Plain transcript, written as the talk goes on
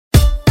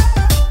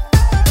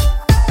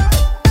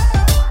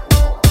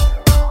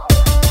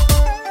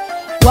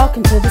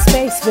Welcome to the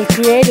space where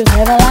creators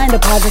have aligned a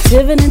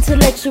positive and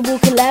intellectual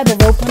collab of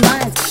open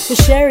minds. For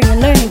sharing and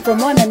learning from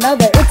one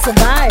another, it's a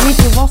vibe. We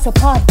do also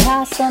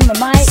podcast on the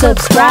mic.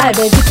 Subscribe,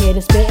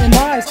 educator spitting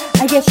bars.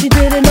 I guess you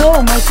didn't know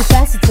I'm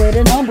multifaceted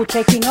and humble,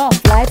 checking off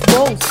life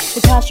goals.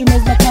 The classroom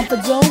is my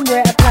comfort zone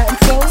where I plant and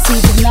sow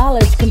seeds of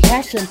knowledge,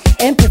 compassion,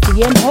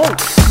 empathy, and hope.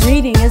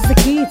 Reading is the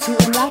key to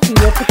unlocking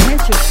your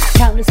potential.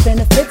 Countless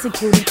benefits,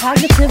 including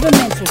cognitive and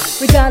mental.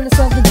 Regardless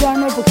of the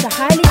genre, books are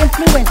highly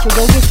influential.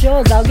 Go get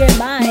yours, I'll get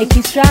mine. Make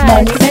you strive.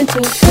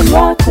 Monumental. Come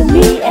rock with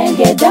me and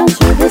get down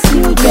to this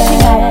new jam.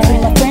 Reaching out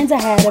to my friends,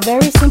 I had a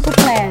very simple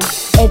plan.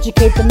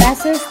 Educate the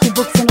masses through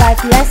books and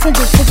life lessons.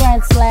 It's a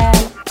grand slam.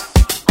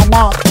 I'm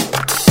out.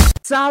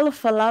 Sala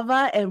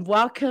Falava, and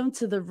welcome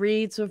to the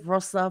Reads with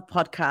Rosa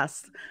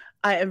podcast.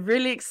 I am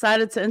really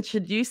excited to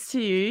introduce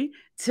to you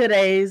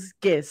today's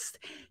guest.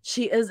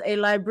 She is a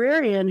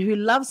librarian who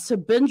loves to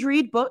binge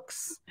read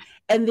books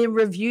and then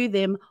review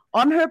them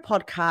on her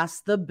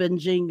podcast, The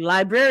Binging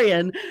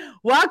Librarian.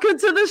 Welcome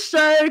to the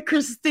show,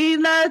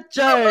 Christina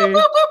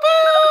Joe.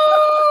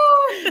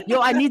 Yo,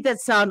 I need that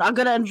sound. I'm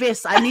gonna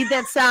invest. I need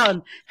that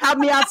sound. Help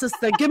me out,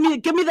 sister. Give me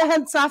the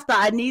hints after.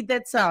 I need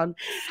that sound.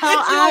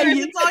 How are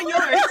you? It's all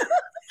yours.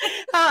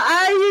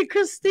 How are you,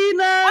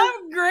 Christina?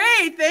 I'm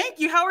great, thank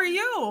you. How are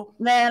you?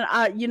 Man,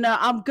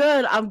 I'm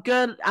good.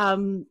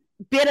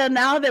 Better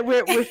now that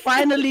we're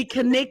finally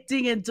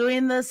connecting and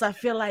doing this. I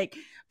feel like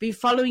been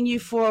following you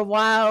for a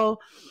while,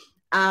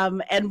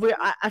 and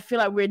I feel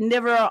like we're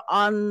never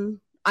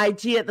on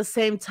IG at the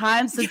same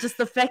time. So just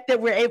the fact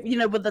that we're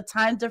able, with the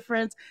time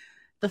difference,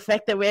 the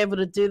fact that we're able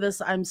to do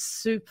this, I'm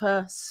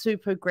super,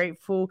 super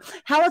grateful.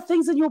 How are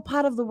things in your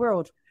part of the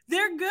world?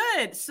 They're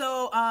good.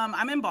 So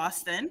I'm in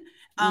Boston.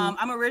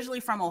 I'm originally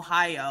from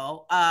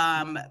Ohio,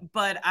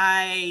 but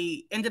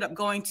I ended up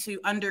going to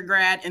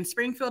undergrad in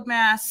Springfield,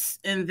 Mass.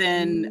 And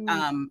then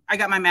I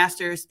got my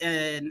master's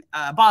in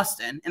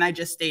Boston, and I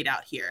just stayed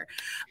out here.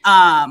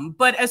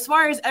 But as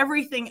far as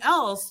everything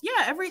else,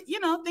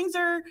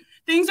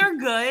 things are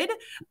good.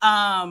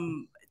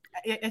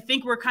 I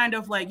think we're kind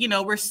of like,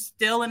 we're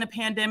still in a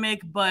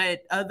pandemic,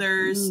 but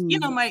others,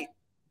 might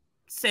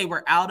say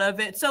we're out of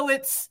it. So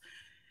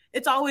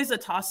it's always a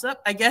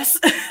toss-up, I guess.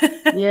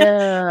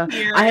 Yeah.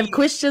 I have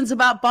questions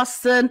about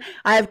Boston.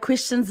 I have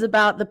questions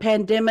about the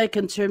pandemic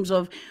in terms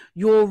of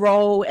your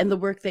role and the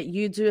work that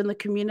you do in the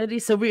community.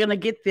 So we're going to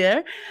get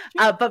there.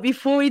 But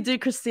before we do,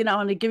 Christina, I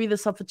want to give you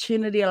this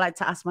opportunity. I like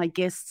to ask my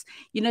guests,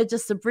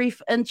 just a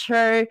brief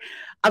intro.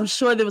 I'm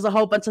sure there was a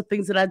whole bunch of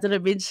things that I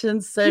didn't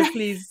mention. So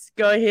please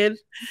go ahead.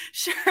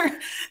 Sure.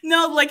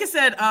 No, like I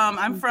said,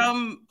 I'm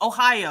from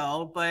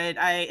Ohio, but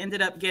I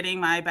ended up getting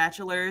my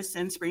bachelor's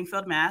in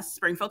Springfield, Mass,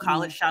 Springfield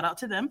College, shout out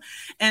to them.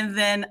 And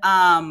then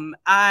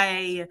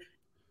I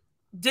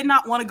did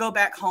not want to go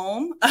back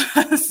home.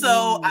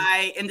 So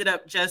I ended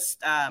up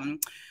just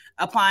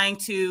applying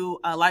to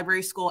a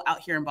library school out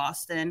here in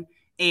Boston.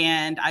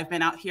 And I've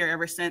been out here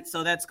ever since.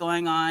 So that's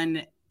going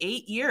on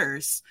 8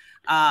 years.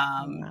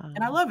 And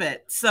I love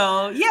it.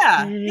 So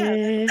yeah.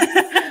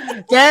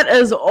 That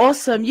is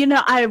awesome.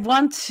 I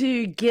want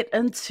to get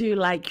into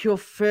like your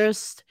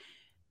first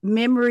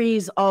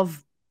memories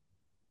of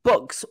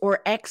books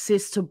or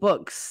access to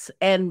books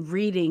and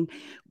reading.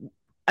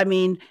 I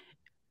mean,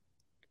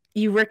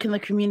 you work in the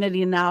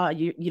community now,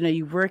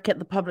 you work at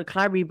the public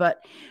library,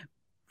 but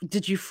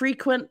did you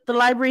frequent the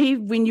library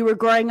when you were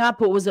growing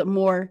up, or was it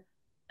more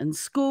in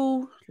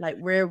school? Like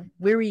where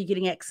were you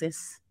getting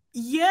access?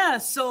 Yeah,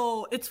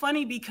 so it's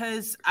funny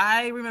because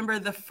I remember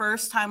the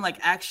first time like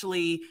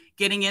actually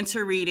getting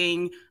into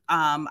reading.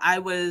 I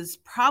was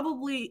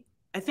probably,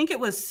 I think it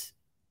was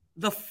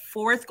the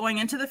fourth going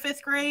into the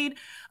fifth grade,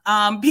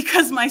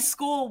 because my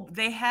school,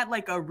 they had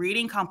like a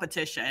reading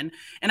competition.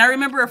 And I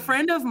remember a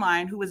friend of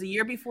mine who was a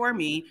year before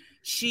me,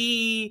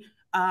 she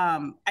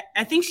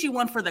I think she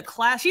won for the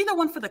class. She either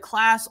won for the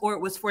class or it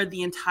was for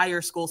the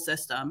entire school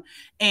system.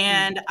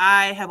 And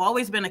I have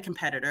always been a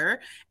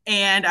competitor.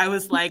 And I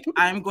was like,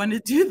 I'm going to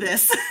do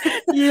this.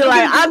 You're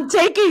like, I'm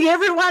taking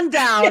everyone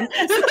down.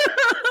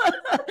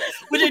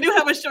 Which I do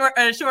have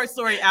a short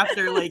story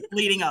after like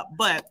leading up.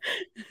 But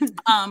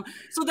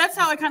so that's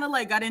how I kind of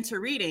like got into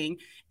reading.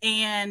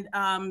 And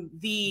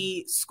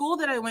the school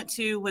that I went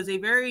to was a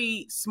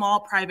very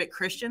small private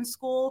Christian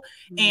school.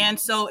 And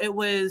so it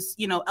was,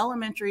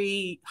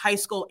 elementary, high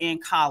school,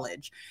 and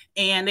college.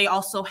 And they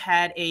also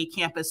had a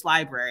campus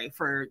library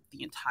for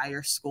the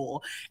entire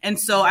school. And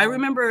so I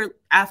remember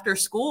after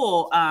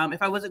school,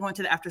 if I wasn't going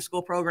to the after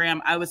school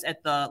program, I was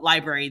at the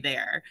library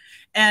there.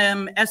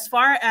 As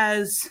far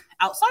as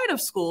outside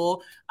of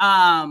school,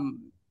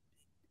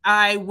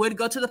 I would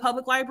go to the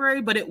public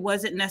library, but it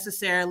wasn't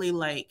necessarily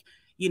like,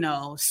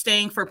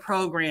 staying for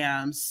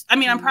programs. I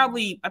mean, I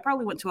probably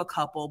went to a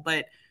couple,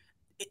 but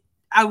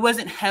I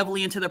wasn't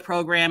heavily into the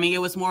programming. It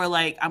was more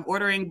like I'm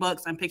ordering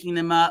books, I'm picking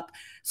them up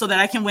so that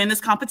I can win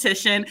this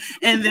competition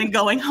and then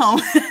going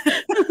home.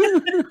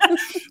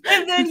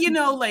 And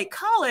then, like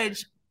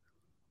college,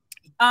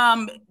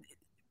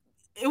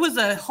 it was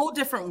a whole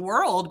different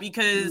world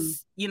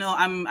because, you know,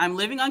 I'm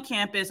living on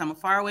campus, I'm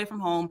far away from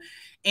home,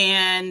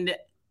 and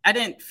I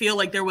didn't feel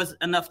like there was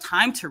enough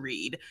time to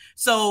read.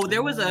 So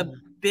there was a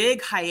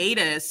big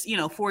hiatus, you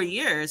know, 4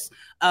 years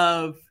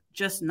of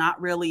just not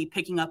really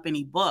picking up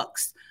any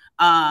books.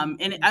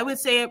 And I would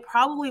say it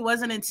probably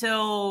wasn't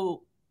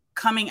until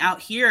coming out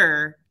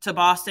here to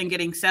Boston,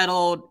 getting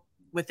settled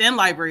within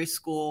library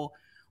school,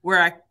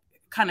 where I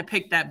kind of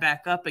picked that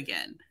back up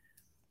again.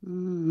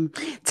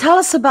 Tell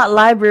us about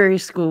library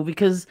school,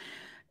 because,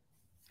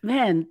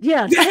 man,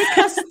 yeah,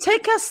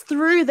 take us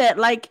through that.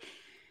 Like,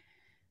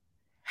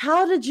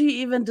 how did you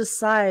even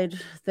decide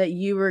that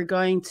you were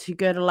going to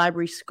go to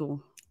library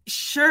school?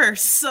 Sure.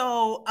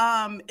 So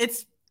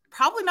it's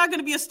probably not going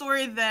to be a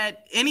story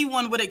that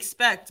anyone would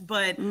expect,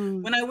 but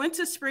when I went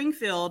to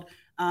Springfield,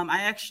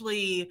 I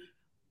actually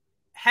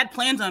had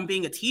plans on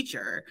being a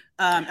teacher,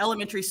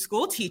 elementary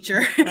school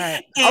teacher.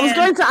 Right. I was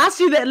going to ask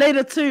you that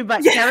later too,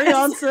 but carry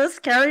on, sis,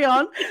 carry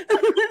on.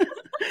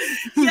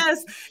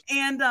 Yes.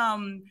 And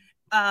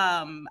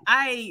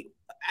I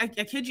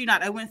kid you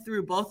not, I went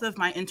through both of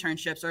my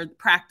internships or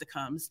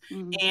practicums,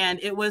 and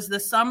it was the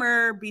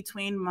summer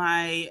between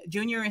my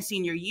junior and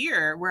senior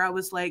year where I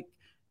was like,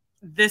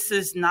 this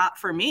is not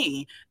for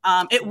me.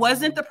 It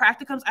wasn't the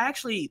practicums. I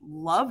actually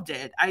loved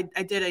it. I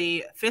did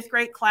a 5th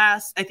grade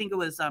class. I think it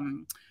was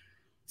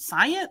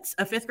science,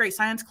 a 5th grade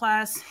science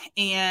class,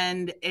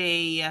 and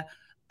a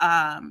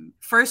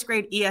 1st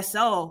grade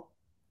ESL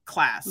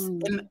class.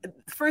 And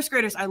first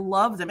graders, I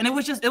love them. And it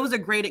was a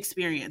great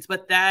experience.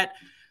 But that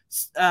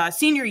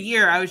senior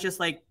year, I was just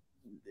like,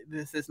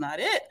 this is not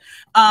it.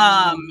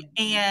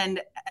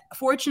 And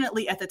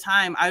fortunately at the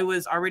time, I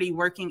was already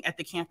working at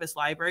the campus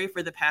library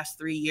for the past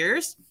 3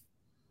 years.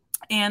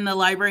 And the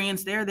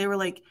librarians there, they were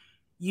like,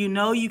 you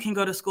know, you can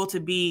go to school to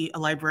be a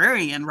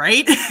librarian,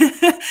 right?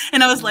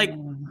 And I was like,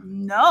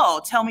 no,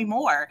 tell me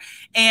more.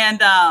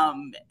 And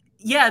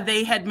yeah,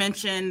 they had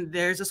mentioned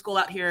there's a school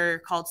out here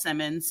called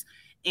Simmons.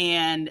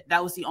 And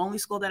that was the only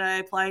school that I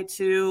applied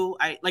to.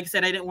 Like I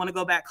said, I didn't want to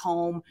go back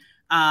home.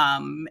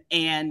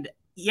 And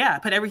yeah,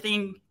 put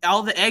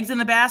all the eggs in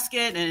the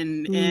basket.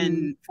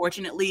 And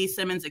fortunately,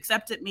 Simmons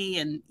accepted me,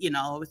 and, you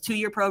know, it was a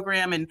 2-year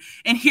program, and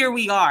here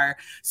we are.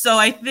 So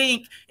I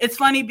think it's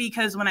funny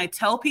because when I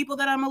tell people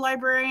that I'm a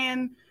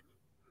librarian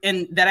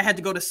and that I had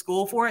to go to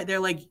school for it, they're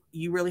like,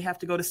 you really have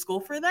to go to school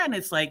for that? And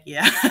it's like,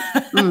 yeah.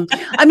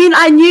 I mean,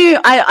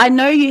 I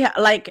know you,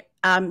 like,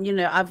 you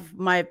know,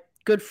 my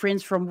good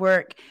friends from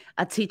work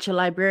are teacher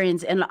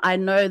librarians, and I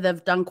know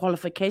they've done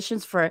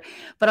qualifications for it,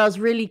 but I was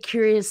really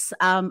curious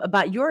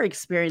about your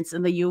experience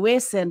in the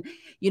US, and,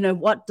 you know,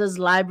 what does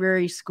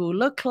library school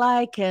look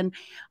like? And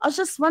I was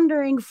just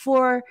wondering,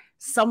 for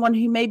someone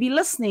who may be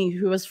listening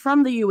who is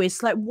from the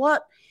US, like,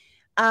 what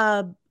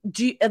are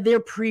there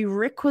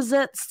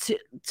prerequisites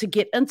to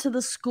get into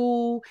the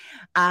school?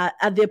 Are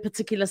there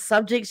particular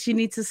subjects you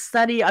need to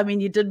study? I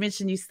mean, you did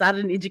mention you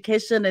started in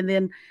education, and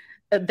then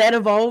that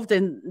evolved,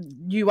 and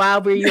you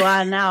are where you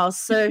are now.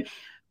 So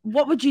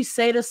what would you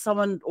say to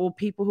someone or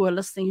people who are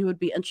listening who would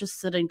be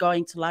interested in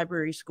going to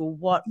library school?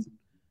 What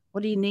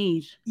do you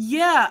need?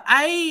 Yeah,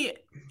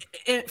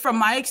 from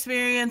my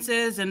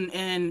experiences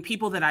and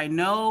people that I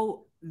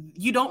know,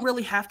 you don't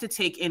really have to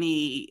take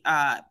any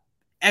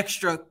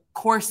extra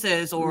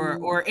courses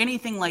or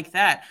anything like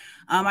that.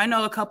 I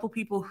know a couple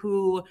people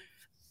who,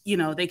 you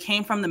know, they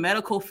came from the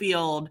medical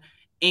field,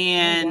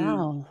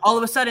 and all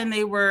of a sudden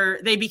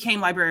they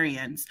became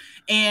librarians,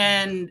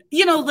 and,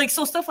 you know, like,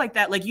 so stuff like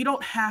that. Like, you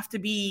don't have to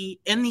be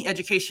in the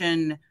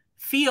education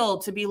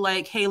field to be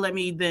like, hey, let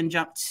me then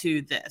jump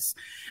to this.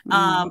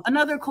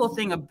 Another cool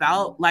thing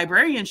about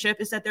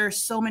librarianship is that there are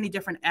so many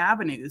different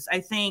avenues. I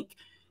think,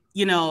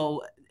 you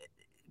know,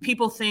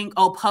 people think,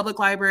 oh, public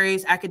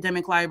libraries,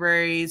 academic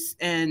libraries,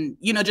 and,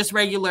 you know, just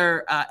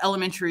regular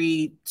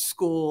elementary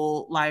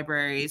school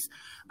libraries.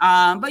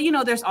 But, you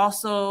know, there's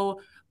also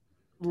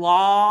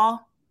law,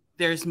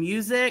 there's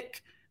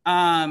music,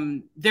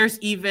 there's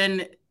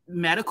even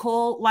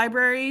medical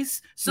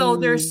libraries. So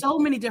there's so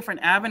many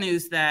different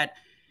avenues that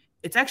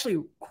it's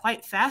actually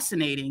quite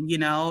fascinating, you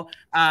know,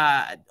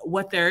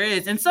 what there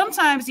is. And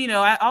sometimes, you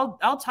know,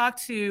 I'll talk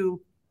to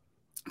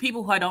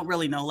people who I don't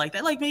really know like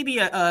that, like maybe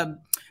not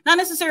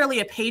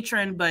necessarily a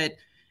patron, but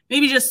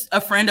maybe just a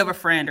friend of a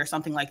friend or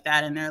something like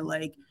that. And they're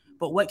like,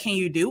 but what can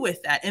you do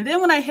with that? And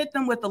then when I hit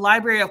them with the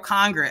Library of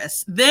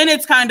Congress, then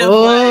it's kind of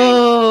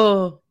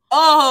like,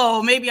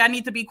 oh, maybe I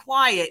need to be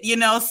quiet, you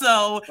know?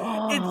 So it's,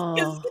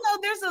 you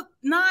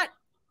know,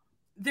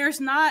 there's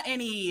not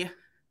any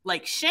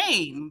like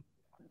shame,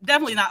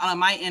 definitely not on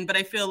my end, but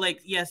I feel like,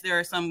 yes, there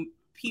are some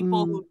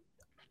people who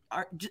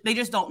they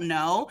just don't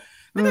know,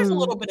 but there's a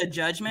little bit of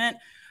judgment.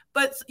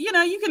 But, you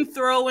know, you can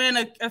throw in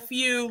a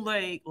few,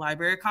 like,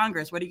 Library of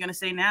Congress. What are you going to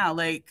say now?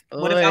 Like,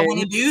 what if I want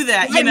to do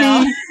that, you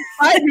know?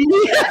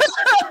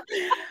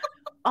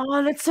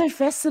 Oh, that's so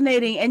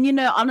fascinating. And, you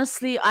know,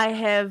 honestly, I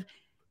have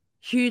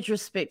huge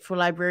respect for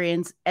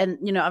librarians. And,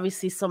 you know,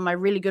 obviously some of my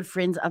really good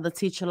friends are the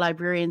teacher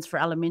librarians for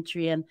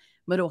elementary and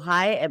middle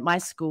high at my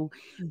school.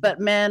 Mhm. But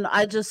man,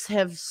 I just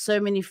have so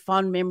many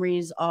fond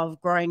memories of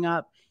growing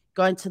up,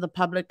 going to the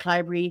public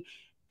library,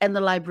 and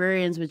the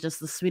librarians were just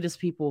the sweetest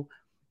people.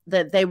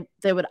 That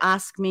they would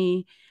ask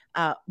me,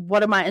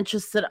 what am I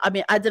interested? I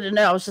mean, I didn't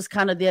know. I was just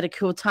kind of there to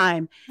kill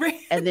time, Right.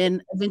 and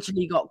then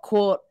eventually got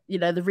caught,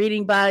 the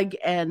reading bug,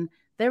 and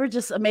they were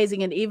just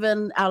amazing. And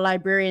even our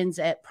librarians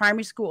at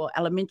primary school or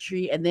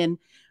elementary, and then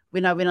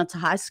when I went on to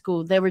high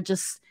school, they were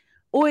just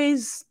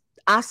always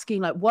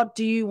asking, like, what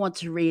do you want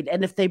to read?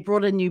 And if they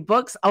brought in new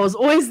books, I was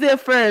always there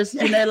first.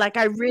 Like,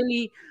 I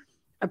really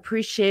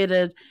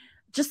appreciated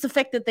just the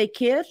fact that they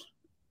cared,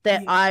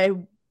 that I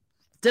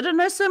didn't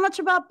know so much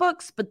about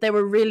books, but they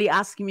were really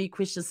asking me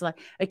questions, like,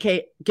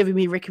 okay, giving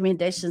me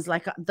recommendations.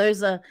 Like,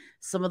 those are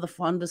some of the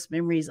fondest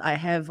memories I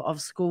have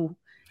of school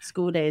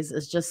days,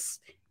 is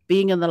just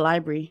being in the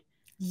library.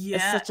 Yeah.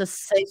 It's such a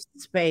safe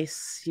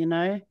space,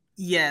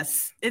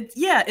 Yes.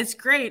 It's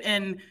great.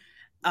 And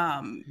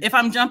if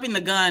I'm jumping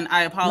the gun,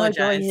 I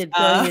apologize. No, go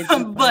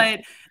ahead.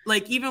 But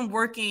like, even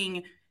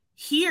working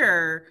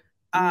here,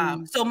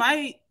 so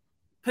my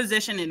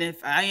position, and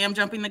if I am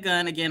jumping the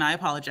gun again, I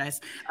apologize.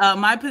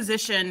 My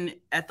position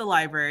at the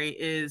library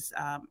is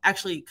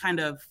actually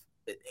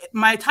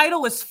my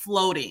title is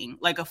floating,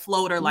 like a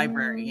floater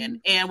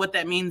librarian. And what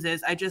that means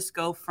is I just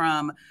go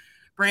from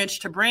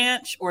branch to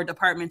branch or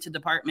department to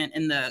department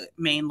in the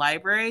main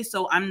library.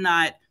 So I'm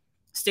not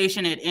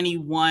stationed at any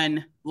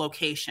one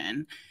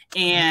location.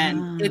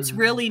 And it's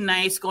really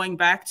nice, going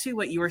back to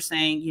what you were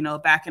saying,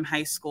 back in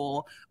high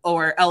school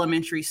or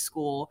elementary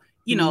school,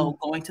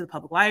 going to the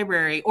public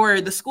library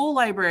or the school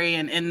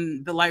librarian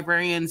and the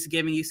librarians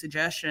giving you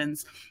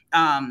suggestions.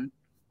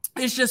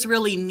 It's just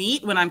really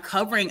neat when I'm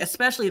covering,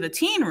 especially the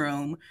teen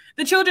room.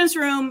 The children's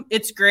room,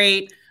 it's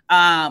great.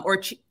 Or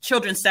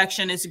children's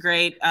section is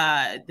great.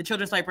 The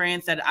children's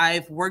librarians that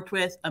I've worked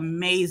with,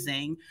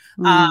 amazing.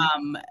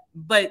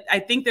 But I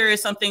think there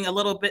is something a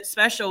little bit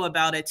special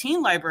about a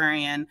teen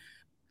librarian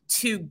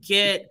to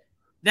get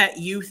that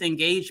youth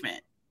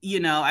engagement.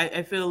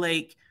 I feel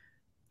like,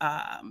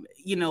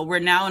 we're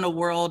now in a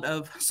world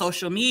of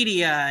social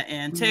media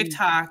and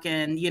TikTok,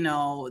 and,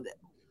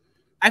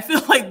 I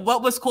feel like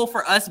what was cool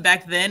for us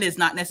back then is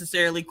not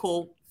necessarily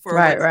cool for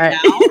us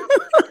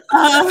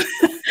now.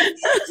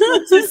 So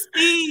to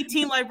see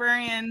teen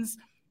librarians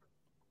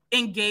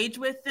engage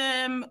with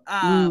them,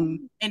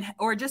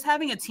 or just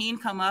having a teen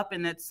come up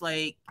and it's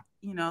like,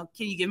 can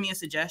you give me a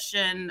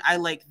suggestion? I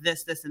like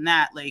this, and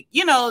that. Like,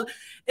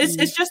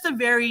 it's just a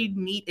very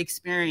neat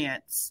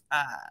experience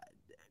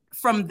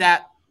from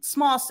that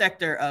small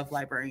sector of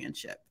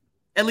librarianship.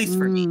 At least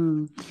for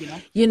me,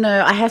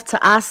 I have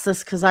to ask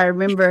this because I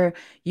remember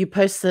you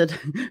posted,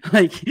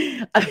 like,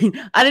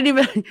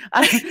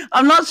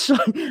 I'm not sure.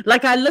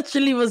 Like, I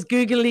literally was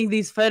Googling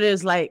these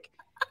photos, like,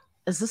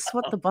 is this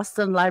what the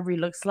Boston Library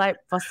looks like?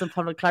 Boston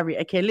Public Library.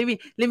 Okay, let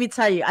me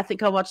tell you, I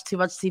think I watch too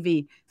much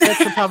TV.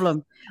 That's the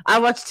problem. I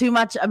watch too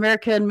much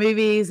American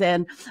movies,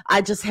 and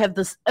I just have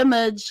this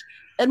image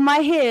in my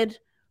head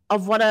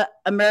of what an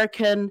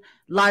American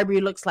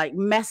library looks like.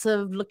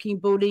 Massive looking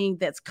building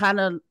that's kind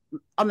of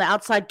on the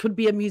outside could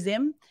be a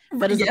museum,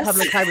 but it's a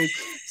public library.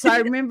 So I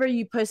remember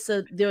you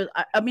posted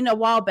a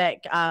while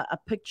back, a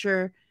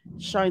picture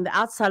showing the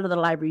outside of the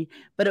library,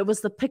 but it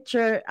was the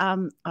picture. I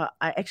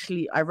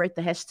wrote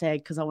the hashtag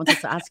because I wanted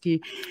to ask you.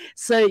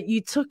 So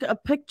you took a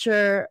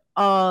picture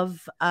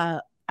of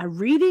a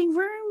reading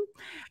room,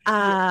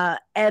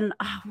 and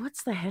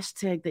what's the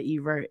hashtag that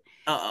you wrote?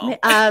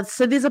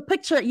 So there's a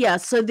picture. Yeah.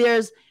 So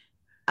there's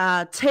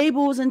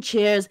tables and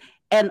chairs.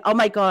 And oh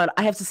my God,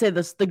 I have to say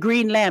this, the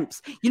green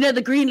lamps.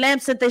 The green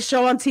lamps that they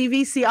show on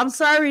TV. See, I'm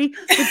sorry,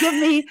 forgive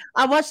me.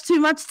 I watch too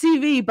much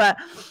TV, but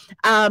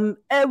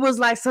it was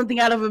like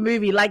something out of a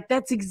movie. Like,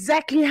 that's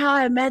exactly how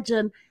I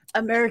imagine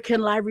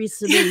American libraries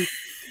to be.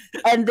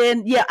 And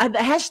then, the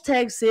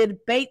hashtag said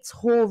Bates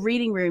Hall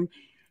Reading Room.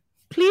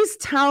 Please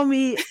tell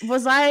me,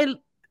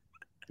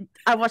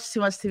 I watched too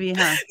much TV,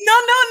 huh?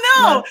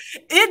 No.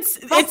 It's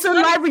Boston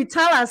Library.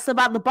 Tell us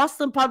about the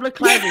Boston Public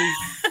Library.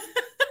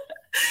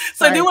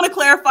 So I do want to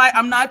clarify,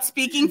 I'm not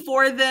speaking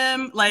for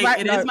them. Like,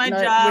 it is my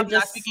job,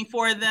 not speaking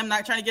for them,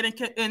 not trying to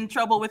get in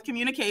trouble with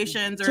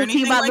communications or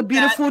anything like that. Talking about the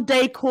beautiful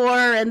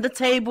decor and the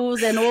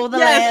tables and all the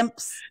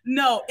lamps.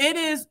 No, it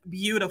is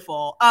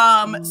beautiful.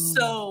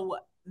 So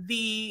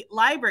the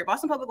library,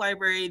 Boston Public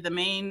Library, the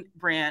main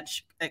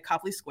branch at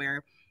Copley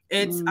Square,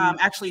 it's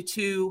actually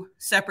two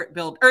separate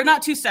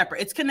not two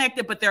separate. It's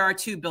connected, but there are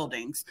two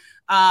buildings.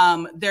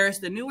 There's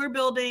the newer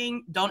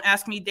building. Don't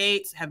ask me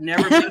dates. Have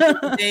never been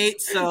to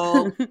dates.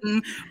 So,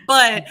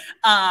 but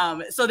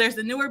so there's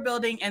the newer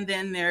building, and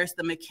then there's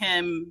the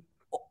McKim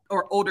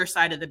or older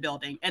side of the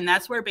building, and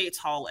that's where Bates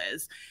Hall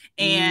is.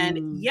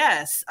 And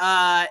yes,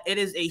 it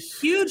is a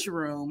huge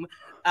room.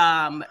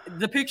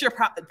 The picture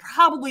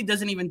probably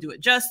doesn't even do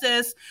it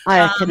justice.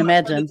 I can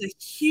imagine. It's a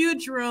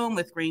huge room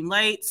with green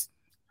lights.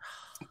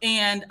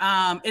 And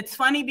it's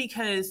funny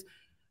because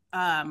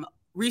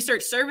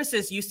research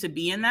services used to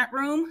be in that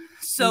room.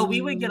 So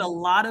we would get a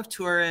lot of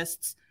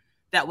tourists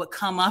that would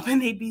come up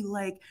and they'd be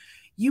like,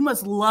 you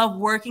must love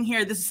working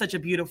here. This is such a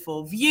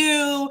beautiful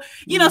view,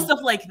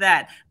 stuff like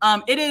that.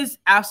 It is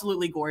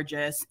absolutely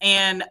gorgeous.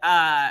 And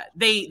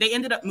they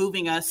ended up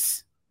moving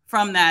us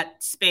from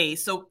that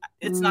space. So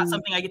it's not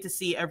something I get to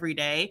see every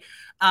day.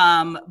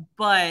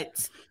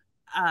 But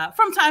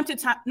from time to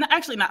time,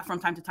 actually not from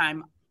time to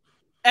time,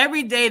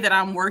 every day that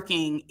I'm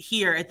working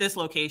here at this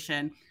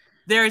location,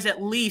 there is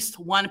at least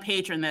one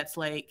patron that's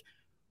like,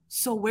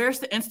 so where's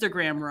the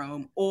Instagram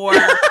room? Or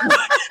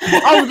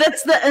oh,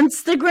 that's the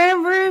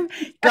Instagram room?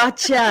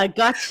 Gotcha.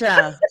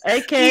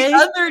 Okay. The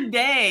other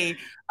day,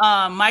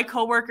 my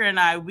coworker and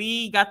I,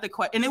 we got the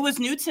question, and it was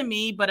new to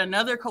me, but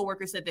another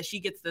coworker said that she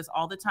gets this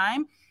all the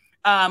time.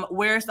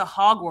 Where's the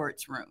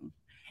Hogwarts room?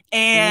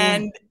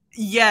 And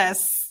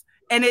yes,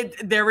 and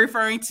they're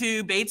referring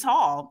to Bates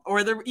Hall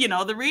or the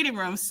reading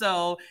room.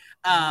 So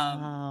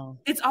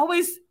it's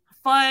always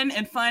fun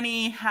and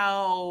funny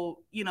how,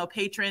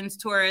 patrons,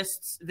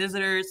 tourists,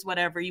 visitors,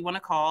 whatever you want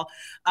to call,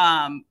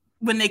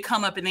 when they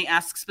come up and they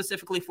ask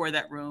specifically for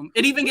that room.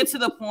 It even gets to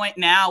the point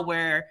now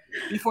where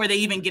before they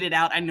even get it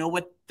out, I know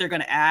what they're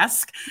going to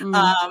ask. So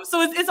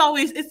it's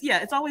always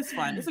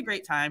fun. It's a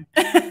great time.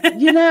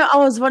 I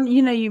was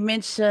wondering, you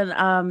mentioned,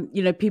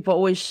 people are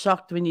always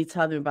shocked when you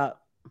tell them about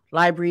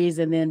libraries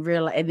and then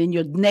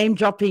you're name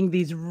dropping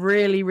these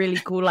really, really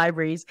cool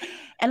libraries.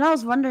 And I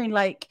was wondering,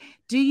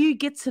 do you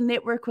get to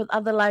network with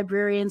other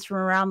librarians from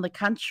around the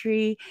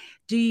country?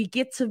 Do you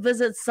get to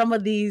visit some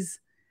of these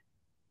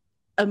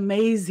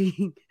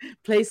amazing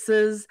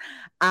places?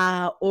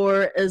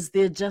 Or is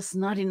there just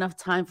not enough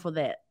time for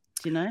that?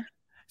 Do you know?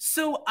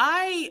 So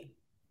I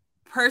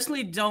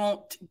personally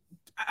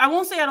I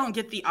won't say I don't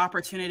get the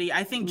opportunity.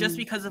 I think just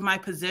because of my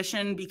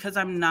position, because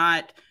I'm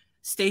not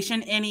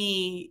stationed in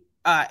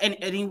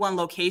any one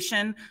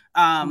location,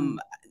 not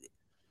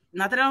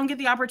that I don't get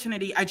the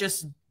opportunity, I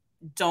just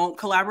don't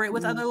collaborate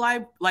with other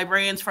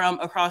librarians from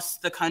across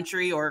the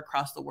country or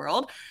across the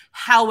world.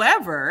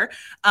 However,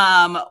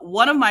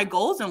 one of my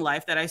goals in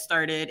life that I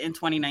started in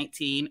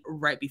 2019,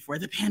 right before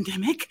the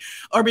pandemic,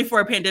 or before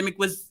a pandemic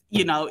was,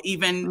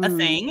 even a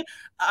thing,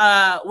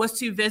 was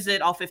to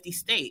visit all 50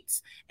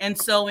 states. And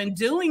so in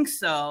doing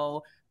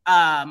so,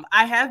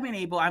 I have been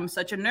able, I'm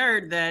such a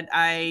nerd that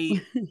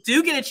I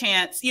do get a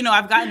chance,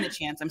 I've gotten the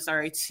chance,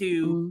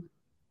 to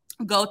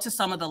go to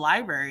some of the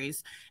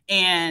libraries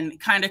and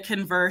kind of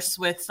converse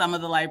with some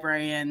of the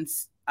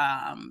librarians,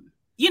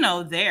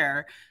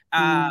 there.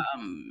 I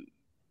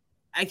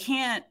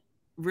can't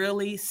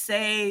really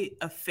say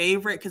a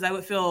favorite because I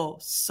would feel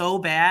so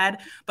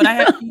bad, but I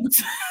have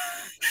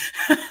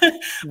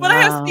I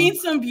have seen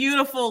some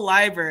beautiful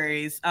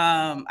libraries.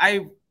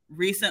 I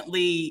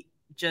recently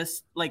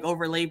just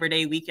over Labor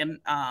Day weekend,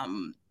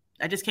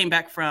 I just came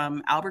back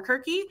from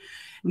Albuquerque,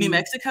 New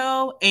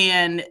Mexico,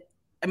 and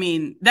I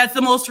mean, that's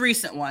the most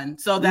recent one.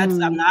 So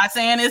I'm not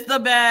saying it's the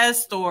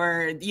best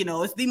or,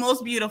 it's the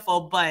most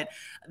beautiful, but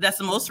that's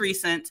the most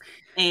recent.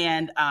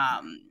 And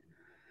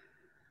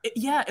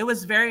it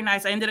was very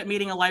nice. I ended up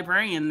meeting a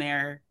librarian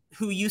there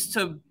who used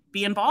to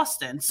be in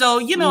Boston. So,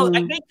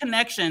 I make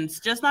connections,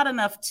 just not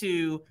enough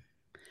to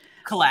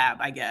collab,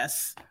 I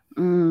guess.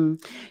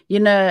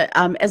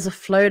 As a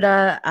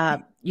floater,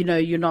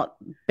 you're not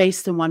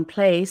based in one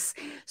place.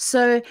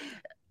 So,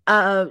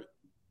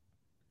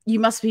 you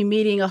must be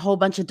meeting a whole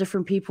bunch of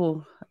different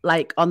people,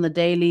 on the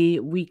daily,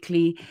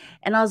 weekly.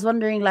 And I was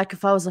wondering,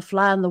 if I was a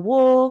fly on the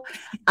wall,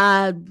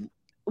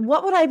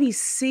 what would I be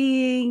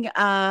seeing,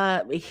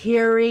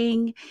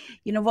 hearing,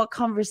 what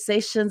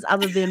conversations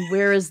other than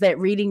where is that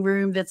reading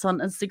room that's on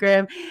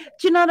Instagram?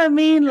 Do you know what I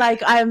mean?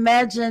 I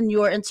imagine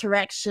your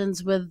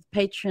interactions with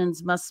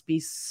patrons must be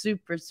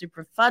super,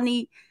 super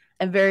funny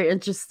and very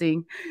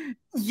interesting.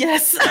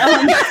 Yes.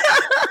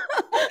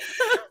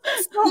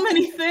 So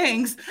many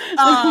things.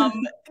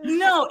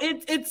 No,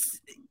 it's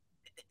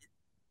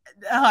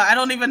I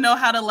don't even know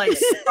how to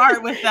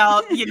start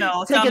without take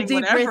a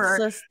deep breath,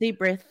 sis, deep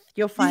breath.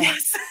 You're fine.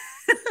 Yes.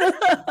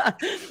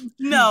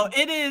 No,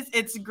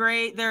 it's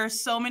great. There are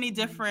so many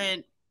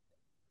different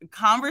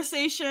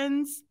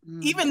conversations,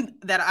 even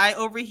that I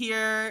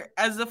overhear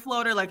as a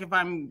floater, if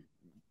I'm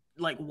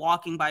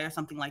walking by or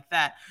something like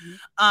that.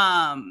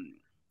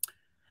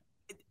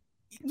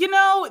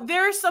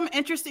 There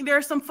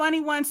are some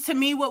funny ones. To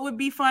me, what would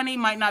be funny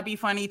might not be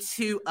funny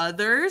to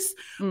others.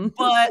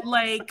 But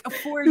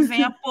for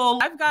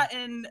example, I've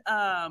gotten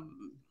a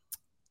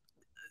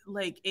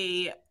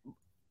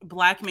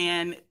Black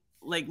man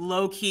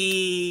low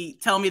key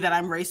tell me that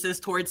I'm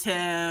racist towards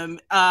him.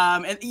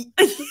 And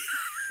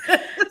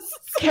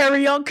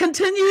carry on,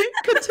 continue,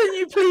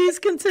 please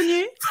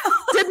continue.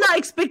 Did not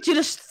expect you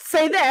to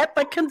say that,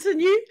 but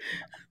continue.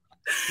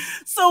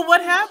 So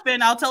what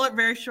happened, I'll tell it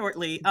very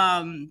shortly.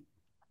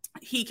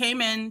 He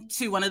came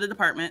into one of the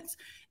departments,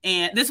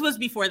 and this was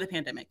before the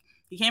pandemic.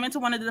 He came into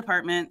one of the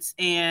departments,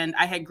 and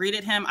I had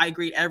greeted him. I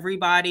greet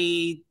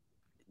everybody,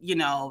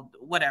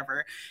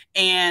 whatever.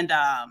 And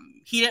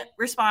he didn't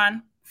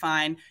respond,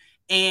 fine.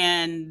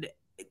 And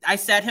I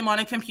sat him on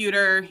a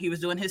computer. He was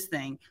doing his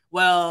thing.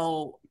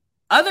 Well,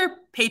 other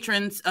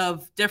patrons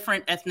of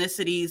different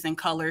ethnicities and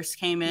colors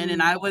came in,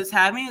 and I was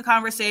having a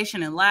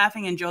conversation and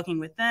laughing and joking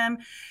with them.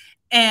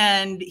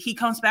 And he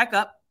comes back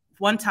up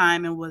one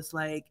time and was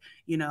like,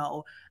 you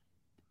know,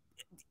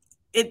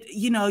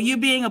 you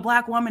being a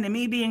Black woman and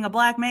me being a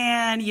Black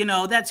man, you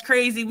know, that's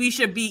crazy. We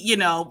should be, you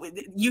know,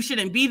 you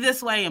shouldn't be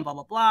this way and blah,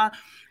 blah, blah.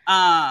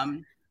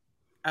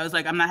 I was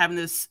like, I'm not having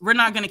this. We're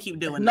not going to keep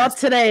doing not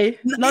this. Today.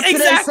 Not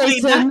exactly,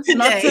 today, Satan.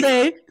 Not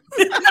today.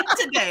 Not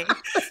today.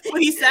 So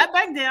he sat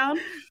back down,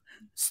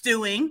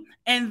 stewing.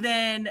 And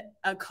then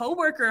a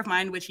coworker of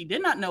mine, which he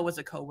did not know was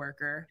a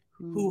coworker,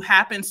 who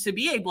happens to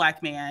be a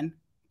Black man,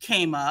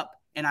 came up,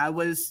 and I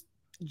was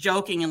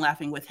joking and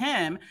laughing with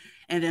him.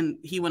 And then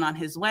he went on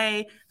his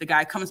way. The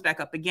guy comes back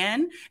up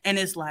again and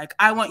is like,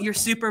 I want your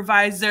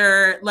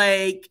supervisor,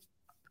 like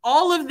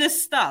all of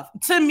this stuff.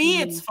 To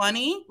me, it's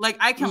funny. Like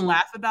I can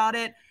laugh about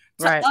it.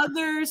 To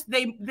others,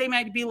 they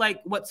might be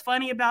like, what's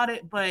funny about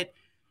it? But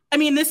I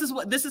mean, this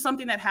is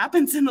something that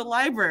happens in the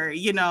library,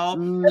 you know,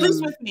 at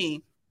least with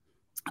me.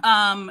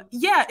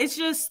 Yeah, it's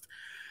just,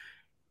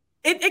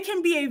 it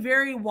can be a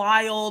very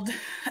wild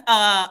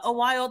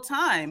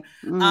time.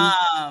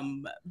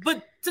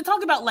 But to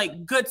talk about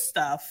like good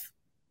stuff,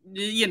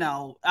 you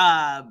know,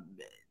 yeah,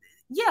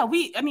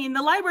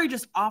 the library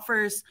just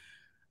offers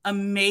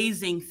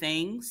amazing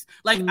things.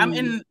 Like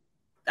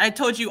I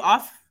told you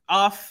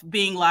off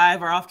being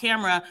live or off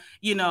camera,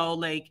 you know,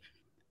 like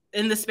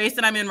in the space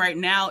that I'm in right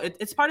now,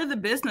 it's part of the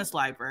business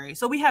library.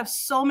 So we have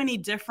so many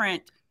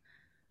different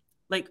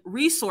like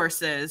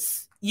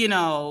resources, you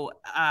know,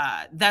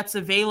 that's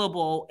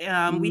available.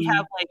 We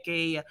have like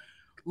a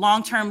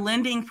long-term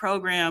lending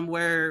program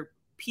where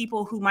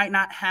people who might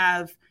not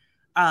have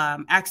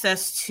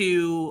access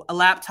to a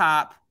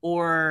laptop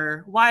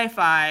or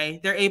Wi-Fi,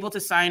 they're able to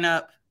sign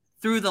up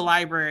through the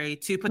library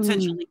to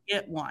potentially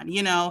get one,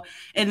 you know,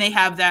 and they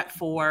have that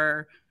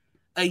for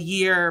a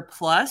year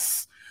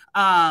plus.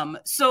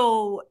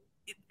 So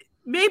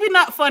maybe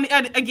not funny.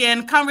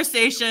 Again,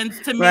 conversations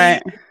to me,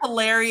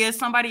 hilarious.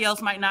 Somebody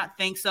else might not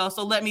think so.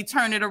 So let me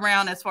turn it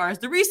around as far as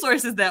the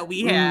resources that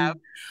we have.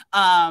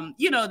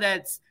 You know,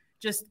 that's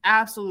just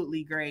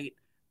absolutely great.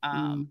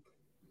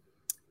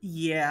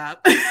 Yeah.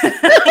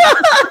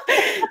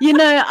 You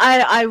know,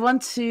 I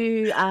want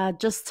to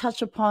just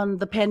touch upon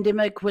the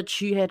pandemic,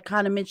 which you had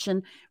kind of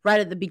mentioned right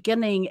at the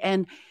beginning,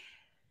 and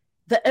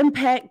the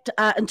impact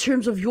in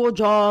terms of your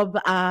job,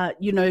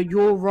 you know,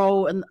 your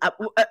role and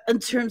in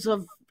terms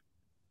of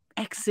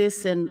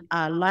access and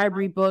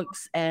library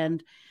books.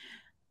 And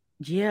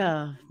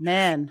yeah,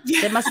 man,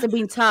 that must have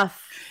been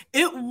tough.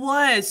 It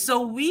was.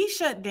 So we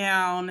shut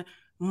down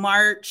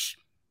March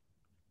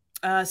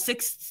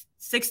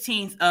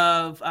 16th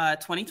of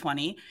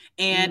 2020,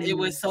 and it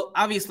was so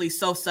obviously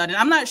so sudden.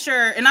 I'm not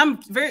sure, and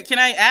can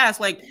I ask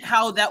like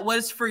how that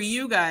was for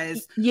you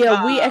guys?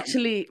 Yeah, we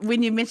actually,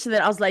 when you mentioned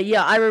that, I was like,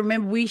 yeah, I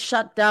remember we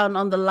shut down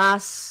on the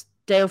last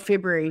day of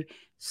February.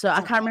 So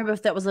I can't remember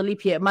if that was a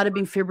leap year. It might have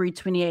been February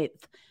 28th.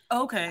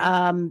 Okay.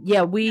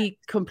 Yeah, we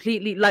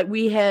completely, like,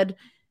 we had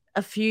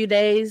a few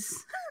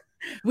days.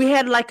 We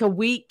had like a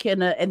week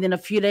and then a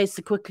few days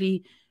to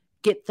quickly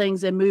get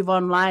things and move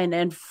online.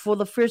 And for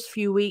the first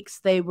few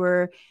weeks,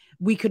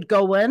 we could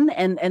go in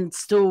and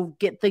still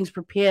get things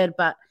prepared.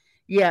 But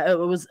yeah, it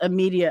was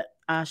immediate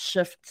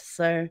shift.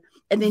 So,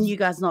 and then you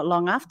guys not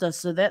long after.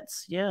 So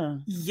that's, yeah.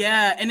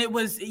 Yeah. And it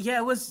was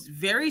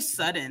very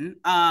sudden.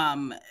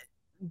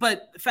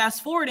 But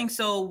fast forwarding,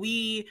 so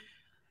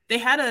they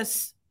had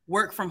us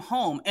work from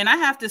home. And I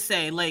have to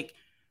say, like,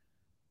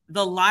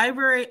 the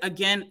library,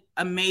 again,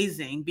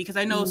 amazing, because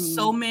I know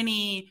so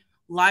many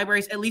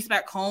libraries, at least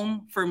back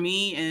home for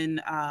me in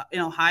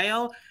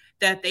Ohio,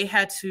 that they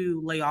had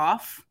to lay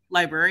off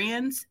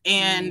librarians.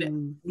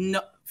 And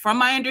from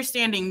my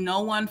understanding,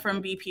 no one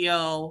from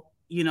BPO,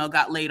 you know,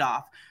 got laid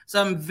off. So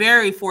I'm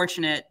very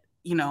fortunate,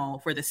 you know,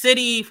 for the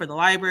city, for the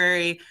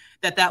library,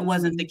 that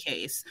wasn't the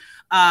case.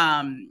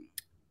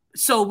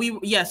 So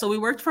we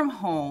worked from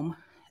home.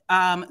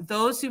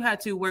 Those who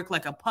had to work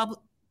like a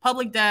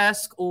public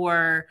desk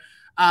or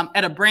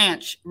at a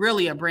branch,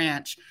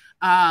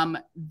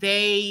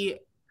 they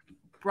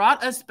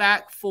brought us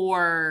back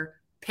for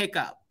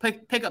pickup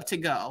to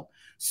go.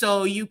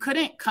 So you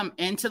couldn't come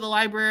into the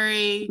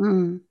library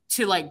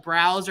to like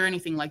browse or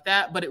anything like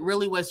that, but it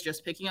really was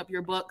just picking up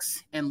your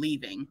books and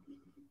leaving.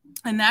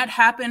 And that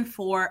happened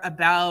for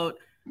about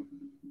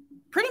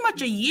pretty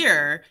much a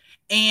year.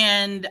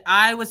 And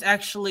I was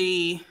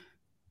actually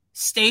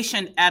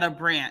stationed at a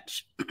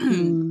branch.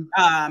 And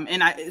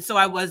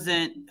I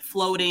wasn't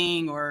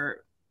floating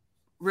or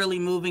really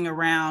moving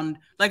around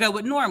like I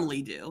would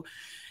normally do.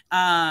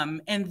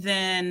 And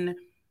then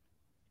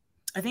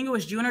I think it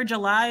was June or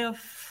July of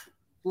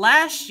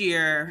last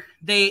year,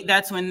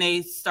 that's when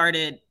they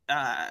started,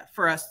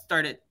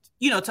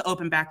 you know, to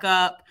open back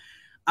up.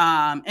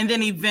 And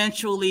then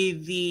eventually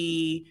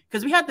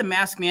because we had the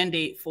mask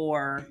mandate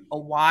for a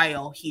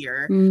while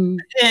here,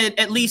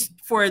 at least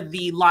for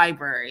the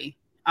library.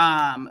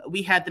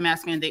 We had the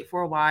mask mandate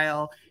for a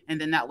while,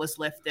 and then that was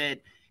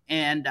lifted.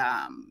 And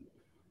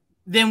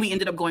then we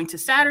ended up going to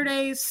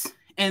Saturdays.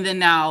 And then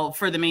now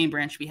for the main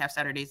branch, we have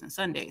Saturdays and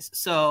Sundays.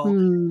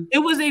 So it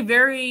was a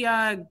very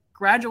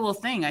gradual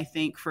thing, I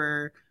think,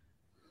 for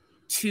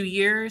 2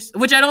 years,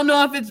 which I don't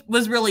know if it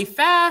was really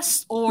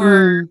fast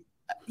or,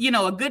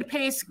 a good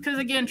pace. Because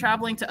again,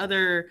 traveling to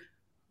other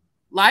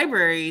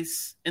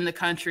libraries in the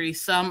country,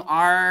 some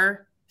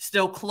are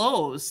still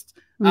closed,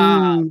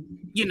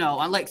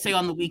 like say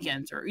on the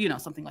weekends or,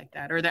 something like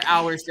that, or the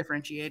hours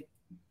differentiate.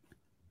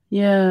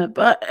 Yeah,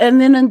 but and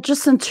then in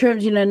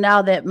terms,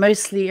 now that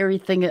mostly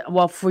everything,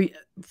 well, for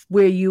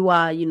where you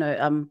are,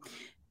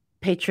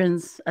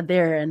 patrons are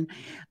there, and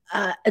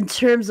in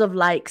terms of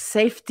like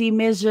safety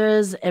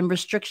measures and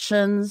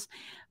restrictions,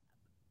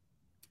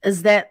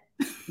 is that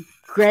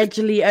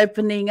gradually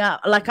opening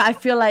up? Like, I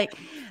feel like,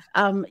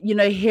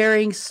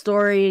 hearing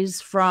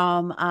stories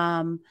from,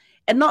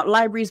 and not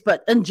libraries,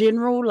 but in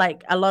general,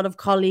 like a lot of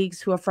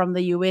colleagues who are from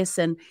the US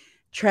and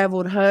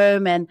traveled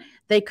home, and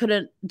they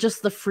couldn't,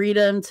 just the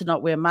freedom to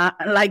not wear mask.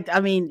 Like, I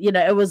mean,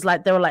 it was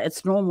like, they were like,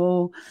 it's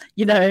normal,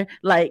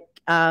 like,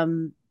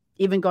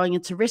 even going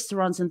into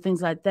restaurants and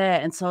things like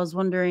that. And so I was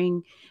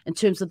wondering, in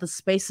terms of the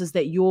spaces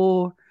that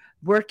you're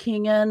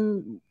working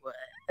in,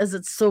 is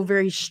it still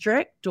very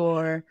strict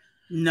or?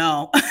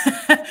 No,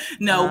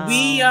 no,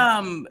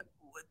 wow.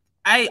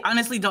 I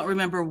honestly don't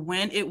remember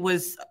when it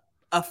was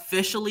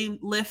officially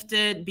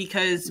lifted,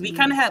 because we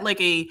kind of had like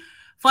a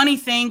funny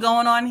thing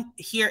going on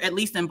here, at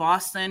least in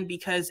Boston,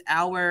 because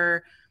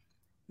our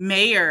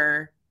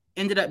mayor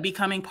ended up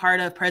becoming part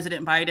of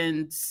President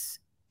Biden's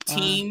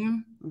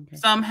team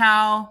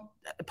somehow.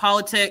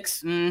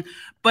 Politics,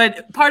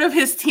 but part of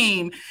his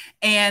team.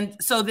 And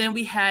so then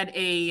we had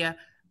a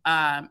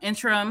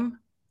interim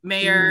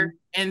mayor,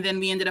 and then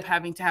we ended up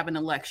having to have an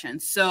election.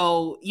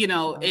 So,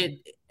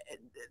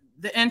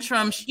 the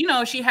interim,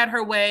 she had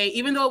her way,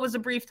 even though it was a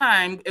brief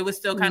time, it was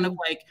still kind of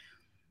like,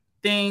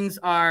 things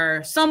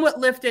are somewhat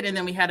lifted. And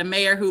then we had a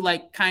mayor who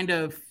like kind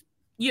of,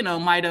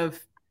 might have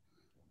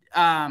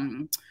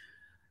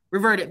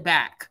reverted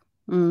back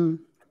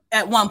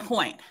at one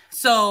point.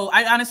 So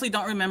I honestly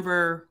don't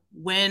remember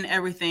when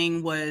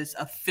everything was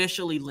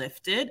officially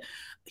lifted.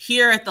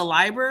 Here at the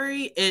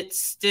library,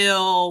 it's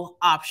still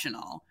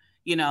optional.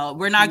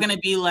 We're not going to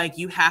be like,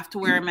 you have to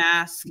wear a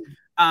mask.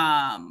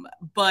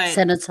 But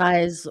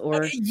sanitize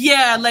or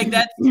like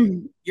that's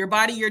your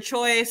body, your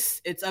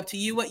choice. It's up to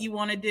you what you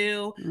want to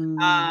do.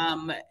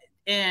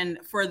 And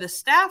for the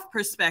staff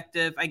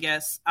perspective, I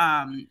guess,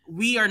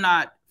 we are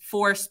not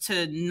forced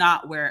to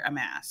not wear a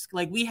mask.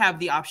 Like, we have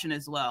the option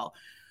as well,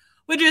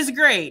 which is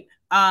great.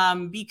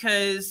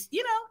 Because,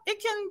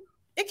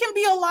 it can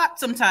be a lot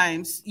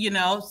sometimes,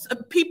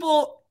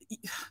 people,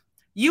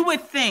 you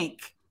would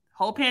think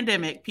whole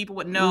pandemic, people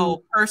would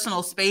know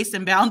personal space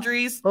and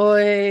boundaries.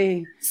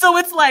 Oy. So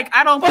it's like,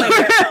 I don't play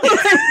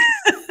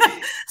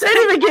that.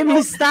 Don't even get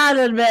me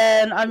started,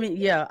 man. I mean,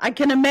 yeah, I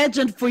can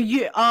imagine for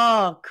you.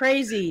 Oh,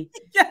 crazy.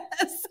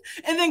 Yes.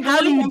 And then how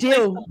do you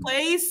deal?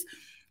 Place,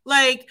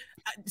 like,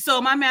 so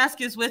my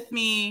mask is with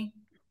me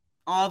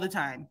all the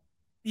time,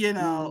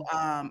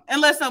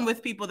 unless I'm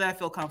with people that I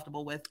feel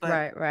comfortable with.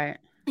 But right.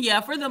 Yeah,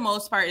 for the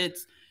most part,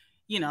 it's,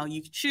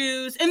 you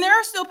choose, and there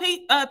are still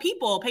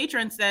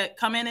patrons that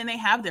come in and they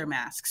have their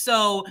masks.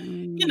 So,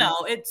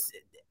 it's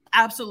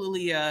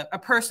absolutely a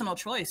personal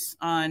choice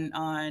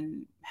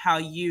on how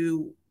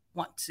you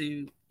want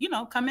to,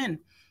 come in.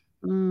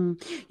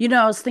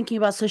 I was thinking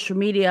about social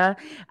media,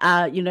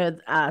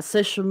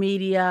 social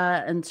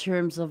media in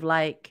terms of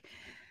like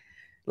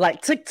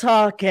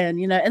TikTok and,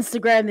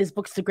 Instagram, there's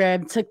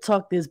Bookstagram,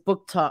 TikTok, there's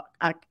Book Talk.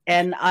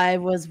 And I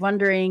was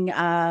wondering,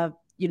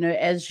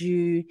 as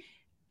you,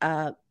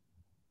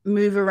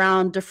 move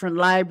around different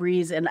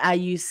libraries, and are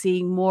you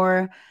seeing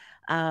more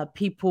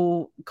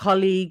people,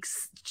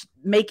 colleagues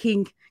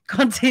making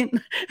content?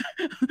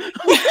 That's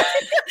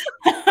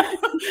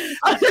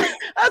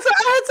what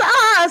I had to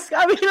ask.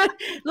 I mean,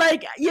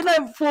 like,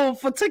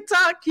 for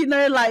TikTok,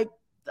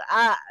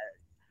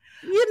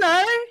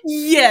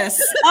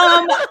 Yes.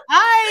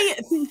 I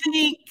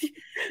think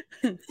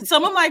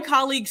some of my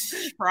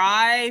colleagues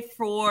try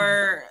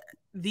for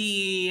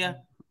the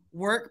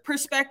work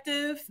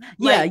perspective,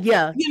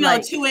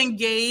 to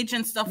engage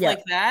and stuff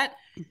like that.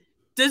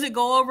 Does it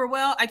go over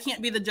well? I can't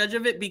be the judge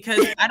of it,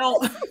 because I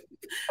don't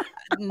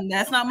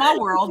that's not my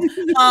world.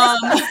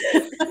 But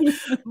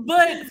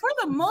for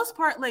the most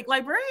part, like,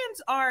 librarians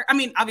are, I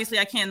mean, obviously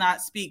I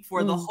cannot speak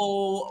for the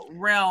whole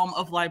realm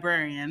of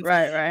librarians,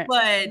 right,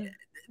 but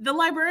the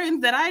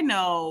librarians that I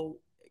know,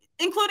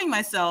 including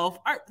myself,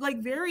 are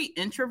like very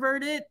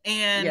introverted,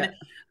 and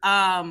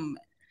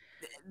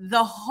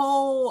the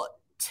whole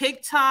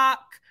TikTok,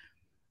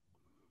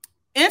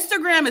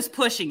 Instagram is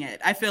pushing it,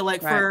 I feel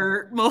like,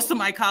 for most of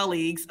my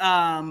colleagues.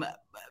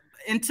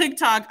 In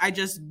TikTok, I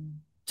just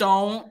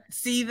don't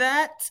see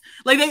that.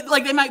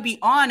 Like they might be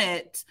on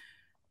it,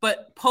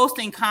 but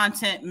posting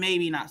content,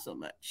 maybe not so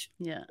much.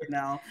 Yeah.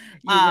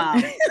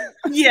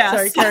 Yeah.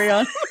 Sorry, carry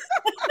on.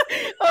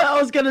 I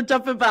was gonna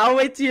jump in, but I'll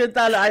wait till you're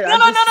done.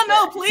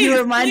 No, please. You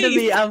reminded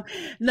me.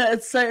 No,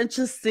 it's so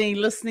interesting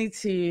listening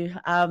to you.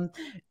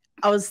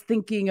 I was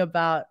thinking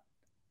about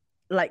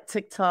like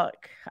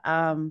TikTok.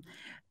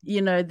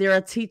 There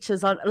are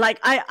teachers on like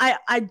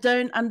I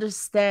don't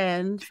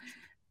understand.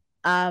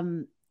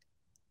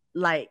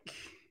 Like,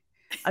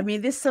 I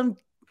mean, there's some,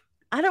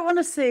 I don't want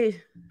to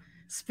say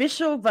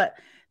special, but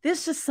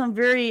there's just some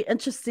very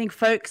interesting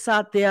folks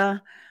out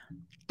there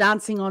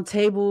dancing on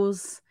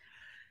tables,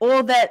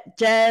 all that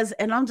jazz,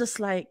 and I'm just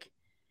like,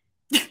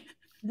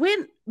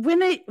 when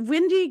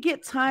do you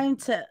get time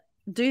to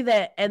do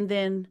that and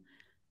then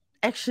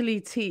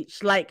actually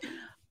teach? Like,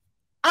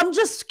 I'm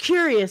just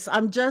curious.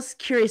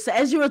 So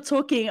as you were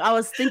talking, I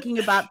was thinking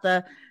about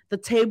the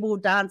table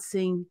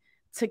dancing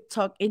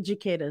TikTok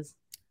educators.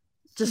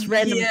 Just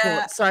random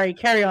thoughts. Sorry,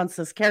 carry on,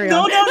 sis. Carry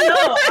on. No.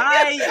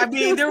 I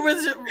mean,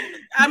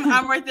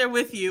 I'm right there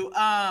with you. Like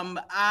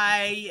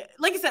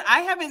I said, I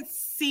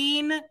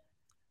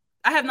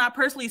have not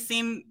personally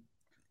seen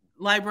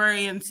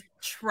librarians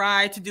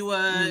try to do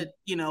a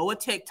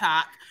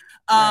TikTok.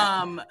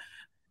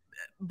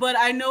 But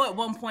I know at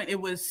one point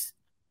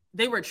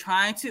they were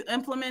trying to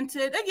implement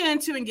it again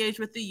to engage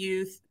with the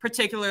youth,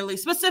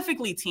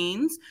 specifically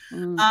teens.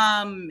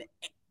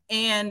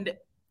 And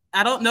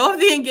I don't know if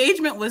the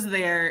engagement was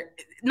there.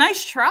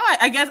 Nice try,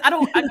 I guess. I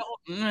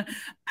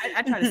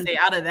try to stay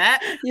out of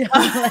that.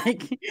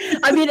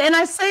 And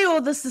I say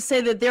all this to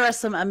say that there are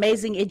some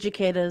amazing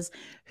educators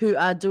who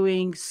are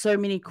doing so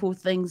many cool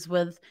things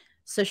with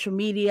social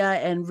media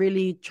and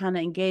really trying to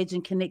engage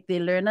and connect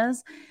their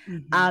learners.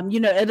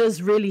 It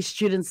is really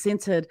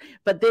student-centered,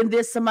 but then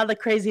there's some other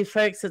crazy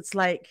folks. It's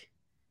like,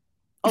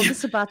 oh,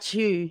 this about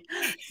you.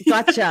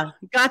 Gotcha.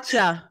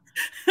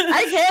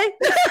 Okay.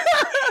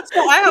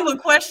 So I have a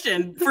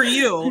question for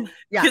you,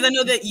 because I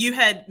know that you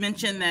had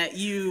mentioned that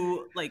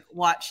you like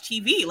watch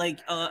TV, like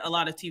a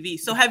lot of TV.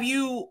 So have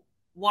you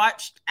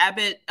watched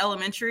Abbott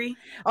Elementary?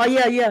 Oh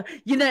yeah.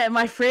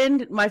 My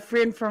friend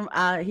from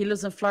he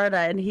lives in Florida,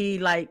 and he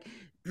like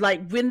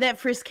when that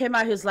first came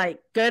out, he was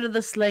like, go to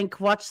this link,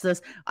 watch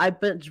this. I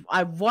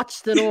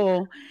watched it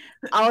all.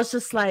 I was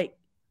just like,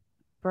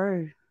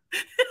 bro,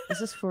 is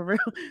this for real?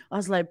 I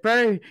was like,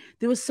 bro,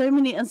 there were so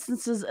many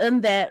instances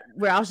in that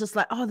where I was just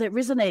like, oh, that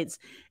resonates.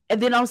 And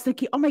then I was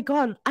thinking, oh my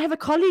God, I have a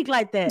colleague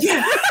like that.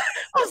 Yeah.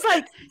 I was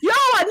like, yo,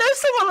 I know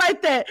someone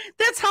like that.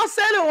 That's how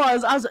sad it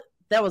was.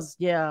 That was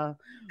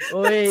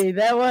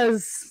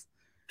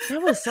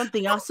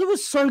something else. It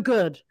was so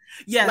good.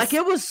 Yes. Like,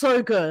 it was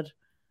so good.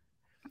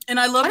 And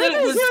I love that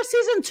it was. Is there a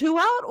season 2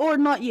 out or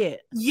not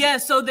yet? Yeah,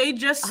 so they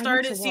just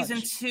started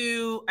season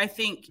 2, I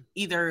think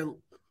either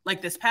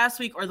like this past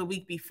week or the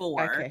week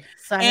before. Okay,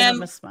 so I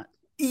haven't missed much.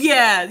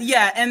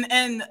 Yeah,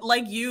 and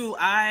like you,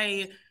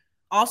 I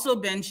also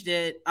binged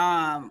it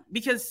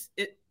because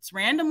it's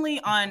randomly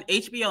on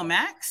HBO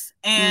Max,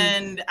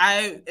 and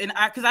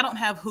because I don't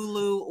have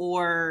Hulu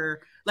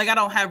or like I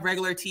don't have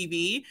regular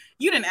TV.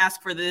 You didn't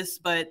ask for this,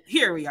 but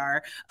here we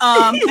are.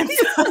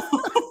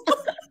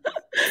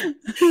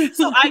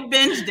 So I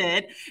binged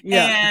it,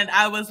 and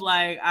I was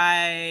like,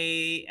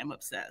 I am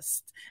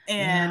obsessed.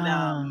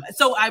 And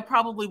so I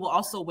probably will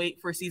also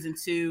wait for season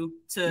 2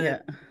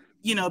 to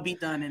be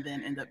done and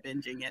then end up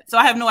binging it. So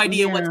I have no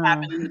idea what's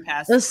happened in the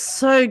past. It's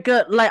so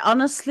good. Like,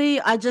 honestly,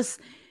 it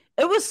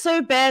was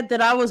so bad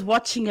that I was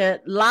watching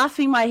it,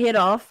 laughing my head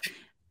off,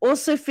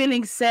 also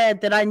feeling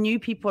sad that I knew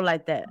people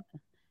like that.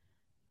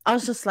 I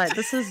was just like,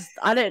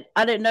 I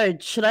don't know.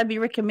 Should I be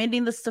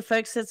recommending this to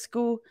folks at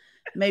school?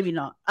 Maybe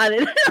not. I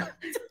don't know.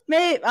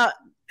 Maybe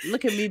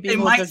look at me being.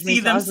 They might see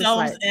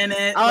themselves in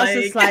it. I was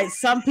just like,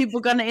 some people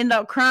gonna end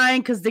up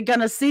crying because they're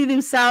gonna see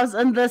themselves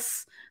in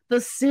this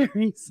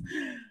series.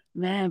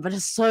 Man, but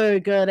it's so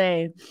good,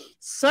 eh?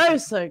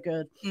 So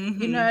good.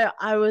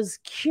 I was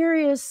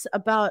curious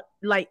about,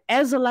 like,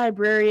 as a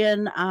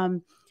librarian,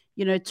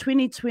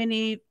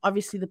 2020,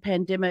 obviously the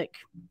pandemic,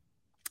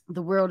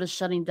 the world is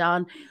shutting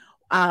down.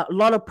 A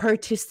lot of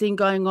protesting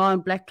going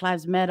on, Black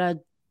Lives Matter,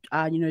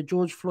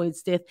 George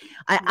Floyd's death.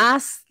 I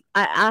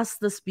asked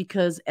this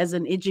because as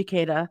an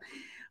educator,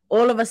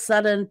 all of a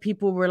sudden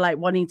people were like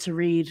wanting to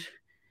read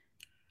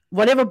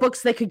whatever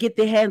books they could get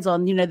their hands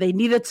on. They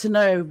needed to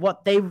know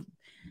what their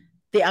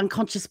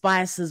unconscious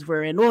biases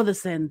were and all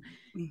this, and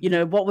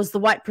what was the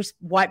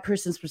white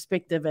person's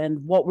perspective,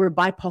 and what were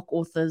BIPOC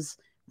authors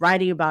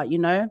writing about,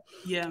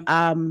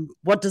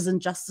 what does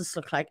injustice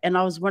look like? And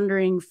I was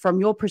wondering,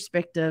 from your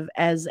perspective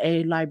as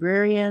a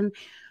librarian,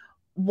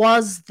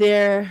 was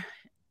there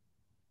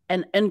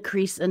an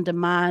increase in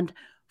demand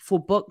for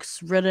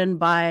books written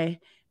by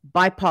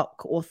BIPOC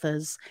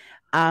authors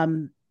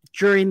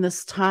during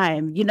this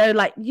time?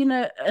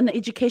 In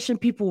education,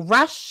 people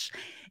rush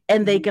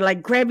and they get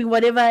like grabbing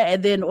whatever,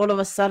 and then all of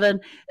a sudden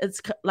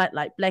it's like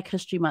Black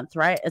History Month,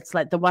 right? It's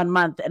like the 1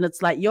 month, and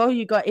it's like,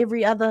 you got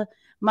every other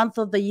month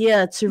of the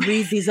year to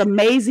read these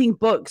amazing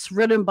books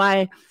written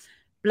by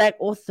Black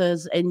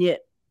authors, and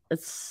yet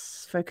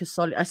it's focused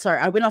solely. Sorry,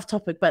 I went off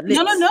topic, but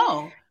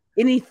no.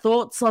 Any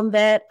thoughts on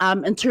that,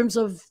 in terms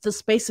of the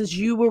spaces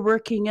you were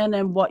working in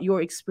and what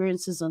your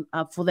experiences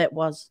for that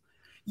was?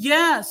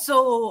 Yeah.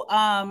 So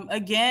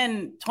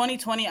again,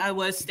 2020, I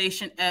was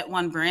stationed at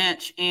one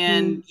branch,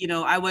 and you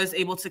know, I was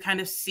able to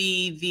kind of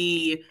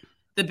see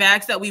the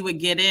bags that we would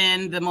get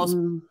in, the most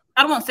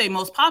I don't want to say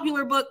most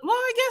popular book. Well,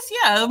 I guess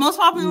yeah, the most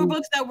popular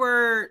books that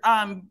were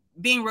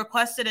being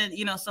requested, and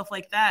you know, stuff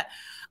like that.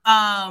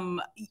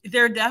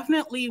 There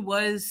definitely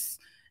was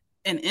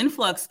an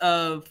influx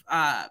of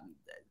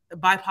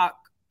BIPOC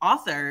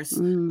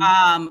authors.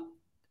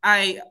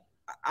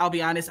 I'll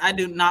be honest, I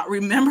do not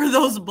remember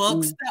those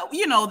books that,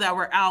 you know, that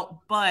were out,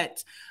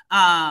 but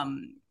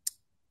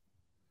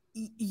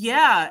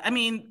yeah, I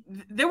mean,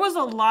 there was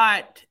a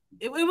lot.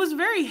 It was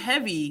very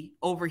heavy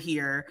over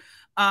here,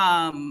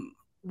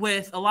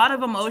 with a lot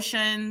of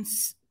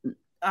emotions,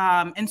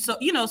 and so,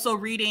 you know, so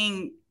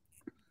reading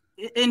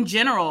in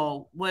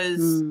general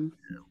was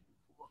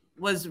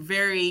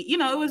very, you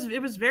know,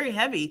 it was very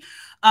heavy.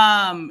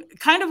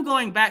 Kind of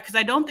going back, because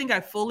I don't think I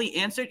fully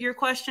answered your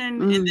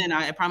question, and then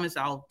I promise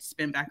I'll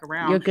spin back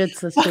around. You're good,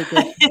 sister.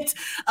 Good.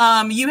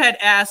 You had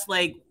asked,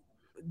 like,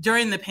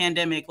 during the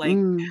pandemic, like,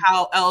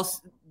 how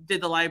else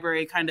did the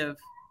library kind of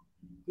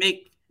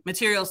make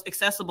materials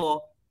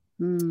accessible?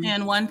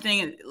 And one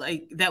thing,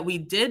 like, that we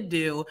did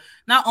do,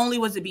 not only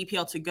was it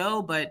BPL to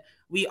go, but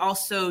we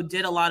also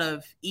did a lot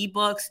of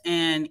ebooks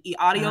and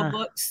e-audio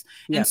books.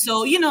 And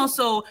so, you know,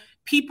 so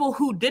people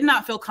who did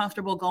not feel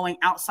comfortable going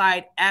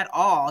outside at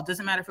all,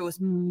 doesn't matter if it was,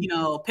 you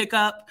know, pick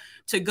up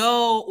to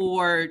go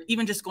or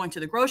even just going to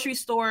the grocery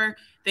store,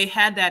 they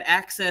had that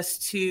access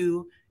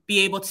to be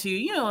able to,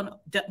 you know,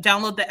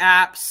 download the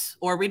apps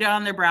or read it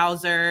on their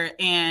browser,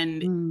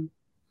 and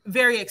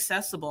very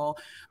accessible.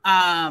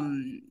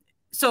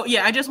 So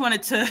yeah, I just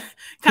wanted to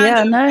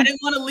I didn't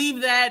want to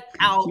leave that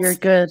out. You're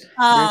good.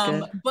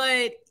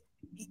 But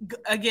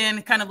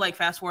again, kind of like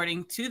fast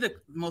forwarding to the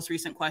most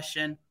recent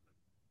question.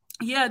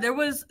 Yeah, there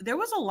was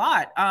a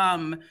lot.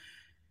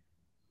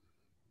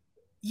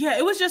 Yeah,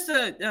 it was just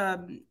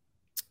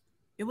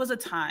it was a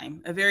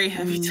time, a very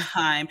heavy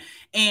time,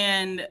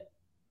 and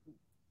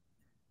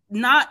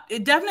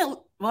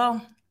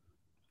well,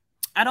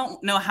 I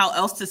don't know how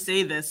else to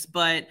say this,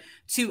 but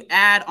to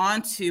add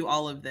on to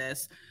all of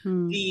this,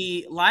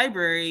 the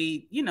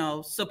library, you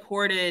know,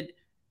 supported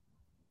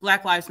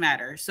Black Lives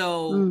Matter.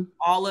 So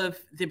all of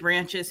the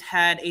branches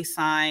had a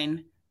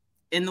sign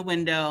in the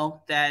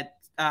window that,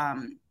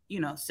 you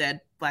know,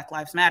 said Black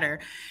Lives Matter.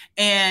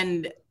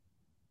 And,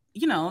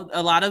 you know,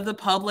 a lot of the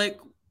public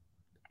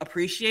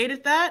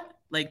appreciated that.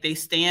 Like, they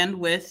stand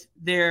with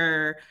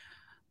their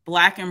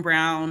Black and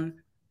brown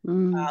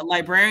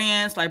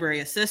librarians, library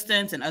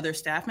assistants, and other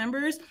staff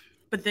members.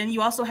 But then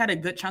you also had a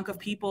good chunk of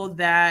people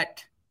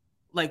that,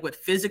 like, would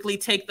physically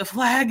take the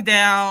flag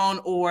down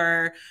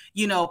or,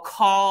 you know,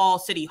 call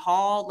City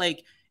Hall.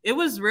 Like, it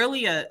was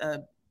really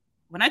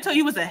when I tell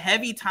you it was a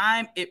heavy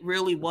time, it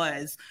really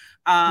was.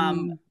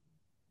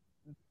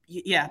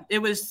 Yeah, it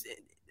was.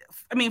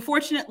 I mean,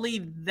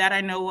 fortunately, that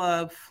I know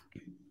of,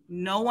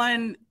 no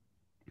one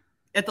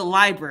at the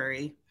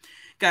library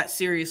got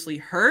seriously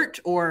hurt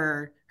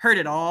or hurt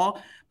at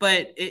all.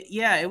 But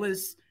it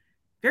was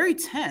very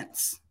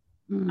tense.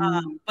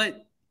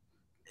 But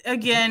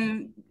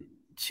again,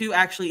 to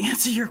actually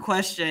answer your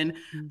question,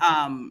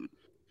 I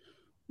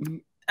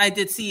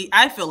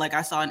feel like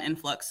I saw an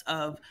influx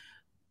of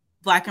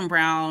Black and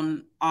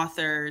brown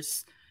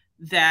authors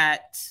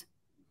that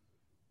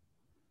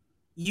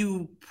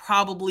you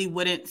probably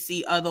wouldn't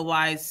see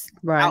otherwise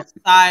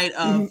outside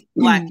of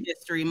Black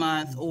History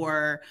Month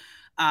or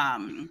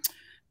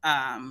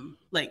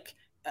like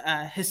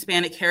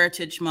Hispanic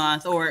Heritage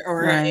Month or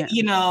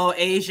you know,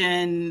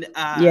 Asian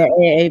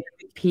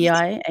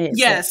AAPI.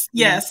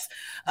 Yes.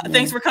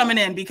 Thanks for coming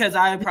in, because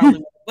I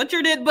probably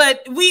butchered it,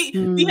 but we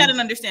had an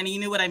understanding. You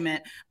knew what I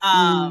meant.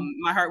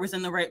 My heart was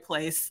in the right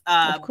place.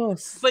 Of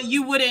course. But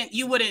you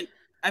wouldn't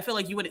I feel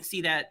like you wouldn't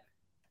see that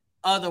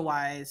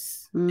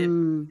otherwise. If, you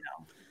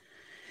know.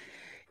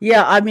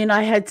 Yeah, I mean,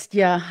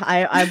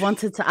 I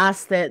wanted to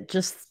ask that,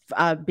 just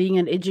being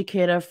an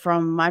educator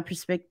from my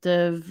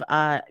perspective,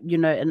 you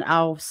know, in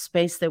our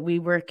space that we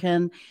work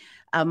in,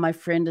 my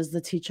friend is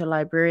the teacher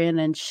librarian,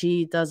 and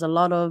she does a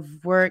lot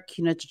of work,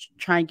 you know, to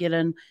try and get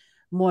in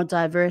more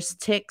diverse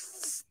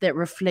texts that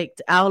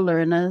reflect our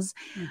learners.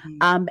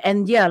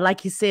 And yeah,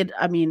 like you said,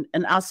 I mean,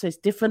 in our space,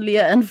 definitely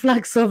an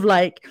influx of,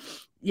 like,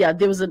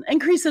 there was an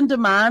increase in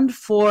demand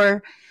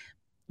for,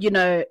 you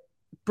know,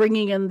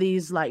 bringing in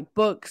these, like,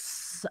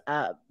 books,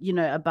 you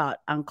know, about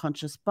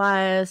unconscious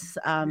bias,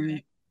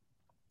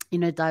 you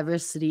know,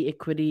 diversity,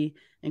 equity,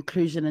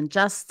 inclusion, and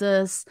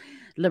justice,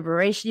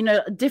 liberation, you know,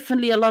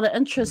 definitely a lot of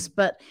interest.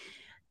 But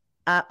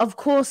of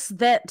course,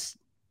 that,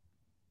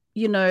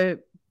 you know,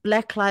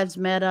 Black Lives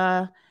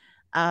Matter,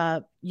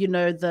 you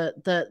know,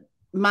 the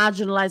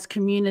marginalized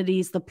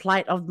communities, the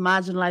plight of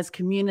marginalized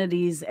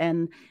communities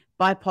and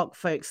BIPOC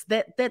folks,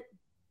 that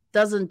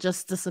doesn't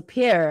just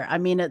disappear. I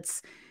mean,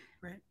 it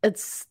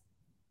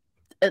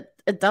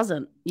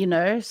doesn't, you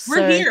know. So,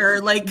 we're here,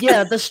 like,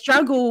 the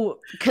struggle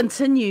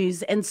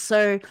continues. And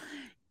so,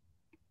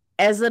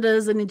 as it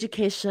is in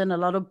education, a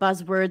lot of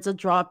buzzwords are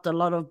dropped, a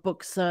lot of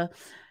books are,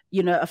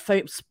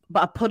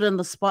 put in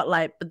the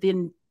spotlight, but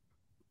then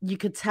you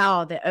could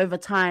tell that over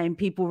time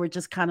people were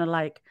just kind of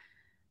like,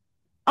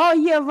 oh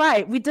yeah,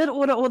 right, we did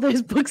order all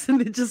those books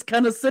and they're just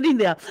kind of sitting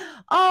there.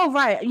 Oh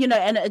right,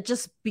 and it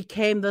just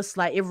became this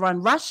like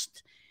everyone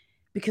rushed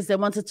because they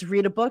wanted to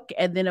read a book,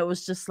 and then it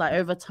was just like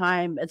over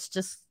time it's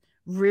just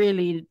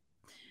really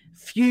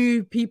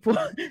few people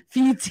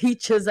few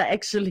teachers are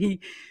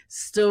actually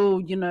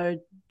still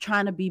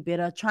trying to be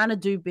better, trying to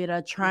do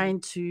better,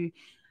 trying to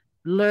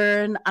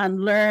learn,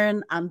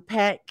 unlearn,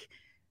 unpack,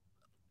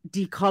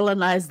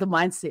 decolonize the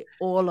mindset,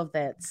 all of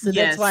that. So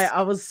Yes. That's why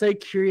I was so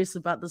curious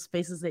about the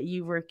spaces that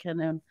you work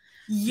in.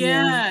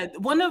 Yeah.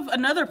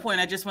 Another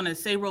point I just want to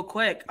say real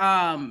quick.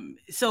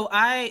 So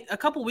a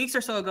couple weeks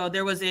or so ago,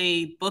 there was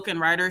a book and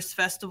writers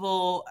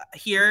festival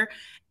here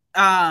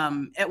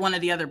at one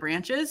of the other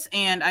branches.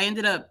 And I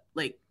ended up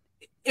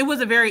it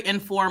was a very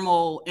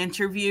informal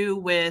interview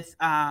with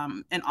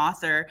an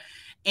author.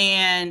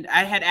 And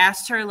I had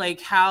asked her,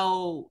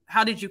 how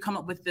did you come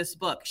up with this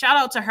book? Shout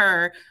out to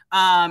her.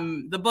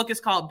 The book is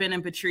called Ben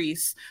and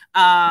Patrice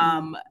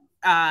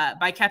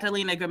by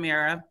Catalina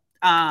Gamera.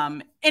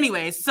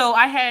 Anyways, so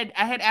I had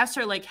asked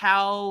her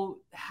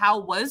how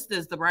was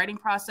the writing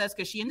process?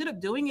 Because she ended up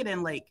doing it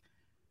in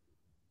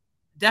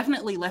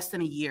definitely less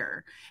than a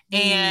year.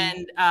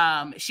 And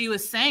she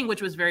was saying,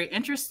 which was very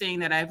interesting,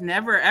 that I've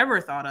never ever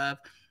thought of,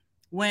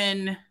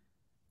 when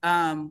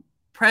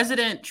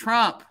President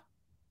Trump,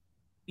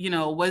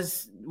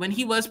 when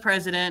he was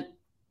president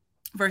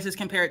versus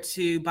compared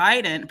to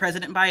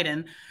President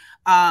Biden,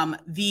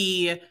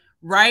 the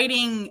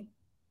writing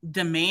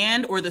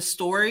demand or the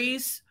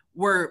stories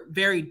were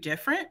very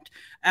different.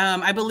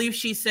 I believe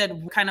she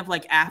said kind of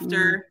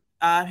after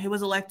he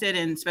was elected,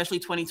 and especially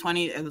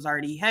 2020, it was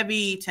already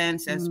heavy,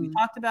 tense, as we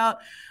talked about.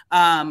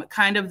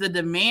 Kind of the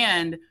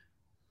demand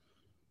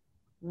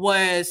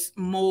was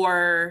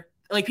more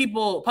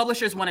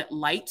publishers wanted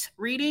light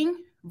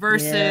reading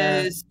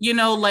versus,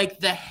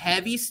 the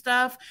heavy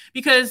stuff,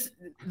 because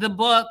the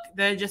book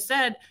that I just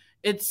said,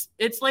 it's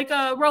like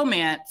a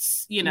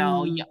romance,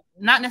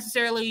 not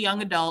necessarily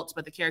young adults,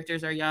 but the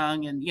characters are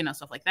young and,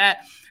 stuff like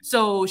that.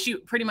 So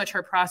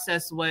her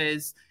process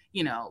was,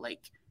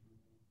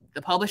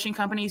 the publishing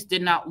companies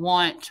did not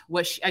want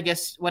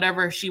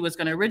whatever she was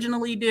going to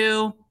originally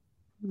do.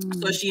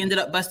 So she ended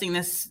up busting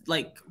this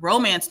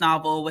romance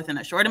novel within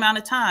a short amount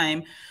of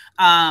time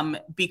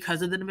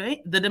because of the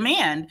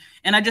demand.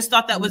 And I just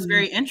thought that was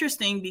very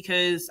interesting,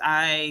 because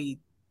I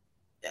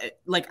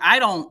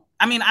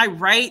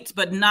write,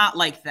 but not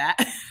like that.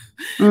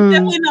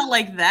 Definitely not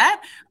like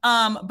that.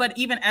 But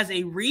even as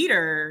a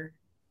reader,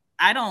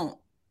 I don't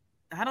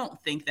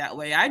think that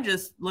way. I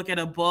just look at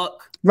a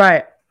book,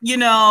 right?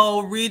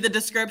 Read the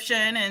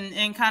description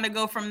and kind of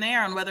go from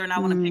there on whether or not I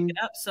want to pick it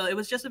up. So it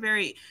was just a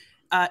very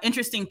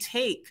interesting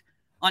take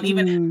on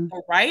even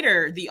the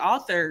writer, the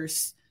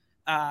authors,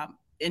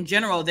 in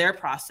general, their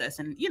process,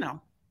 and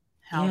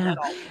how that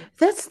all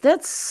works.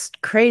 That's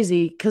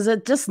crazy, because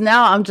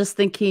I'm just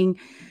thinking,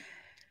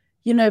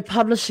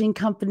 publishing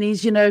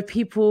companies,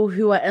 people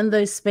who are in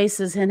those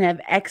spaces and have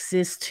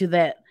access to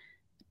that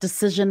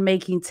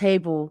decision-making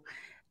table,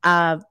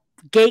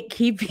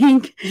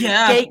 gatekeeping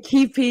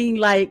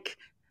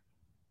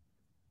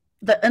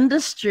the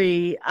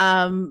industry.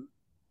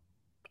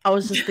 I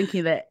was just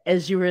thinking that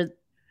as you were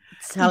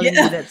telling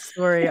me that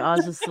story, I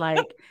was just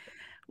like,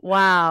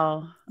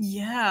 wow.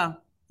 Yeah.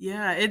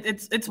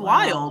 It's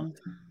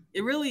wild.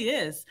 It really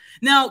is.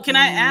 Now, can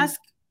I ask,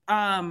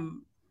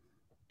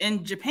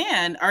 in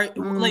Japan,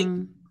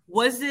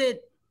 was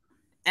it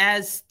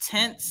as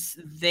tense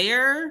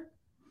there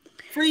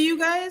for you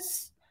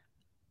guys?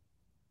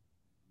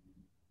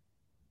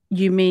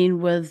 You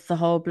mean with the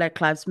whole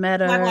Black Lives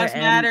Matter? Black Lives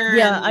Matter.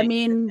 Yeah, I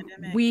mean,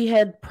 we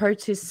had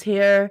protests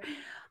here.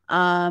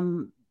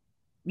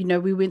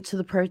 We went to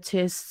the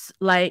protests.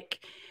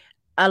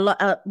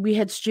 We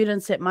had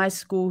students at my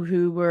school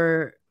who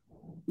were,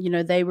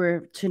 they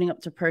were turning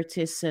up to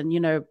protests and,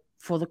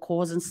 for the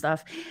cause and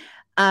stuff.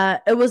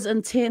 It was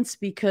intense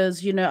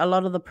because, a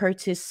lot of the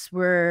protests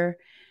were,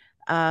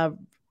 there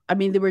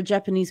were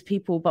Japanese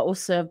people, but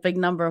also a big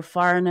number of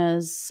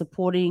foreigners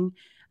supporting,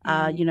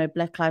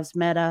 Black Lives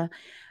Matter.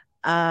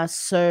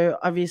 So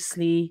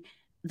obviously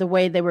the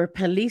way they were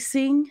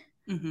policing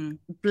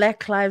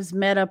Black Lives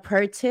Matter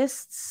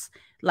protests,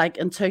 like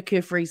in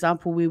Tokyo, for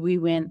example, where we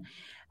went,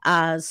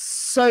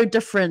 so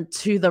different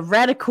to the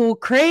radical,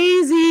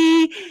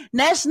 crazy,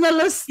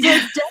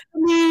 nationalistic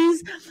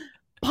Japanese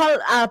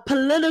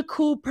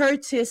political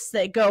protests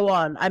that go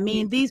on.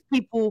 These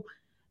people,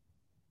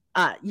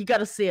 you got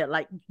to see it,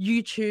 like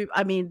YouTube.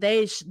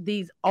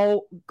 These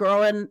old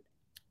growing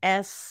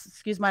ass,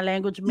 excuse my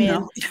language,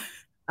 men,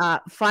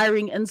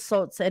 firing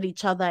insults at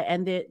each other,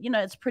 and they,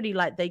 it's pretty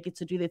like they get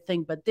to do their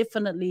thing. But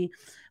definitely,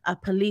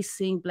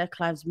 policing Black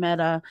Lives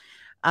Matter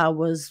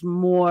was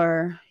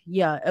more.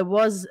 Yeah, it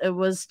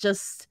was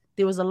just,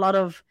 there was a lot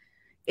of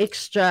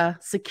extra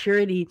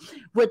security,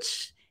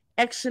 which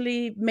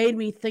actually made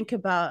me think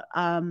about,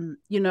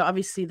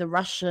 obviously the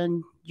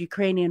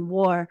Russian-Ukrainian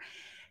war,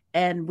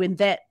 and when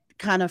that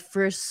kind of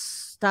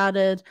first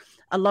started,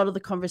 a lot of the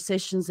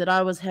conversations that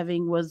I was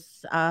having with,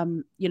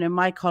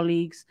 my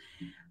colleagues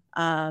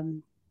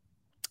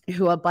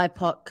who are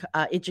BIPOC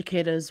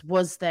educators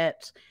was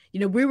that,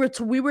 we were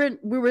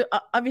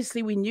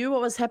obviously we knew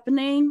what was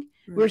happening.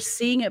 Right. We're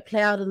seeing it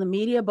play out in the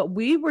media, but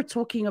we were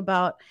talking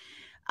about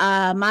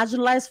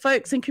marginalized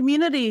folks and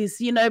communities,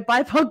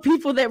 BIPOC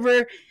people that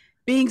were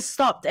being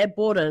stopped at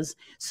borders.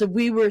 So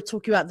we were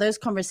talking about those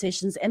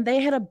conversations, and they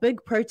had a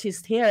big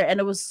protest here.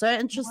 And it was so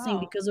interesting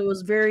because it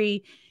was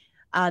very,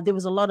 there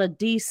was a lot of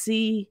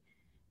DC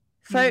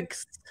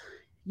folks,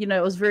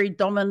 it was very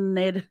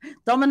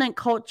dominant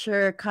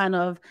culture kind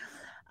of.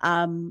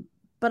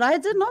 But I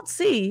did not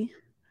see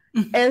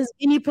as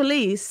many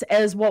police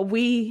as what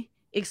we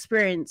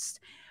experienced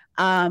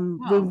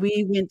when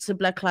we went to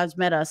Black Lives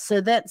Matter. So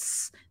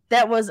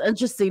that was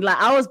interesting. Like,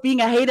 I was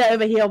being a hater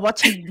over here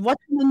watching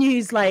the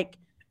news, like,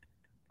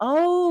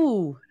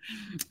 oh,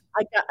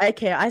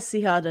 I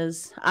see how it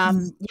is.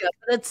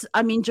 But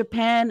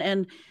Japan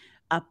and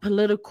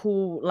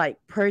political like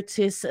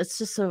protests, it's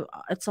just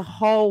it's a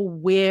whole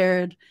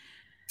weird,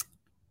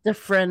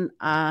 different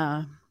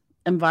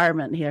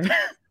environment here.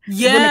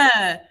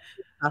 Yeah.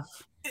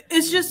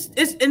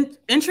 It's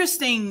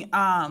interesting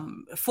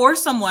for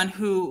someone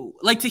who,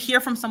 like, to hear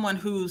from someone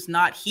who's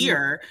not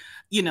here,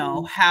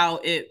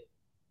 how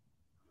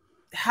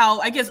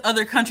I guess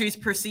other countries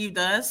perceived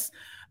us.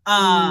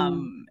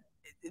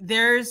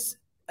 There's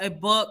a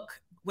book,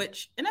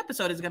 which an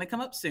episode is going to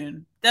come up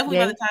soon, definitely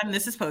by the time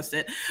this is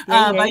posted,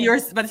 by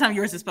the time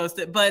yours is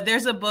posted. But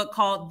there's a book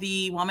called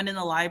The Woman in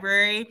the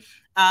Library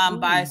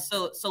by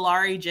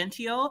Solari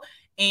Gentile,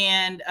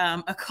 and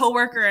a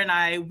coworker and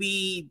I,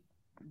 we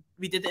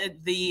did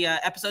the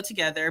episode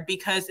together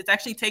because it's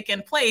actually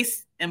taken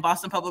place in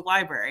Boston Public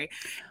Library.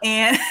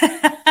 And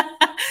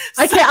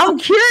okay, I'm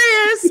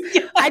curious.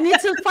 Yeah. I need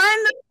to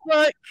find the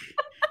book.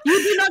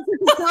 You do not get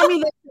to tell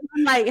me that.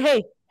 I'm like,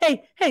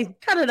 hey,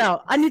 cut it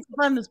out. I need to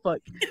find this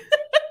book.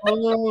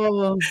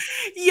 Oh.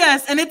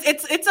 Yes, and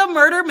it's a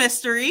murder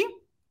mystery.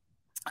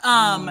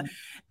 That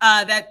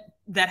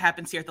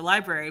happens here at the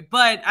library.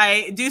 But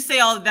I do say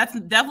that's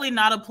definitely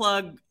not a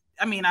plug.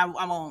 I mean, I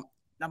won't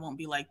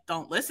be like,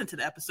 don't listen to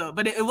the episode,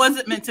 but it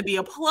wasn't meant to be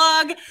a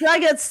plug.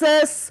 Plug it,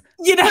 sis.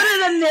 Put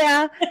it in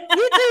there.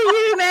 You do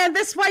you, man.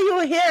 That's why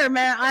you're here,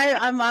 man.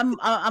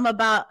 I'm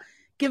about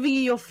giving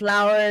you your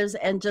flowers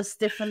and just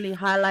definitely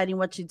highlighting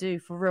what you do,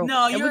 for real.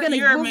 No, you're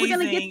amazing. We're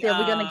gonna get there.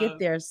 We're gonna get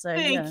there. So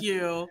thank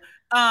you.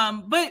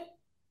 But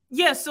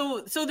yeah,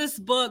 so this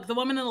book, The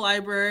Woman in the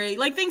Library,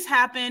 like, things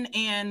happen,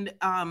 and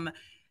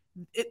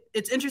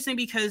it's interesting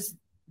because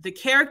the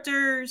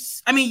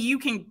characters, I mean,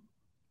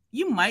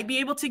 you might be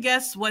able to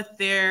guess what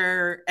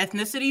their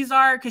ethnicities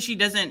are because she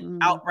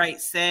doesn't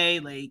outright say,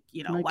 like,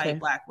 white,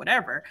 black,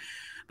 whatever.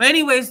 But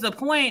anyways, the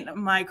point,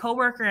 my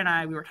coworker and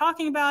I, we were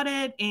talking about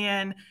it,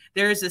 and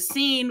there's a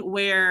scene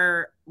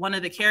where one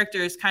of the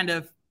characters kind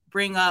of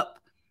bring up,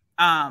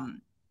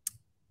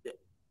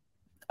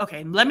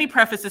 okay, let me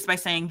preface this by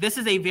saying this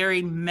is a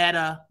very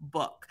meta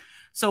book.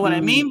 So what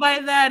I mean by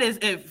that is,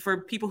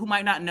 for people who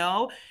might not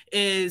know,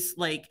 is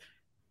like,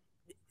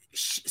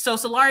 so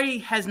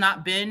Solari has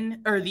not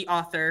been, or the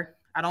author,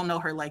 I don't know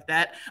her like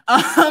that.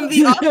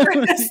 The author,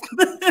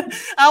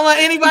 I don't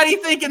want anybody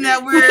thinking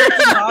that we're,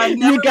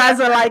 you guys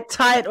are like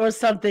tight or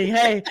something.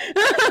 Hey,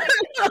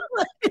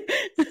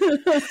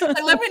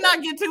 let me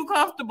not get too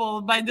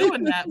comfortable by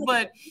doing that.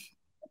 But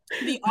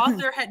the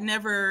author had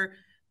never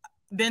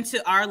been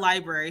to our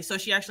library, so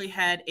she actually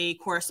had a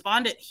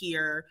correspondent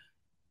here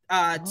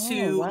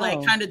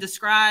like kind of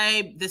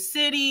describe the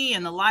city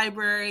and the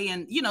library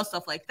and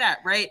stuff like that,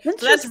 right? So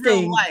that's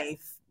real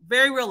life,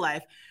 very real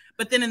life.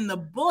 But then in the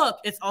book,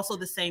 it's also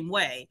the same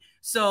way.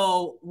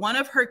 So one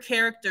of her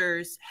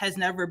characters has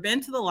never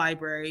been to the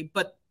library,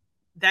 but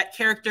that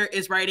character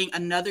is writing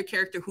another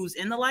character who's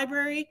in the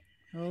library.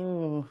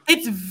 Oh,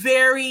 it's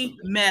very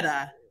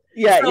meta.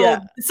 Yeah.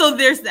 So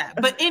there's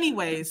that. But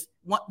anyways,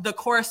 the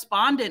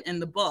correspondent in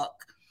the book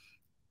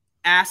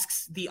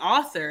asks the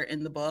author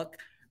in the book,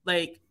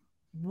 like,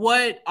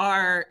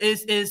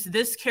 is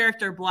this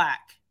character black?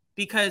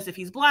 Because if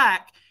he's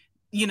black,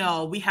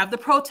 we have the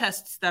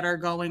protests that are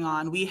going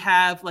on. We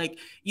have, like,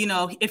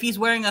 if he's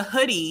wearing a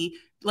hoodie,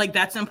 like,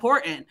 that's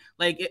important.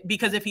 Like,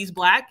 because if he's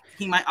black,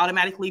 he might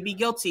automatically be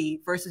guilty,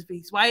 versus if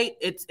he's white,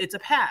 it's a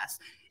pass.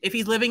 If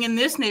he's living in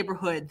this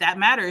neighborhood, that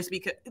matters,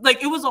 because,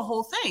 like, it was a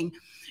whole thing.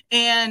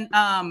 And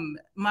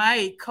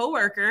my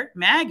coworker,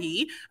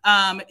 Maggie,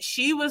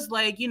 she was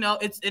like,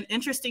 it's an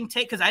interesting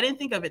take, because I didn't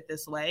think of it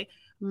this way.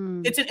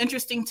 It's an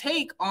interesting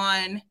take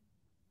on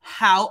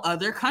how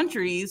other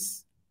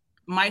countries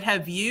might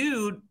have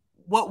viewed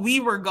what we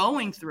were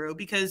going through,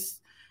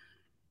 because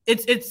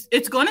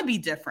it's going to be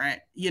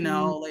different,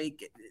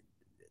 like,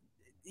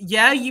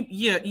 yeah,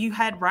 you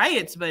had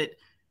riots, but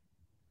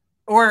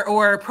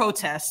or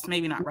protests,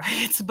 maybe not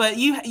riots, but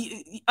you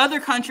other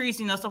countries,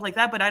 stuff like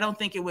that. But I don't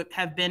think it would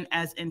have been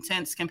as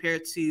intense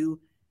compared to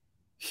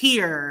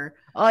here.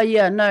 Oh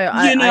yeah, no,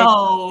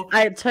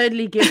 I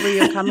totally get where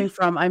you're coming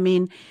from. I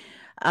mean,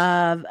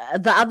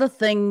 The other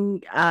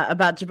thing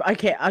about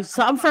okay,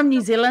 so I'm from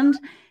New Zealand,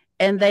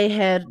 and they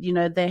had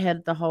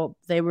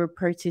they were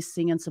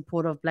protesting in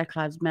support of Black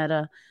Lives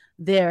Matter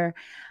there,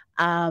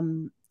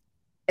 and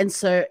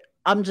so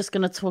I'm just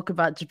going to talk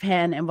about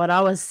Japan and what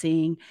I was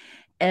seeing,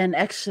 and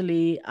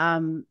actually,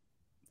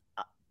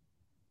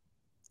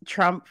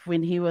 Trump,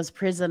 when he was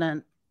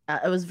president,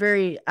 it was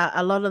very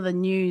a lot of the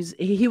news.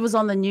 He was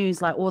on the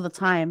news like all the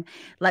time.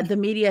 Like the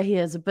media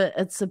here is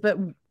it's a bit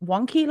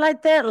wonky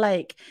like that,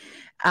 like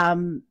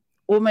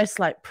almost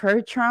like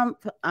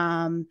pro-Trump.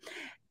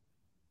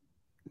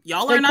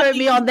 Y'all don't are not quote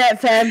me on that,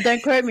 fam.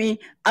 Don't quote me.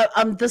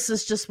 This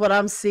is just what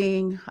I'm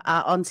seeing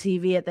on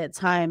TV at that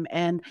time,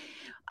 and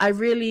I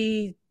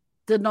really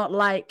did not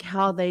like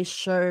how they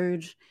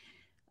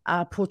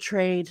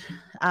portrayed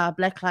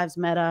Black Lives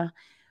Matter.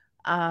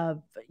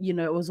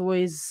 It was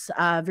always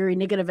very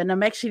negative, and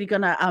I'm actually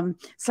gonna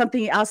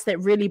something else that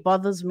really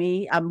bothers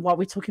me while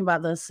we're talking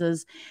about this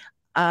is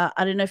I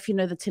don't know if you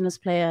know the tennis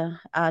player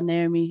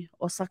Naomi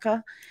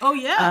Osaka. Oh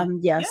yeah.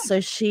 Yeah, so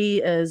she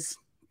is,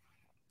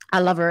 I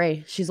love her.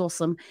 She's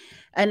awesome,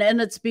 and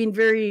it's been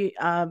very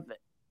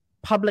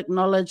public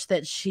knowledge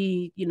that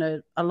she,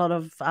 a lot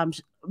of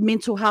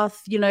mental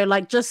health,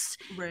 like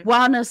just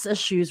wellness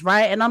issues,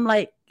 right? And I'm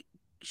like,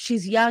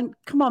 she's young,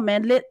 come on,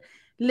 man,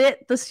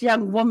 let this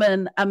young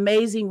woman,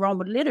 amazing role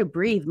model, let her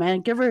breathe,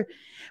 man. Give her.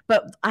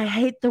 But I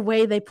hate the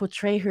way they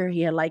portray her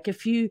here. Like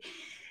she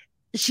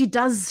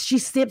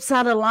steps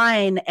out of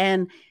line,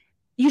 and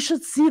you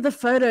should see the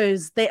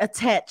photos they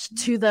attach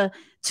to the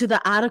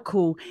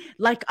article.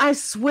 Like, I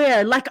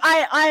swear, like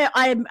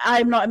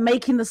I'm not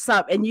making this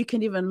up, and you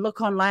can even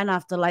look online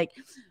after, like,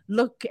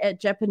 look at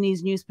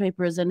Japanese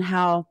newspapers and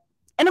how,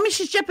 and I mean,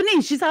 she's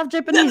Japanese, she's half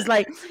Japanese,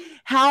 like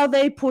how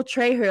they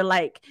portray her,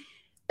 like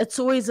it's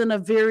always in a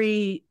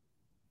very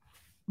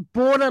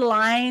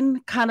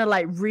borderline kind of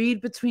like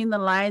read between the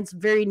lines,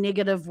 very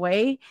negative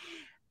way.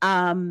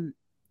 And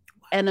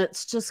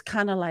it's just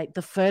kind of like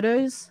the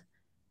photos.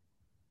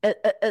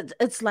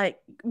 It's like,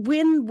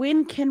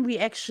 when can we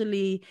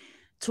actually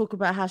talk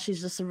about how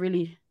she's just a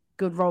really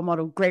good role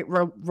model, great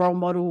role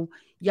model,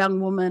 young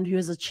woman who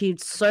has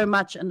achieved so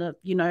much in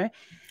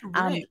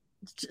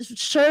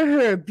show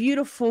her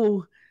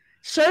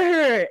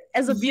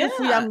as a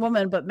beautiful young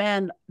woman. But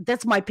man,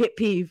 that's my pet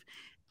peeve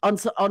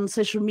on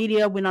social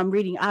media when I'm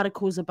reading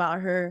articles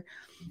about her.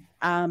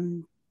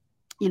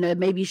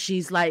 Maybe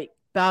she's like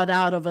bowed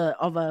out of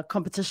a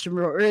competition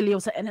real early or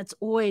something, and it's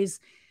always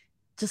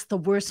just the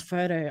worst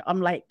photo.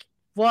 I'm like,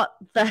 what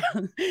the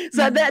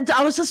so that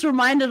I was just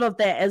reminded of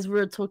that as we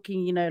were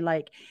talking,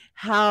 like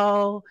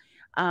how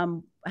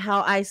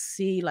I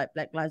see like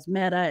Black Lives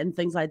Matter and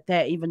things like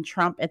that, even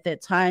Trump at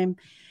that time,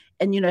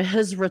 and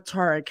his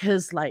rhetoric,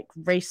 his like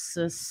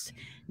racist,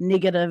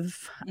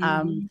 negative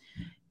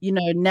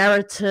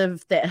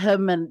narrative that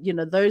him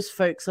and those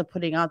folks are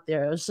putting out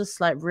there. It was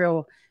just like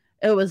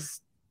it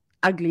was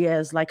ugly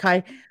as, like,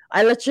 I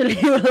literally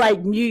would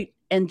like mute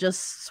and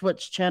just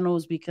switch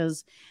channels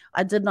because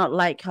I did not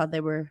like how they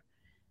were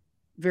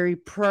very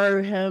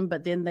pro him,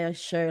 but then they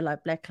show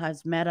like Black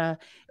Lives Matter.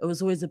 It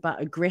was always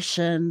about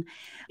aggression.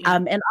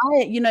 And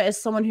I,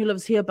 as someone who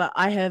lives here, but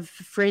I have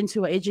friends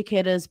who are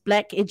educators,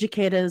 Black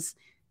educators,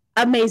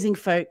 amazing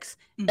folks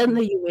in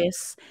the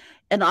US.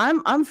 And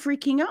I'm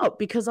freaking out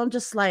because I'm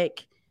just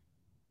like,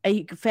 are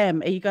you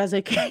guys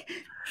okay?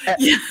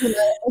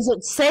 Is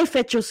it safe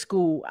at your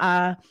school?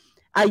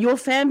 Are your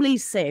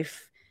families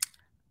safe?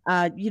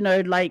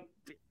 Like,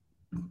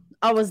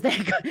 I was there.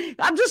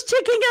 I'm just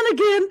checking in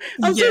again.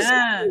 I'm just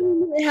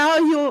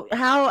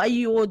how are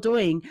you all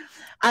doing?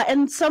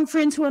 And some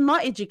friends who are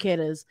not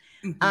educators,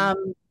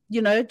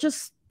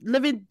 just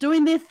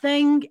doing their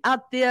thing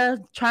out there,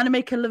 trying to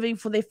make a living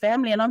for their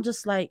family. And I'm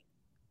just like,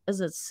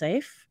 is it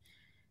safe?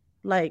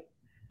 Like,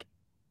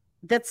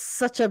 that's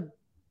such a,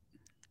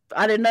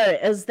 I don't know.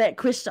 Is that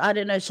question? I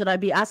don't know. Should I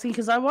be asking?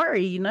 Because I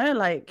worry,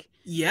 like.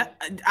 Yeah,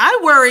 I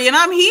worry, and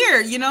I'm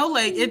here,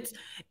 like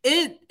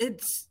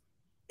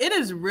it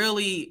is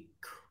really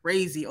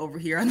crazy over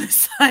here on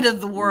this side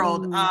of the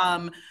world.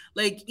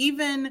 Like,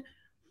 even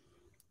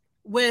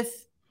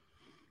with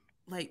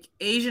like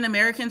Asian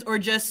Americans or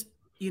just,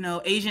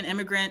 Asian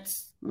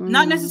immigrants,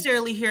 not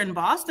necessarily here in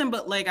Boston,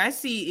 but like I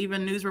see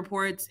even news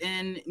reports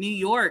in New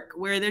York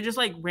where they're just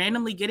like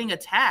randomly getting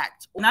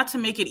attacked. Not to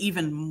make it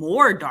even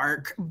more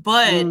dark,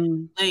 but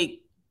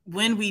like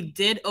when we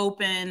did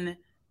open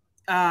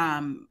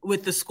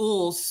with the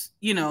schools,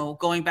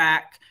 going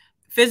back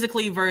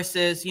physically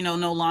versus,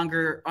 no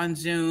longer on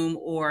Zoom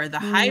or the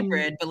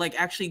hybrid, but like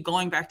actually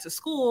going back to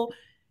school,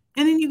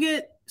 and then you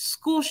get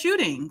school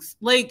shootings.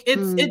 Like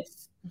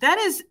that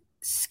is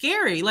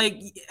scary. Like,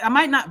 I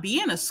might not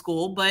be in a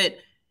school, but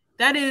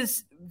that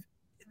is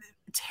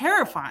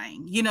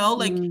terrifying,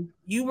 like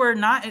you were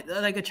not,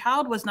 like a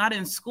child was not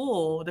in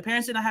school. The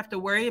parents did not have to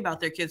worry about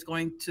their kids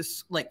going to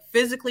like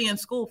physically in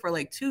school for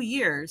like 2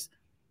 years.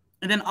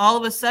 And then all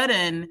of a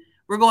sudden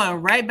we're going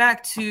right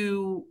back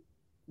to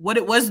what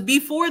it was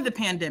before the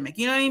pandemic.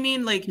 You know what I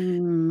mean? Like,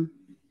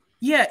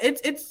 yeah,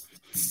 it's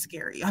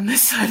scary on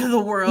this side of the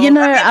world. You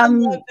know, I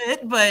love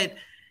it, but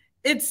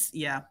it's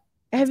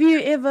Have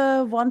you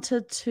ever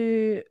wanted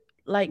to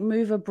like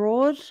move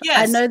abroad?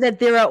 Yes. I know that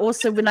there are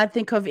also, when I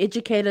think of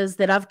educators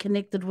that I've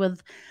connected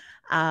with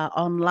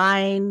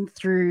online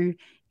through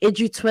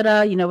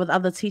Twitter, you know, with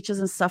other teachers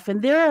and stuff,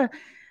 and there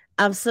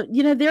are so,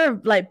 you know, there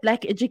are like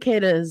Black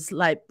educators,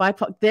 like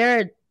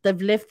BIPOC,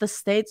 they've left the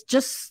States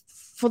just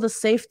for the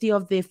safety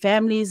of their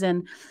families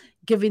and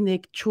giving their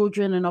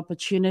children an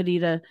opportunity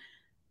to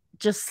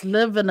just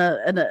live in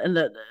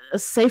a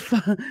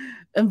safer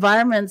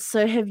environment.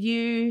 So have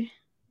you?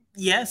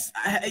 Yes.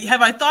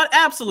 Have I thought?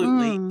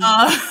 Absolutely.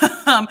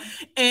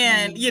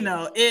 And you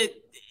know,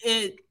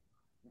 it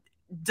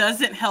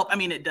doesn't help. I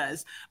mean, it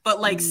does, but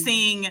like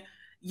seeing,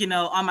 you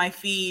know, on my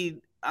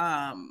feed,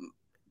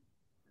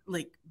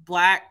 like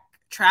Black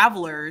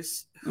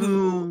travelers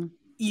who,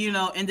 you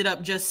know, ended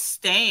up just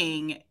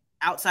staying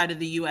outside of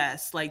the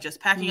US, like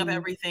just packing up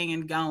everything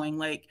and going.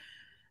 Like,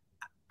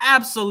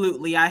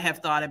 absolutely, I have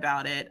thought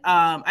about it.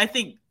 I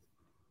think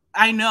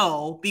I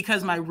know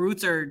because my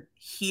roots are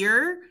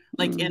here,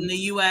 like in the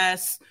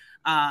US.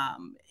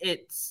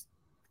 It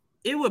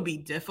would be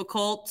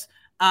difficult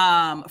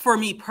for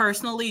me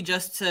personally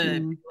just to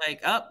be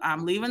like, oh,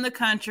 I'm leaving the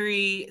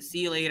country.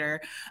 See you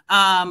later.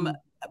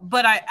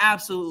 But I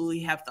absolutely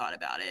have thought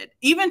about it,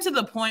 even to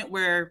the point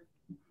where,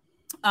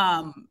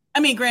 I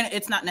mean, granted,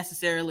 it's not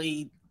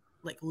necessarily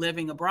like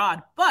living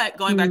abroad, but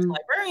going back to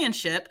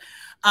librarianship,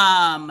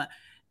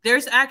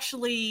 there's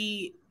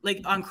actually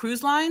like on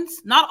cruise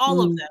lines, not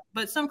all of them,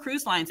 but some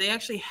cruise lines, they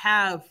actually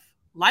have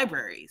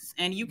libraries,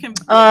 and you can,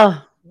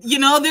 you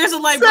know, there's a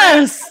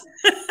library.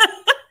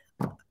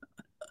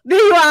 There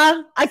you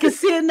are. I can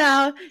see it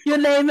now. Your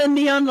name in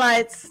neon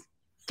lights.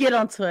 Get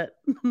onto it.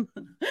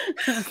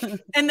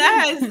 And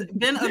that has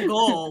been a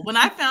goal. When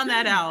I found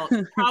that out,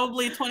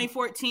 probably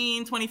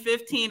 2014,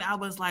 2015, I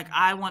was like,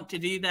 I want to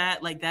do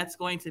that. Like, that's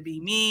going to be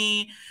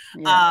me.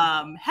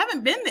 Yeah.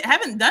 Haven't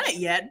done it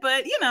yet,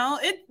 but you know,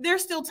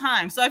 there's still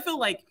time. So I feel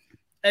like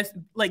it's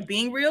like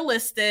being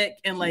realistic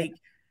and like,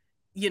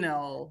 you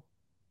know,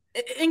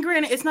 and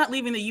granted, it's not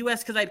leaving the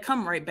US because I'd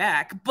come right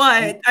back,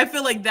 but I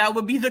feel like that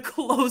would be the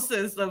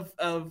closest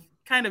of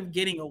kind of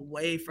getting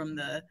away from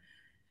the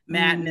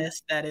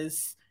madness that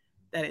is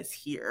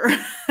here.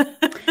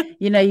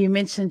 You know, you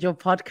mentioned your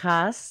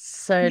podcast,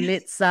 so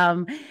let's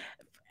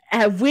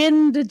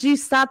when did you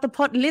start the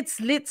pod?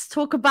 Let's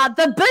talk about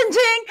the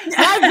Binging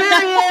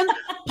Librarian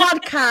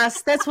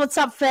podcast. That's what's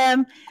up,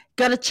 fam.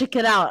 Gotta check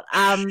it out.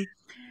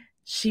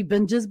 She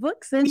binges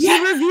books and she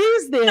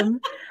reviews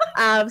them,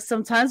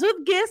 sometimes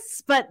with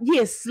guests. But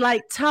yes,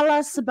 like tell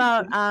us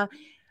about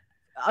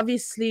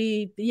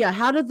obviously,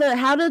 how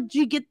did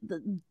you get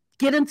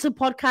into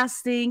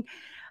podcasting?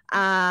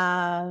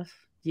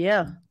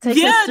 Take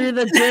us through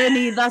the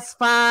journey thus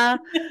far.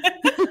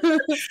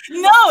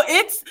 No,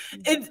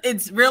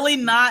 it's really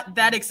not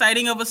that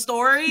exciting of a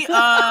story.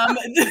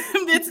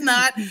 It's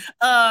not.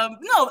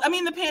 No, I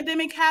mean, the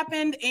pandemic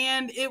happened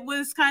and it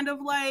was kind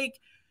of like,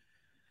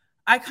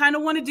 I kind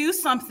of want to do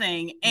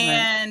something.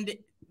 And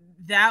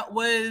that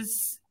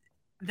was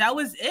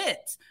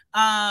it.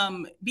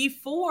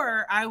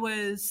 Before I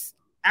was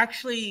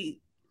actually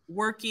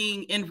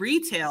working in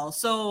retail.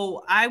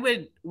 So I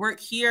would work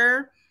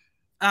here,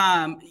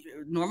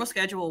 normal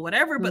schedule,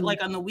 whatever, but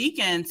like on the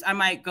weekends, I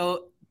might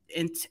go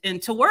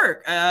into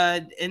work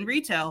in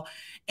retail.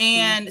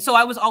 And so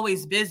I was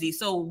always busy.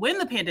 So when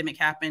the pandemic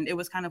happened, it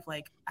was kind of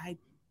like, I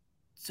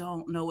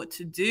don't know what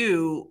to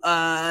do,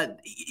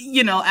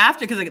 you know,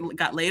 after, because I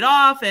got laid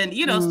off and,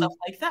 you know, stuff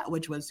like that,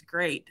 which was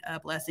great, a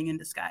blessing in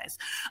disguise.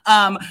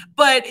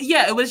 But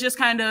yeah, it was just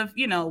kind of,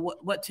 you know,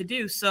 what to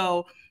do.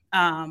 So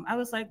I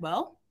was like,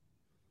 well,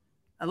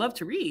 I love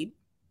to read.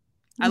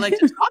 I like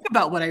to talk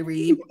about what I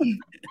read.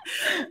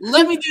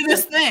 Let me do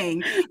this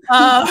thing.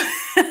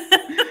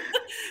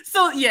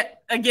 So yeah,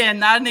 again,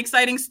 not an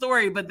exciting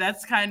story, but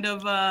that's kind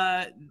of,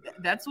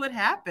 that's what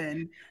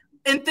happened.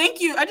 And thank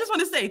you. I just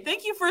want to say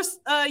thank you for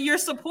your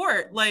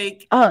support.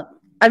 Like, I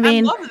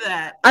mean, I love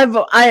that.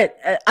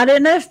 I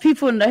don't know if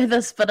people know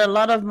this, but a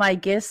lot of my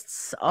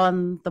guests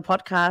on the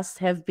podcast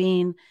have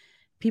been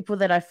people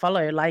that I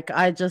follow. Like,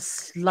 I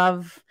just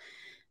love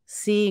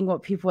seeing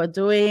what people are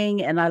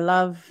doing, and I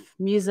love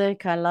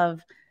music. I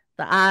love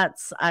the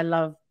arts. I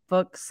love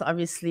books.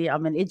 Obviously,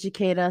 I'm an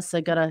educator,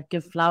 so gotta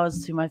give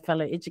flowers to my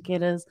fellow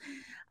educators.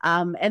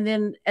 And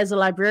then as a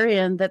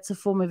librarian, that's a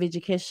form of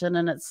education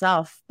in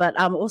itself. But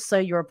also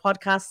you're a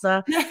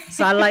podcaster.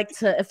 So I like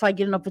to, if I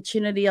get an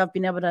opportunity, I've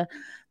been able to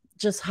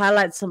just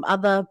highlight some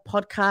other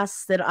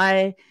podcasts that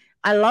I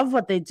love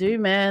what they do,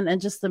 man. And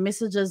just the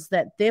messages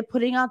that they're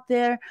putting out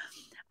there.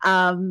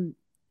 So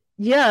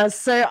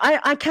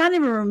I can't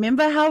even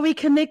remember how we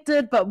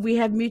connected, but we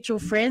have mutual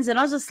friends. And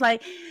I was just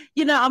like,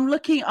 you know, I'm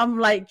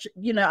like,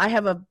 you know, I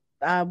have a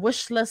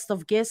wish list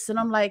of guests, and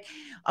I'm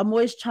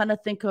always trying to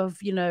think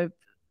of, you know,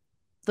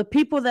 the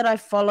people that I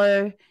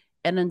follow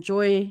and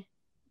enjoy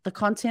the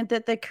content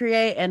that they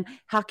create, and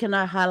how can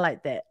I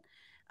highlight that?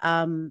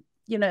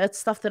 it's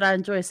stuff that I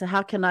enjoy. So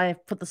how can I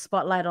put the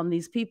spotlight on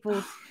these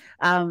people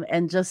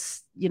and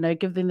just,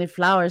 give them their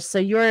flowers? So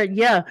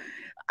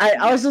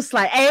I was just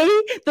like, hey,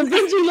 the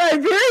binging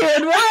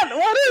librarian,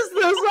 what is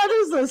this? What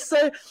is this?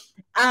 So,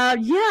 how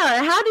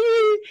do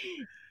you,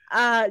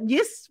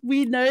 yes,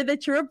 we know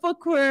that you're a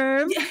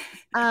bookworm.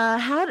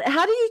 How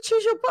do you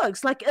choose your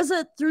books? Like, is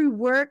it through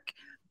work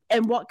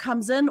and what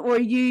comes in, or are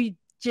you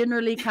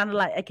generally kind of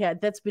like, okay,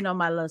 that's been on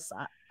my list,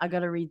 I got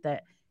to read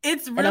that?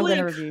 It's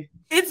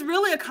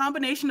really a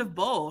combination of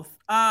both.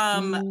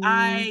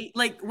 I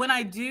like when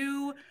I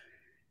do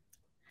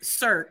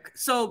circ.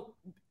 So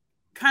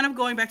kind of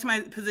going back to my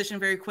position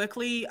very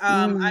quickly,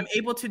 I'm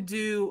able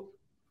to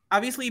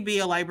obviously be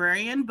a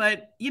librarian,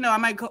 but I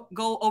might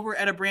go over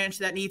at a branch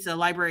that needs a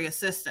library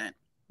assistant.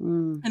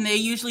 And they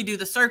usually do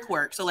the circ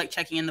work. So like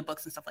checking in the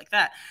books and stuff like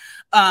that.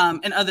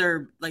 And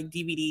other like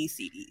DVD,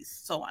 CDs,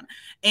 so on.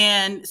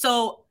 And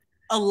so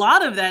a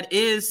lot of that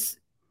is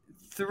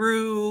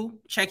through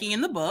checking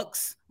in the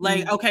books.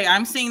 Like, okay,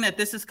 I'm seeing that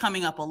this is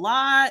coming up a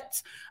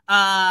lot.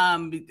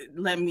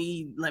 Let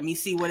me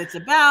see what it's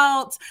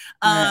about.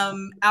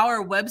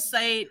 Our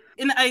website,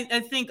 and I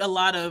think a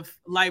lot of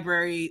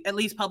at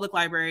least public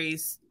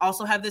libraries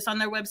also have this on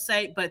their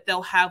website, but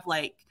they'll have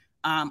like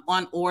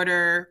on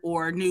order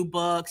or new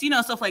books,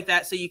 stuff like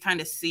that. So you kind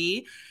of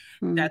see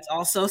that's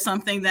also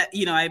something that,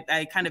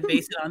 I kind of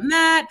base it on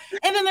that.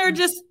 And then there are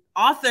just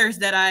authors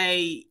that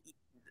I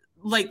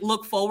like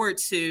look forward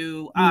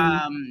to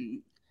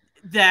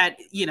that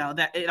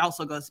it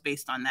also goes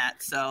based on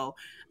that. So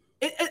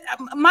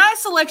my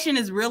selection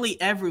is really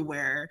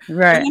everywhere,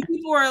 right? And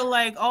people are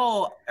like,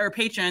 or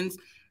patrons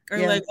are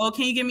like,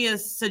 can you give me a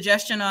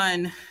suggestion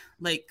on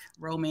like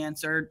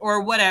romance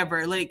or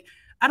whatever? Like,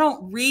 I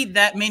don't read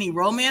that many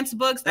romance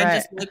books. I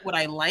just like what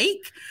I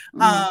like.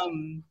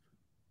 And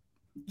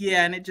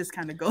it just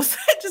kind of goes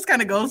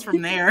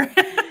from there.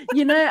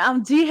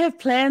 Do you have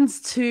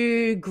plans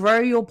to grow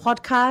your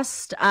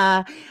podcast,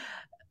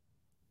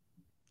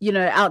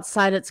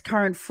 outside its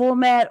current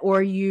format, or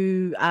are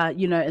you,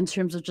 in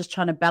terms of just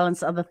trying to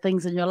balance other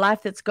things in your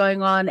life that's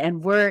going on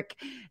and work,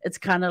 it's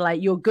kind of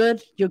like you're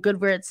good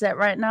where it's at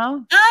right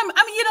now?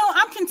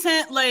 I'm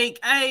content. Like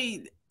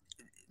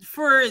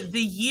for the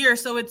year,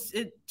 so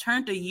it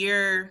turned a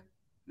year.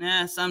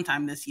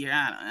 Sometime this year.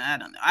 I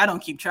don't know. I don't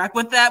keep track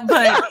with that,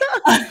 but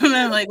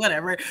I'm like,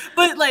 whatever.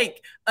 But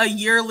like a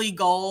yearly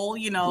goal,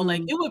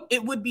 like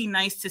it would be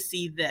nice to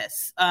see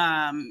this.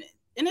 And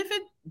if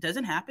it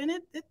doesn't happen,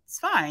 it's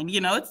fine.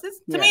 It's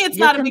to me, it's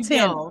not a big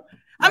deal.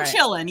 I'm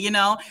chilling, and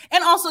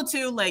also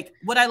too, like,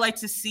 would I like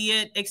to see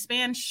it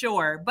expand?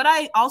 Sure. But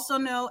I also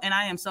know, and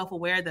I am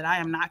self-aware that I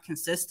am not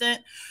consistent.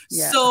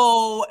 Yeah.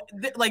 So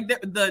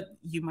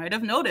you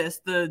might've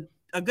noticed a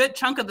good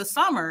chunk of the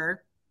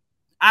summer,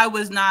 I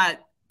was not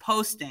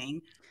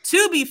posting.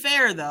 To be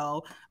fair,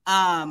 though,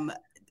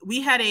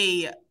 we had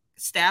a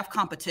staff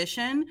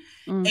competition,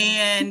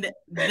 and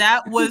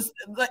that was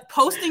like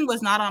posting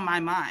was not on my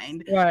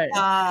mind. Right.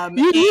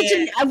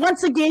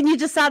 Once again, you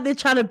just out there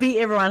trying to beat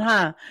everyone,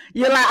 huh?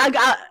 You're like,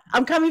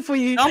 I'm coming for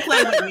you. Don't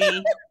play with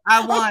me.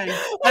 I won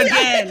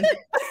again.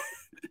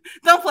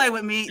 Don't play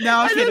with me. No,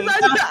 I'm kidding.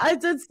 I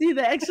did see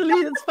that. Actually,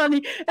 it's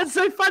funny. It's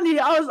so funny.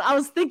 I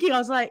was thinking, I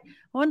was like,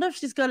 I wonder if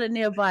she's got it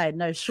nearby.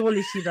 No,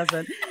 surely she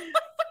doesn't.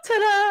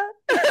 Ta-da!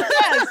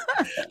 Yes.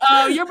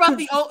 You're about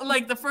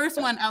the first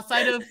one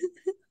outside of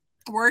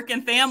work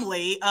and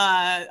family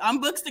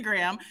on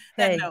Bookstagram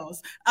that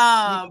knows.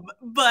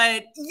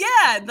 But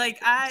yeah, like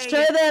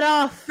show that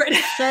off.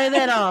 Show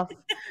that off.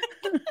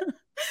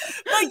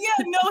 But yeah,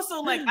 no.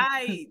 So like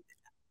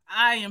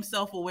I am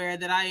self-aware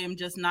that I am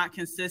just not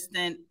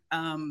consistent,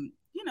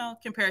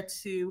 compared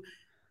to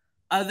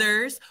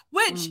others,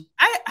 which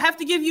I have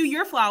to give you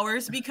your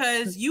flowers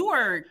because you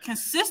are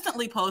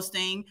consistently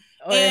posting.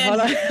 Hold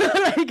on.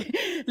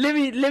 let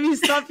me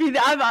stop you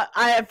there.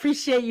 I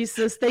appreciate you,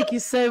 sis. Thank you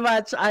so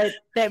much.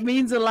 That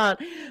means a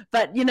lot.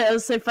 But it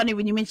was so funny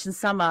when you mentioned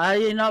summer.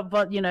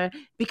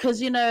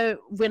 Because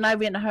when I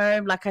went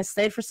home, like I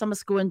stayed for summer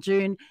school in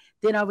June.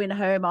 Then I went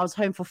home. I was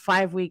home for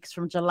 5 weeks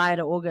from July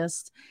to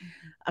August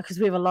because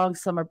we have a long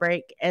summer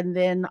break. And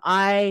then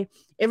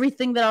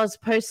everything that I was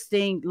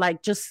posting,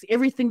 like just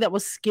everything that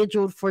was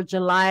scheduled for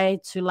July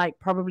to like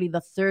probably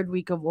the third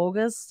week of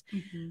August,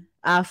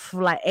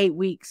 for like 8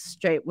 weeks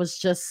straight was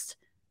just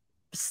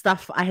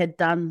stuff I had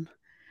done.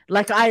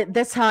 Like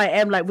that's how I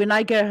am. Like when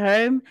I go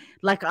home,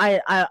 like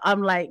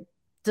I'm like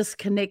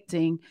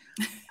disconnecting.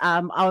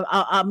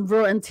 I'm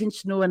real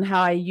intentional in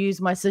how I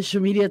use my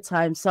social media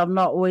time. So I'm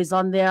not always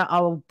on there.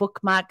 I'll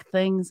bookmark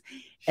things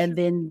and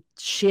then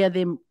share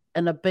them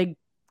in a big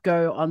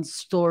go on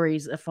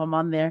stories if I'm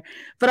on there.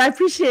 But I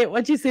appreciate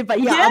what you said. But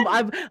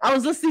I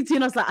was listening to you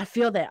and I was like, I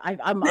feel that.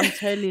 I'm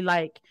totally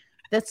like,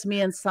 that's me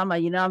in summer.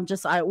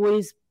 I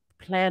always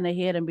plan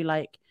ahead and be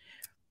like,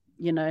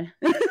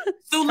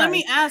 So let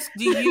me ask,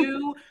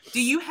 do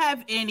you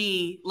have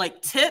any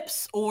like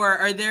tips, or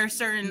are there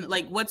certain,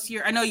 like, what's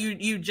your, I know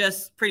you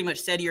just pretty much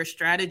said your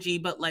strategy,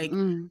 but like,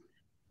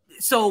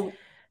 so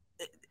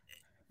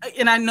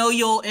and I know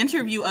you'll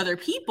interview other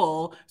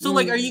people. So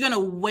like, are you going to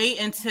wait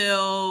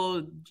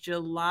until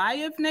July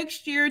of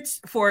next year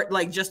for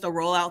like just a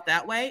rollout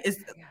that way?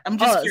 I'm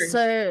just curious.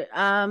 So,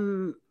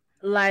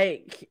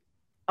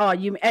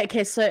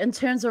 okay. So in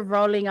terms of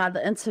rolling out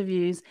the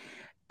interviews,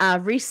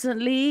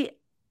 recently,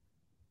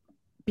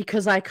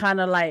 because I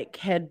kind of like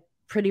had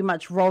pretty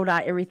much rolled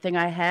out everything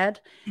I had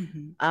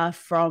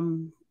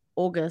from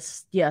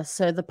August. Yeah.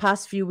 So the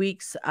past few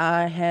weeks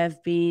I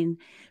have been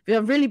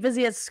really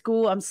busy at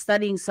school. I'm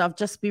studying. So I've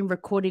just been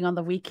recording on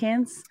the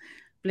weekends.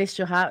 Bless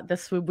your heart.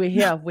 We're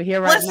here right now.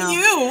 Bless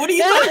you. What are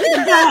you talking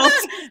about?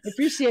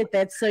 Appreciate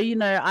that. So,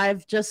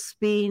 I've just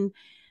been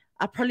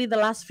probably the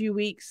last few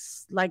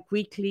weeks, like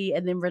weekly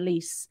and then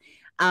release.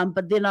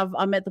 But then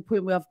I'm at the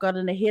point where I've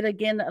gotten ahead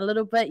again a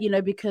little bit,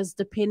 because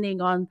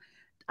depending on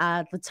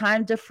the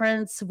time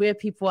difference, where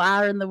people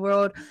are in the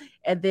world,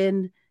 and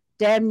then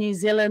damn, New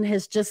Zealand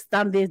has just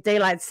done their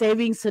daylight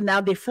savings, so now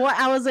they're 4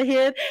 hours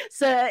ahead.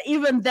 So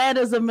even that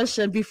is a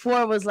mission.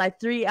 Before it was like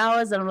 3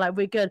 hours, and I'm like,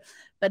 we're good.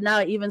 But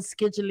now even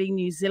scheduling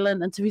New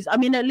Zealand interviews, I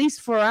mean, at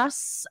least for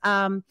us,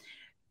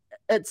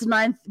 it's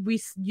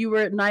you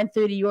were at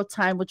 9:30 your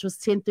time, which was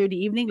 10:30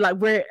 evening, like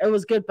where it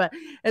was good. But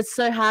it's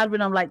so hard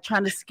when I'm like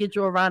trying to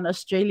schedule around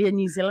Australia,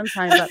 New Zealand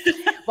time. But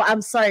well,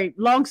 I'm sorry,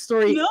 long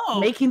story,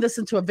 making this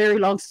into a very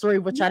long story,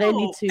 which I don't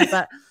need to.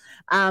 But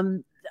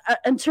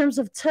in terms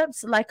of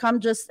tips, like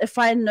if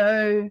I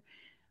know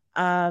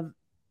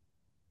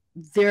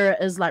there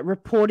is like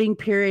reporting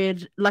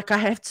period, like I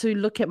have to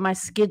look at my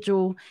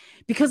schedule,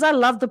 because I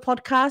love the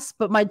podcast,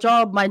 but my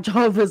job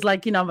is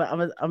like,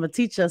 I'm a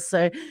teacher,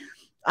 so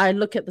I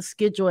look at the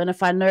schedule, and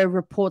if I know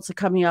reports are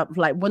coming up,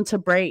 like winter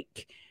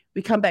break,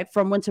 we come back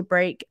from winter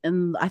break,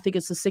 and I think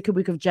it's the second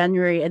week of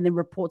January, and then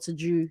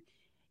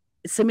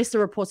semester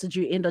reports are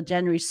due end of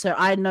January. So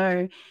I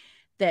know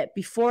that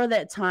before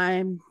that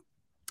time,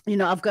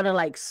 I've got to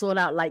like sort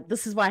out, like,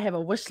 this is why I have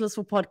a wish list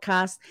for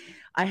podcasts.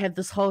 I have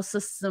this whole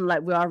system,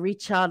 like, where I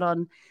reach out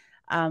on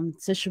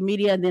social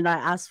media, and then I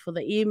ask for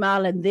the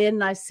email, and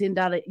then I send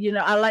out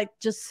I like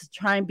just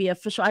try and be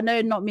official. I know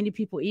not many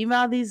people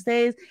email these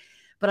days,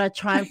 but I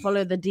try and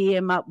follow the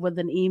DM up with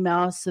an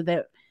email so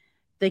that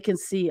they can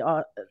see,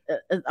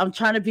 I'm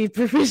trying to be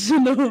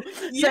professional.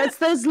 Yeah. So it's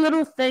those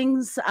little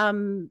things,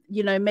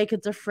 make a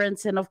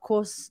difference. And of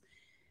course,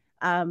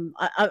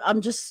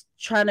 I'm just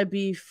trying to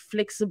be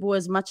flexible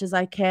as much as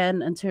I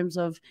can in terms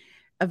of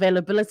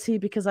availability,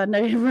 because I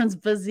know everyone's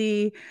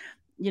busy,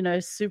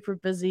 super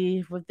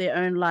busy with their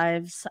own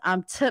lives.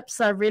 Tips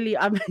are really,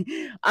 I'm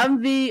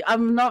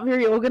not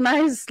very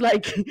organized,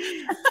 like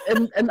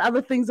in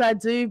other things I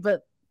do,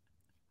 but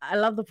I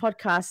love the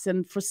podcast,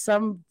 and for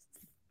some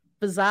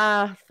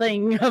bizarre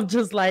thing, I'm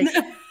just like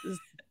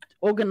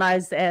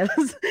organized as.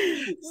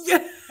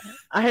 Yeah.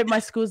 I hope my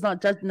school's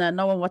not judging that.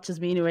 No one watches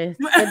me anyway.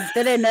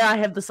 They don't know I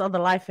have this other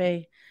life,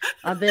 eh?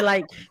 They're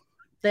like,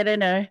 they don't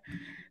know.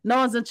 No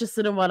one's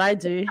interested in what I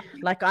do.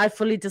 Like, I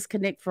fully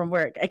disconnect from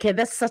work. Okay,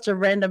 that's such a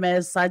random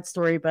ass side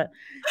story, but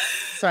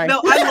sorry.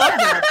 No, I love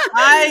that.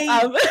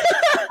 I love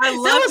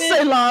that was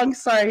so long.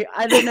 Sorry,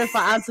 I don't know if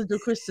I answered your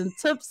question.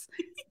 Tips.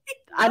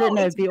 I don't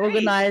know. Be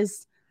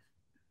organized.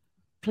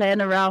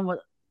 Plan around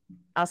what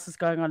else is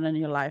going on in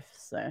your life.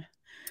 So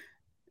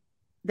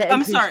that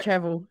includes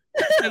travel.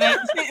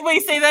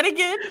 Wait, say that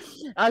again.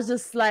 I was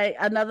just like,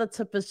 another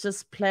tip is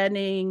just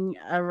planning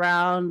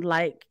around,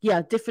 like,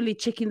 definitely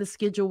checking the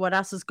schedule, what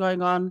else is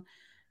going on,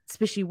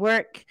 especially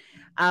work.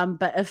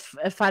 But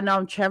if I know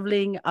I'm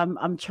traveling,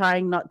 I'm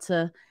trying not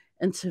to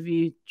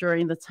interview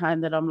during the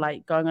time that I'm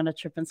like going on a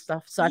trip and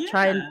stuff. So I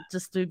try and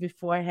just do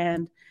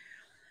beforehand.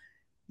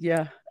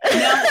 Yeah.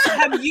 Now,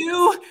 have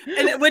you?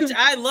 Which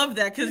I love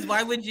that, because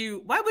why would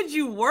you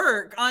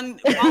work on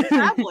while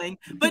traveling?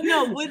 But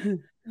no,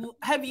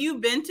 have you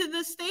been to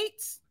the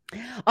States?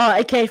 Oh,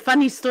 okay.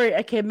 Funny story.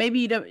 Okay,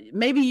 maybe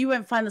you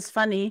won't find this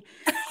funny.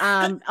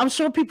 I'm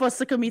sure people are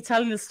sick of me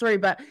telling the story,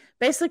 but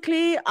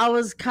basically, I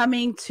was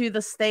coming to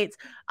the States.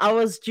 I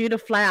was due to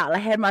fly out. I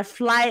had my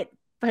flight,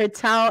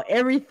 hotel,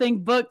 everything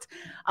booked.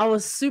 I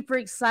was super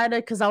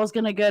excited because I was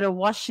going to go to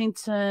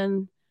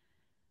Washington.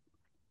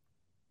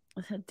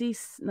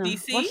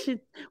 DC?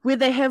 Washington, where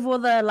they have all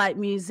the like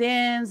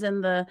museums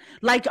and I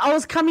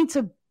was coming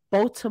to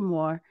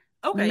Baltimore,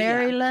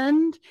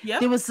 Maryland. Yeah.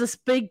 There was this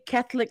big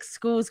Catholic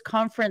schools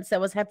conference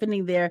that was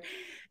happening there,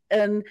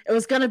 and it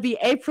was going to be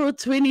April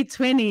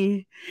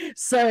 2020.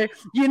 So,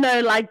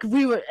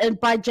 we were,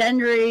 and by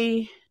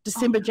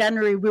December,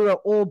 January, we were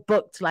all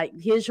booked. Like,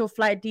 here's your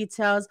flight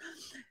details,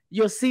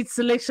 your seat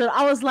selection.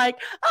 I was like,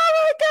 oh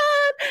my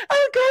God,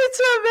 I'm going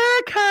to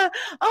America.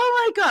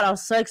 Oh my God. I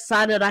was so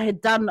excited. I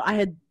had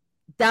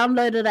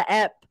downloaded an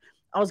app.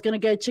 I was going to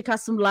go check out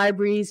some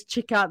libraries,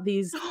 check out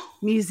these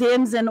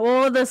museums and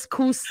all this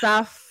cool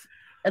stuff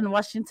in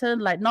Washington,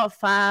 like not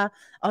far.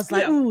 I was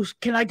like, oh,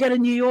 can I go to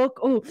New York?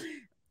 Oh,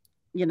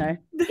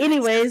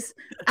 anyways,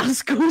 our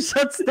school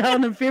shuts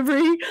down in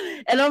February,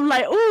 and I'm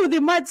like, oh, there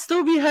might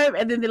still be hope.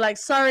 And then they're like,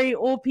 sorry,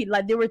 all people,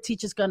 like, there were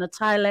teachers going to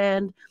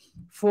Thailand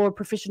for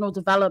professional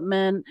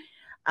development.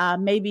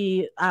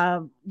 maybe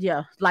we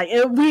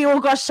all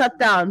got shut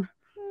down.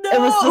 No. It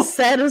was the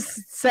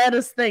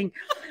saddest thing.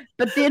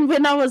 But then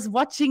when I was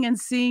watching and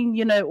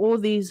seeing, all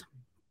these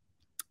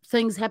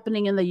things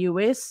happening in the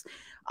US,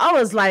 I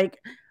was like,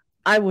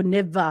 I would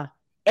never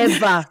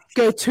ever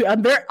go to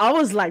America. I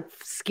was like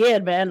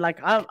scared, man. Like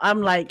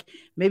I'm like,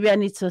 maybe I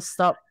need to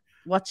stop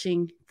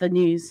watching the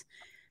news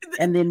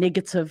and their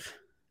negative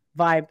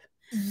vibe.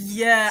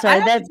 Yeah, so I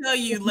have to tell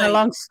you, like, a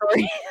long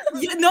story.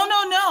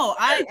 No.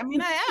 I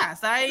mean, I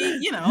asked.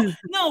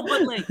 No,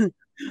 but like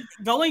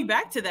going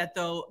back to that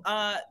though,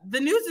 the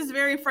news is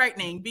very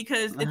frightening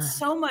because it's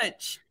so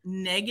much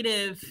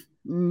negative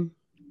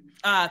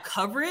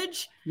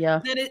coverage.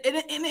 Yeah, that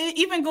it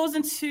even goes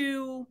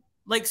into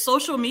like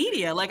social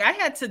media. Like I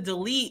had to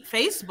delete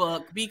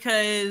Facebook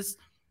because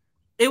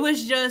it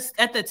was just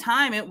at the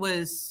time it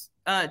was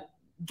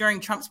during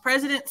Trump's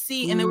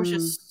presidency, and there was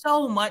just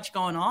so much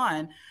going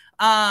on.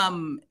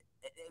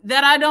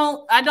 That I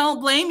don't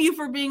blame you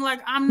for being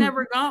like, I'm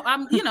never going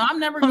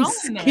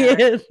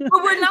there. But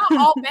we're not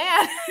all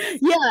bad.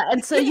 Yeah,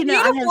 and so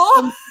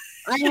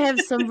I have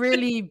some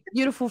really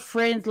beautiful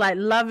friends, like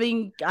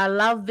I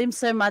love them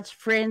so much,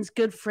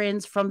 good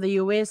friends from the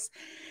US.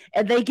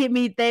 And they get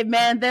me, they're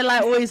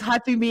like always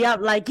hyping me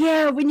up, like,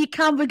 yeah, when you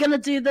come, we're gonna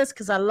do this,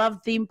 because I love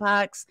theme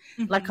parks.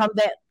 Like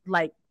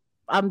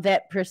I'm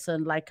that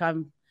person. Like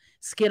I'm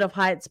scared of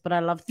heights, but I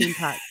love theme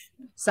parks.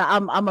 So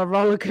I'm a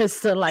roller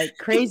coaster, like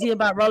crazy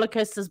about roller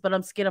coasters, but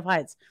I'm scared of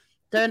heights.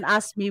 Don't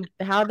ask me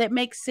how that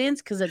makes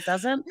sense, because it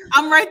doesn't.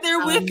 I'm right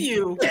there with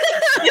you.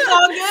 It's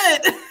all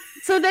good.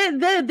 So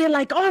they're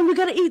like, oh, we're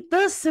gonna eat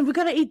this and we're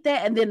gonna eat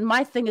that, and then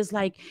my thing is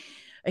like,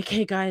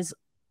 okay, guys,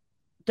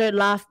 don't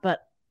laugh,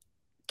 but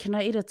can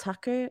I eat a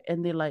taco?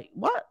 And they're like,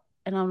 what?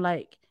 And I'm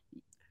like,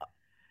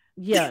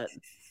 yeah.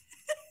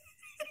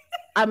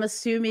 I'm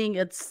assuming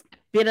it's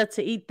better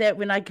to eat that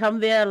when I come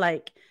there.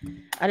 Like,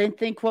 I didn't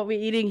think what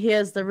we're eating here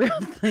is the real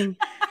thing.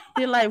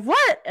 They're like,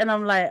 what? And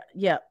I'm like,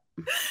 yeah,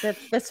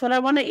 that's what I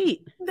want to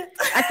eat.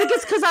 I think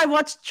it's because I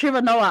watched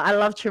Trevor Noah. I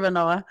love Trevor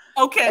Noah.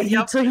 Okay.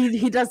 Yep. So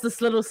he does this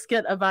little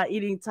skit about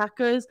eating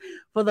tacos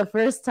for the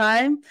first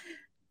time.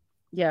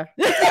 Yeah.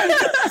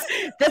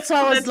 That's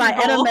why I was like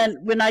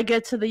adamant, when I go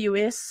to the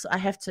US, I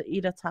have to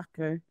eat a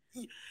taco.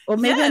 Or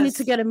maybe I need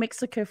to go to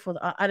Mexico for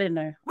I don't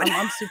know.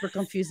 I'm super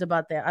confused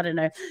about that. I don't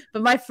know.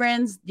 But my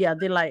friends, yeah,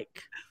 they're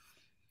like,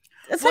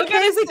 it's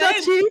okay, we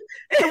got you.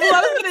 Well,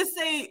 I was going to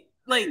say,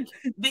 like,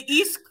 the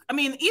East,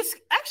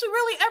 actually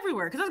really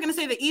everywhere. Because I was going to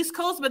say the East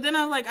Coast, but then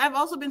I'm like, I've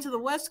also been to the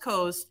West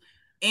Coast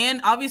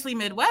and obviously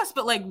Midwest.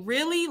 But like,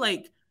 really,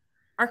 like,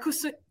 our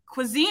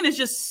cuisine is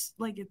just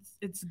like,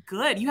 it's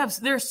good.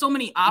 There's so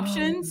many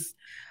options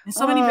and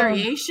so many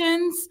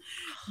variations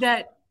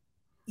that,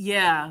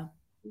 yeah.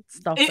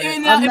 Stop it.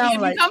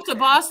 If you come to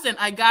Boston,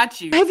 I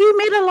got you. Have you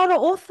met a lot of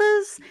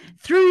authors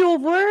through your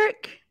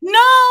work? No,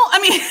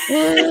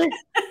 I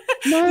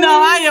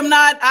am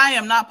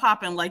not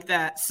popping like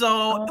that.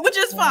 So, which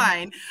is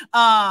fine.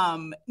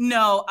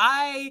 No,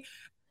 I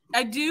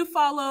do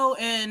follow,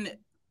 and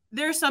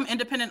there's some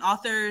independent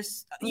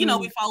authors,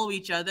 we follow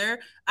each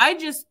other.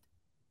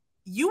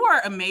 You are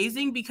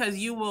amazing because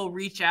you will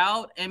reach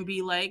out and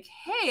be like,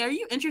 hey, are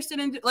you interested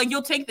in, like,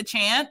 you'll take the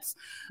chance.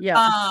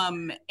 Yeah.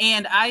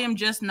 And I am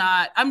just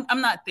not,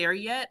 I'm not there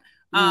yet.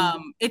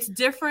 It's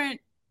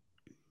different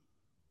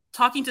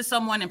talking to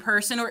someone in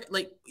person, or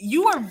like,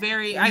 you are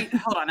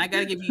hold on, I got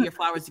to give you your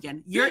flowers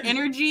again. Your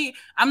energy,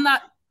 I'm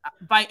not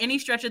by any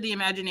stretch of the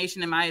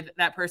imagination, am I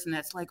that person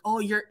that's like, oh,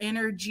 your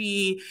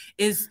energy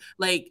is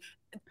like,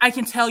 I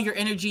can tell your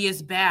energy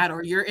is bad,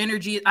 or your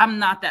energy, I'm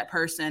not that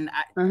person.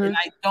 And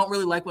I don't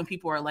really like when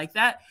people are like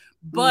that,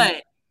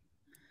 but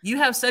you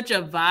have such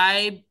a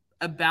vibe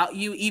about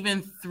you,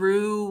 even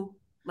through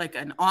like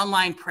an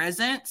online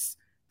presence,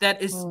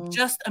 that is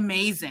just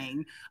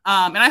amazing.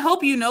 And I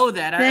hope you know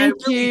that.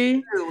 Thank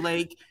you. Do.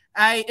 Like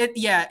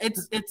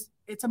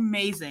it's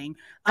amazing.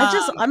 I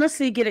just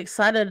honestly get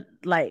excited,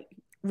 like,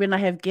 when I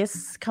have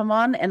guests come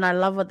on, and I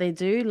love what they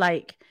do.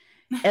 Like,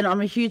 and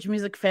I'm a huge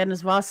music fan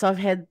as well. So I've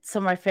had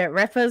some of my favorite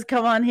rappers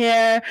come on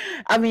here.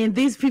 I mean,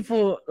 these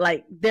people,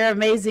 like, they're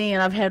amazing.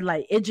 And I've had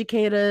like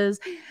educators,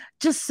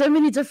 just so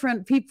many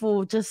different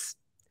people just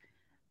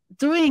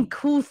doing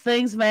cool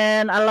things,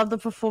 man. I love the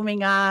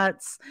performing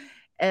arts.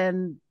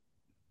 And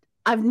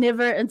I've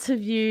never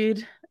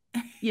interviewed,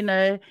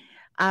 a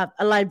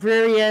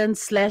librarian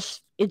 /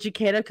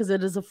 educator, because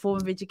it is a form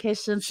of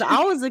education. So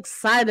I was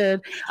excited.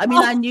 I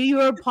mean, I knew you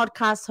were a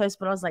podcast host,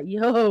 but I was like,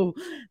 yo,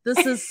 this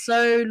is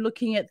so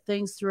looking at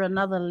things through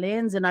another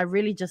lens. And I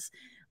really just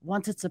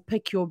wanted to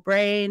pick your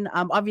brain.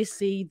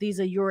 Obviously, these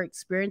are your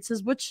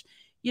experiences, which,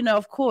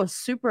 of course,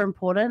 super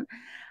important.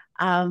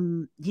 I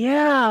appreciate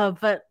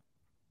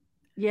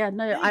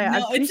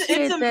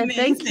that.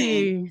 Thank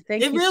you.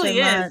 It really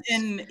is.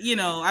 And,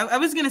 I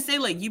was going to say,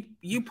 like,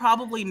 you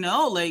probably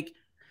know, like,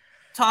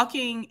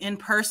 talking in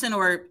person,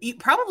 or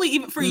probably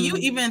even for you,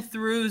 even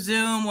through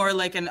Zoom or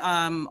like an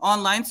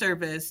online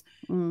service,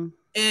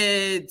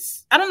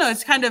 it's, I don't know,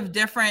 it's kind of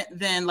different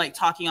than like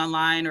talking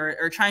online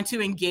or trying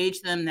to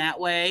engage them that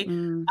way.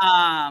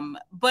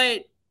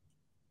 But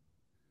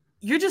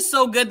you're just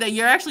so good that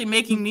you're actually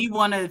making me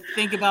want to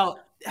think about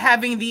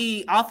having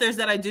the authors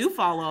that I do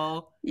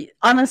follow.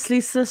 Honestly,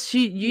 sis,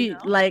 you know?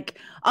 Like,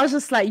 I was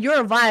just like,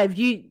 you're a vibe.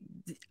 You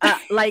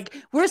like,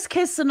 worst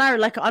case scenario,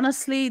 like,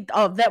 honestly,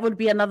 that would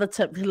be another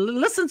tip.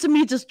 Listen to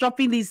me just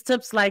dropping these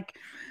tips, like,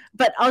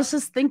 but I was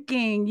just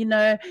thinking, you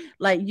know,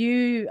 like,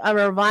 you are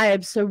a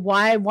vibe, so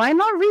why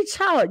not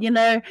reach out, you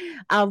know?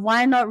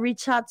 Why not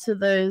reach out to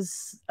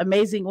those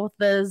amazing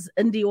authors,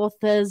 indie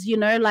authors, you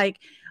know? Like,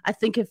 I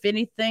think if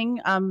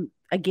anything,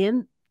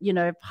 again, you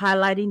know,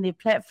 highlighting their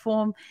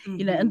platform,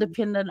 you know,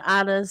 independent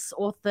artists,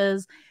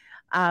 authors,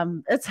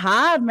 it's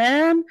hard,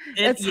 man.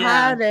 It's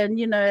hard, and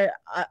you know,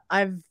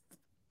 I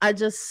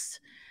just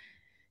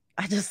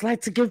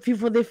like to give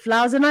people their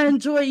flowers, and I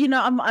enjoy, you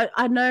know,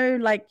 I know,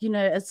 like, you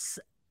know,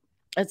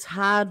 it's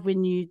hard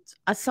when you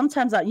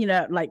sometimes, you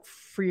know, like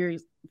for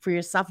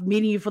yourself,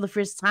 meeting you for the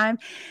first time,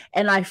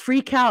 and I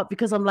freak out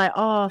because I'm like,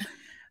 oh,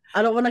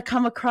 I don't want to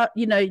come across,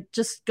 you know,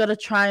 just got to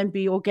try and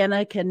be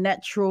organic and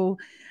natural,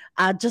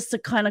 just to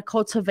kind of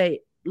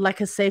cultivate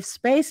like a safe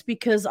space,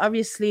 because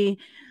obviously,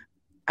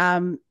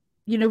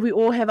 you know, we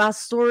all have our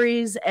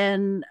stories,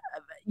 and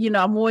you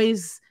know, I'm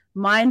always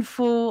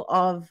mindful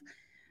of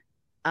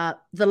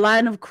the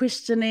line of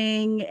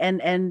questioning,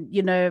 and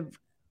you know,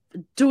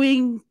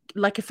 doing,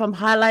 like, if I'm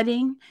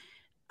highlighting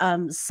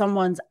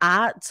someone's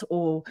art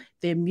or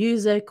their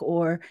music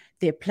or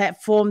their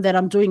platform, that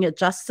I'm doing it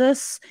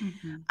justice.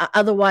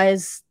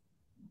 Otherwise,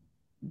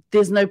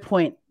 there's no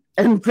point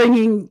in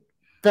bringing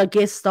the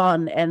guest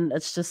on, and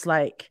it's just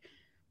like,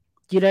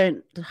 you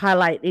don't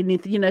highlight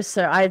anything, you know.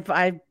 So I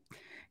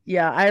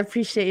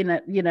appreciate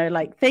it, you know,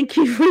 like, thank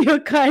you for your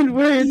kind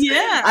words.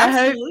 Yeah, I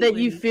hope that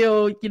you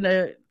feel, you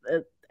know,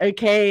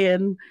 okay,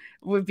 and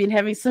we've been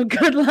having some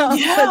good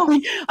laughs. Yeah.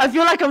 I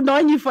feel like I've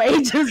known you for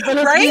ages, but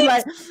it's been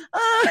like,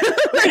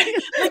 like,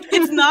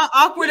 it's not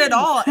awkward at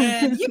all.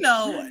 And you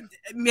know,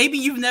 maybe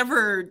you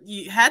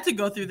had to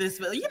go through this,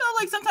 but you know,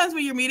 like, sometimes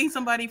when you're meeting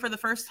somebody for the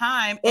first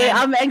time, and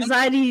I'm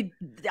anxiety,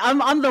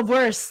 I'm the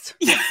worst.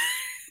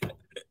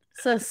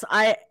 Sis,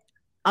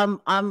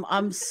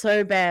 I'm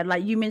so bad.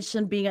 Like, you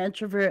mentioned being an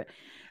introvert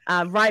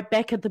right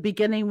back at the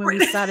beginning when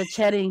we started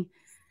chatting,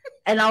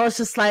 and I was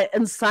just like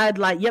inside,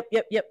 like, yep.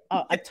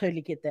 Oh, I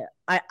totally get that.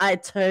 I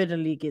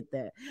totally get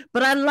that.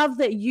 But I love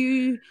that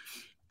you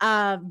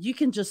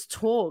can just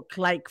talk.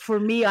 Like, for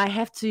me, I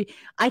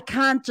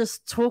can't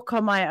just talk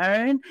on my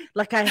own.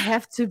 Like, I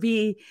have to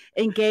be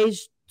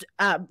engaged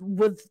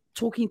with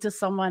talking to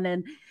someone,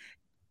 and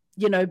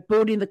you know,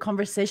 building the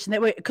conversation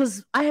that way.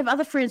 Because I have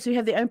other friends who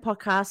have their own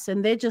podcasts,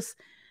 and they're just,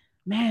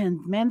 man,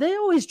 they're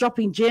always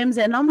dropping gems,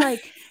 and I'm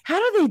like, how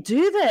do they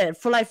do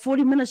that for like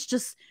 40 minutes,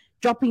 just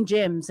dropping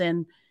gems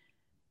and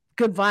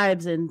good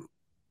vibes and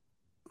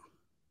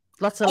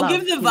lots of love? I'll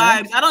give the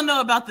vibes. Know? I don't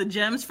know about the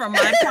gems from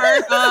my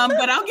part,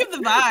 but I'll give the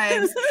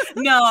vibes.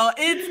 No,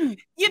 it's,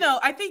 you know,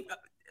 I think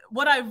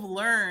what I've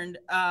learned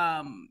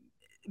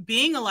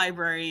being a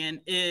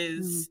librarian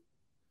is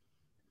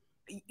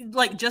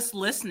like just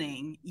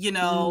listening, you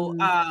know,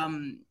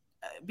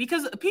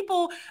 because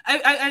people,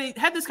 I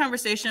had this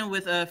conversation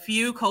with a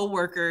few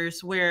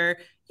coworkers where,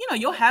 you know,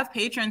 you'll have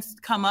patrons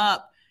come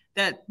up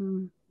that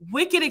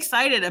wicked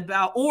excited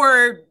about,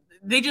 or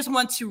they just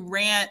want to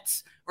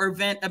rant or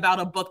vent about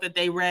a book that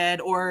they read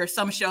or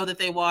some show that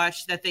they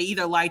watched that they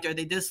either liked or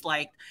they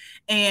disliked.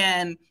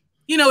 And,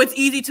 you know, it's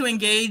easy to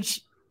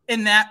engage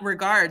in that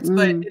regards,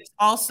 but it's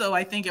also,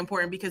 I think,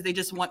 important because they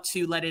just want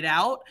to let it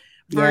out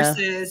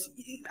versus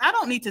I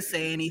don't need to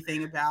say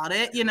anything about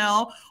it, you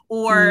know,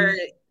 or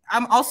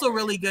I'm also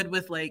really good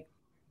with, like,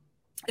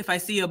 if I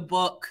see a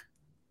book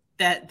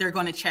that they're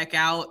going to check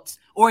out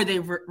or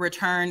they've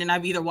returned and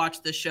I've either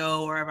watched the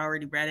show or I've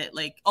already read it,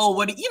 like, oh,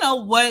 what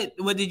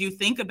did you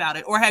think about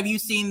it? Or have you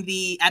seen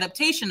the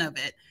adaptation of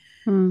it?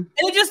 And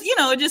it just, you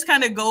know, it just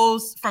kind of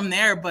goes from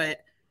there.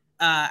 But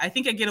I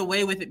think I get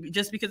away with it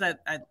just because I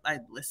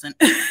listen.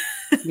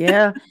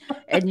 And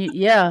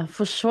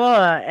for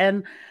sure.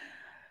 And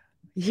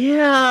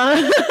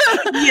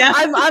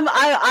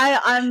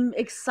I'm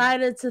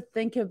excited to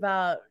think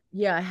about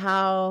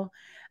how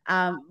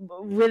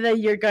whether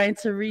you're going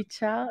to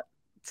reach out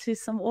to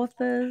some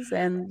authors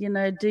and, you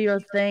know, do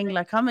your thing.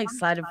 Like, I'm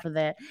excited for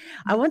that.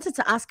 I wanted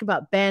to ask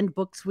about Banned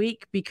Books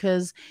Week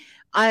because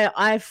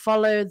I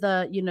follow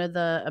the, you know,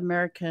 the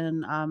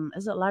American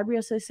is it Library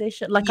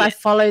Association? Like, I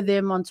follow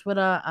them on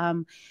Twitter,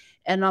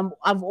 and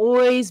I've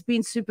always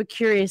been super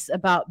curious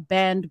about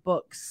banned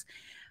books.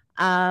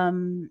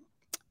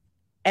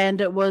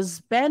 And it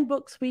was Banned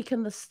Books Week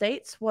in the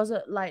States. Was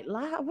it like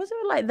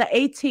the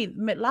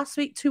 18th last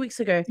week, 2 weeks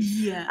ago?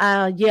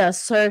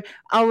 So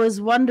I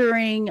was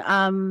wondering,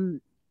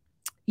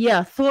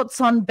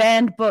 thoughts on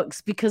banned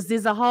books, because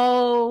there's a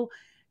whole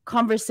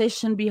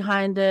conversation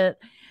behind it.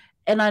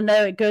 And I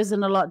know it goes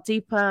in a lot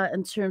deeper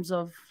in terms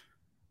of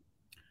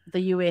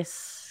the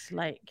US,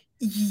 like.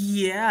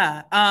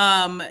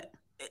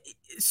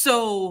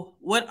 So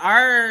what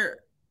our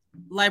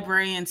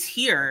librarians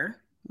here,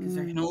 because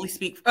I can only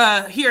speak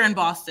here in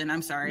Boston,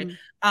 I'm sorry.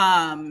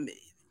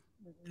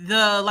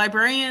 The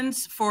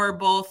librarians for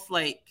both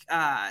like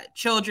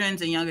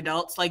children's and young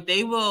adults, like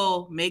they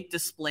will make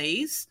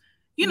displays,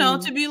 you know,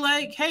 to be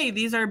like, hey,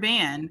 these are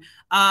banned.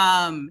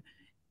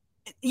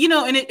 You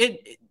know, and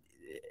it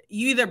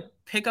you either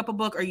pick up a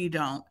book or you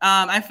don't.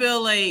 I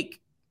feel like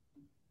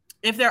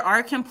if there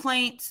are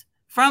complaints,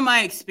 from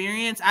my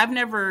experience, I've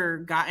never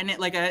gotten it.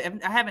 Like I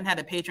haven't had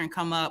a patron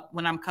come up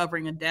when I'm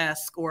covering a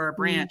desk or a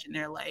branch and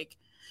they're like,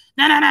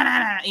 no,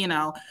 you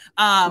know.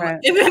 Right.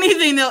 If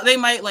anything, they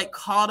might like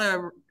call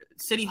to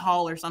City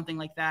Hall or something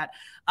like that.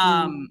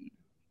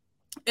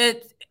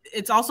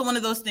 It's also one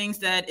of those things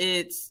that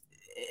it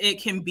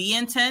can be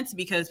intense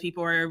because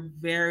people are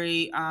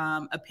very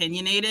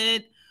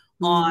opinionated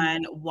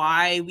on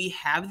why we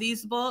have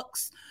these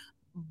books,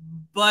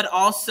 but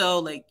also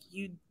like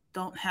you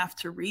don't have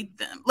to read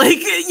them. Like,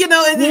 you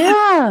know,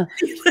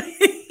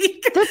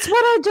 that's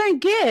what I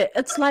don't get.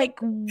 It's like,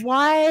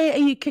 why are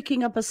you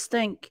kicking up a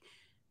stink?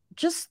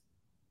 Just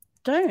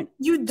don't.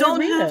 You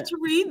don't have to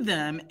read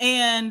them.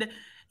 And,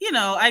 you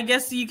know, I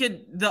guess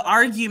the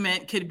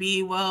argument could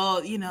be,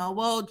 well, you know,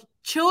 well,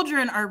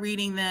 children are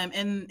reading them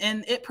and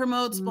it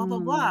promotes blah, blah,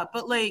 blah.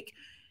 But like,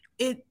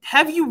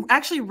 have you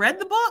actually read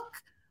the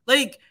book?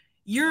 Like,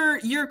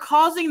 you're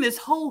causing this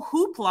whole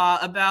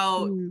hoopla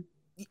about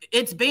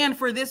it's banned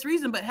for this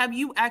reason, but have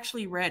you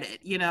actually read it?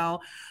 You know?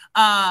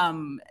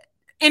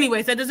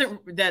 Anyways,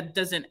 that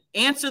doesn't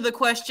answer the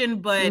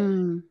question, but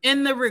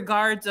in the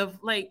regards of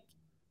like,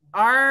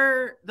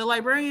 the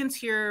librarians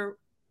here,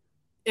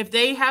 if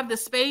they have the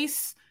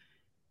space,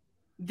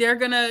 they're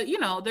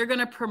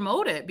gonna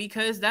promote it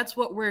because that's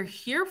what we're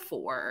here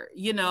for,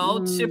 you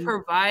know, to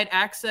provide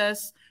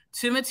access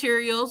to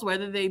materials,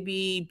 whether they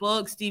be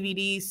books,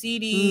 DVDs,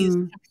 CDs,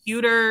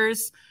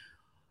 computers,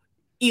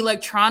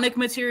 electronic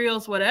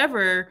materials,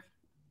 whatever,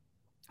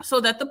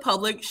 so that the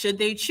public, should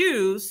they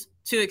choose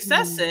to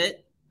access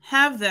it,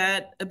 have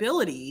that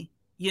ability.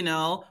 You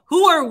know,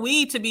 who are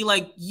we to be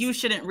like, you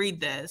shouldn't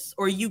read this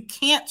or you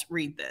can't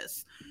read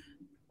this?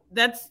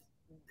 That's,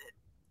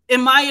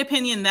 in my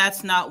opinion,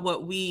 that's not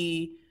what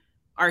we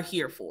are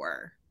here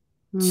for,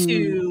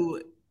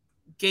 to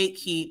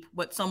gatekeep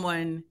what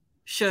someone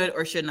should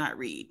or should not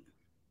read.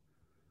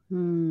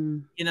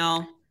 You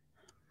know?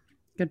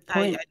 Good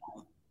point.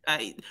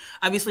 I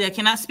obviously I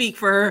cannot speak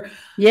for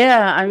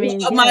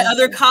my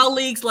other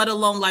colleagues, let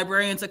alone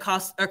librarians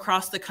across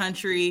the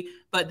country,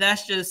 but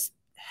that's just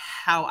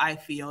how I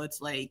feel.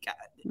 It's like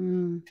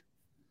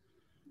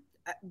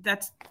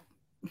that's,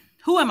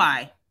 who am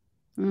I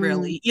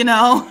really, you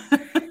know?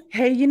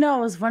 Hey, you know, I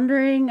was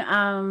wondering,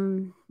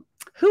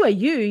 who are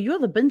you? You're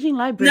the binging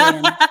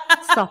librarian.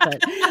 Stop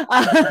it.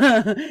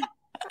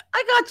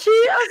 I got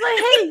you. I was like,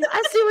 hey,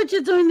 I see what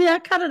you're doing there.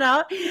 Cut it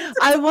out.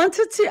 I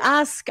wanted to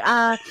ask,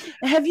 are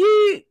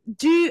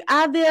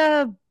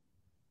there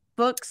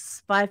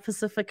books by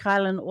Pacific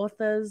Island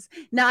authors?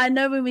 Now, I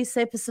know when we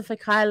say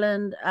Pacific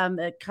Island,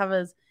 it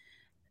covers,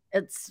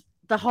 it's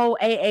the whole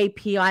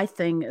AAPI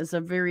thing is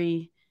a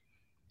very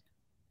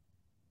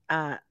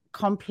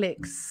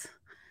complex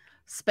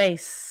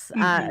space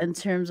in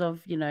terms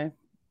of, you know,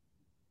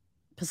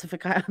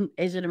 Pacific Island,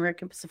 Asian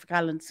American Pacific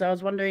Island. So I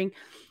was wondering,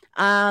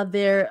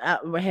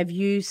 have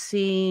you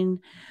seen,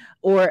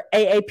 or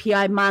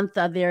AAPI month,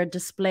 are there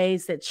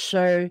displays that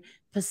show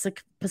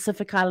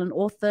Pacific Island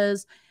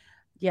authors?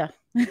 Yeah.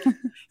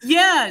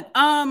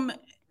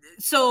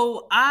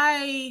 So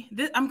I'm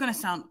going to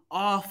sound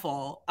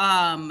awful.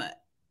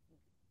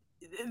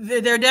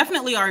 There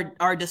definitely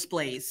are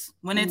displays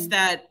when it's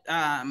that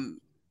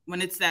time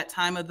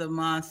of the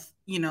month,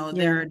 you know,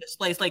 there are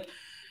displays like,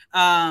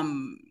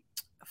 and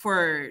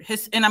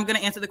I'm going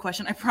to answer the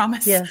question, I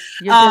promise. Yeah,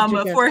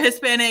 for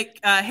Hispanic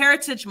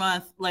Heritage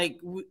Month, like,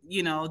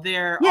 you know,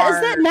 there are. Yeah,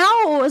 is that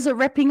now or is it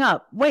wrapping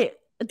up? Wait,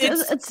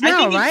 it's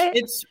now, right?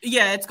 It's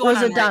going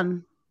on. Or is it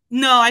done?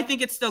 No, I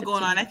think it's still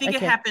going on. I think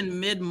it happened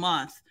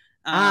mid-month.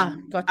 Gotcha.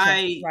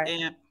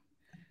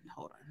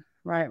 Hold on.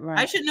 Right.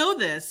 I should know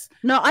this.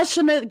 No, I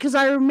should know, because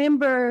I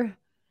remember,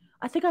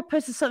 I think I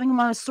posted something in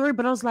my story,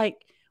 but I was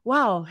like,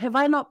 wow, have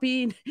I not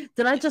been,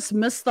 did I just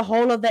miss the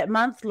whole of that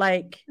month?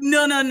 Like,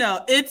 no.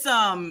 It's,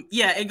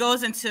 it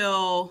goes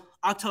until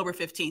October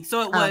 15th.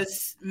 So it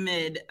was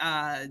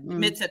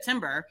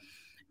mid-September.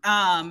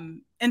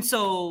 And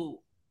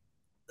so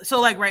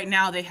like right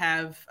now they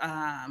have,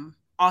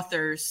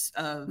 authors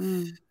of,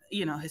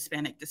 you know,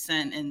 Hispanic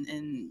descent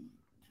and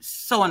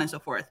so on and so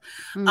forth.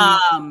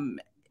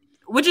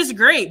 Which is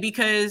great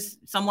because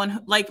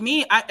someone like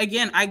me,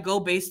 I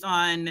go based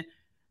on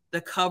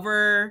the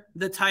cover,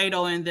 the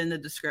title, and then the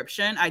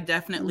description. I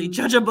definitely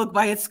judge a book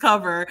by its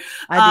cover.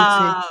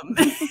 I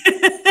do too.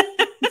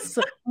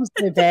 So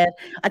bad.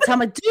 I tell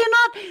my,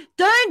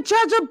 don't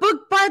judge a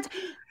book, but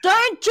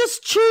don't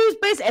just choose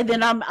based. And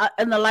then I'm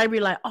in the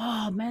library like,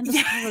 oh man,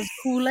 this cover is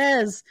cool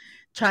as.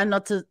 Trying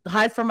not to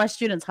hide from my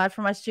students so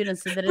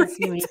they didn't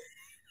see me.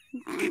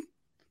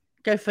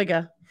 Go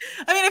figure.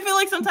 I mean, I feel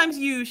like sometimes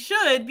you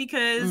should,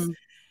 because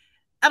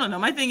I don't know.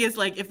 My thing is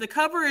like, if the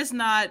cover is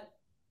not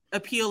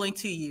appealing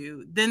to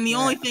you, then the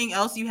only thing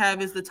else you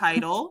have is the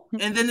title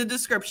and then the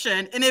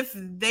description. And if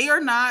they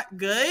are not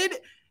good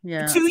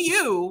to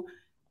you,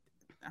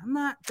 I'm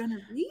not gonna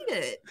read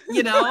it,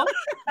 you know.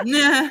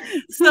 Nah.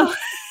 So,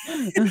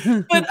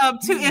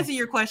 but to answer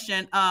your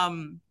question,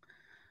 I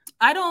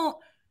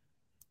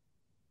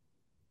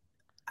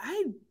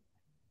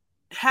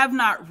have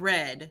not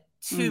read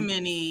too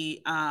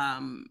many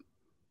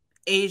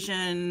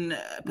Asian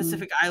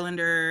Pacific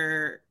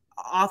Islander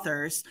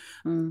authors,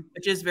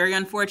 which is very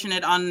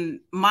unfortunate on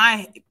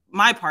my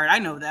part. I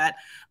know that.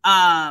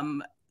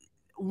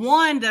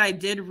 One that I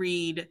did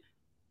read,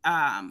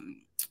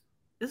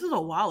 this was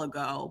a while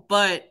ago,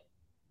 but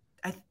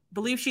I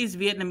believe she's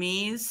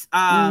Vietnamese.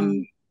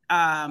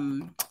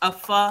 A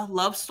Pho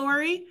Love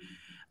Story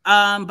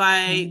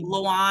by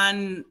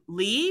Loan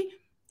Lee,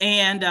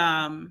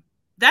 and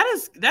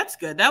that's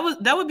good.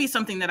 That would be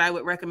something that I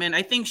would recommend.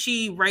 I think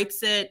she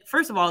writes it.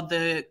 First of all,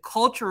 the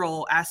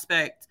cultural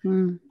aspect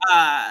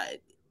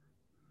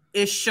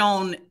is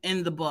shown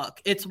in the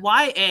book. It's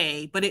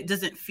YA, but it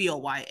doesn't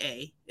feel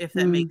YA, if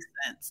that makes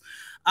sense.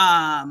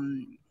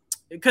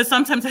 Because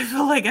sometimes I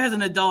feel like as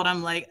an adult,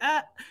 I'm like,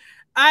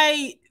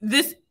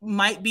 this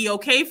might be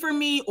okay for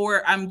me,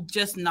 or I'm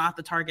just not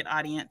the target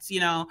audience,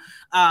 you know,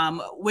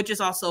 which is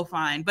also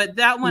fine. But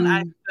that one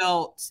I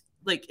felt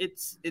like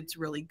it's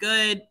really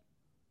good.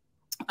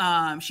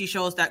 She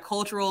shows that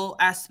cultural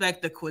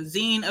aspect, the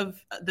cuisine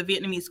of the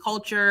Vietnamese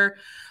culture.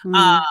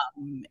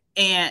 And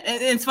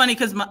it's funny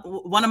because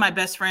one of my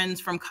best friends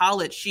from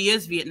college, she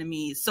is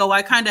Vietnamese. So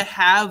I kind of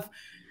have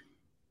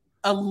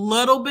a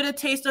little bit of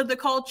taste of the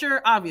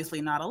culture, obviously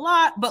not a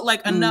lot, but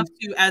like enough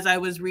to, as I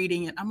was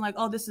reading it, I'm like,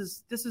 oh, this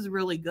is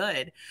really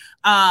good.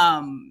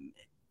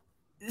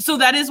 So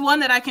that is one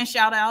that I can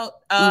shout out.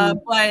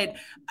 But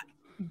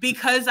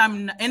because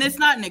and it's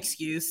not an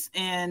excuse,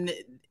 and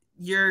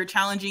you're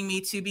challenging me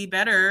to be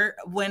better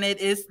when it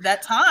is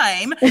that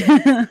time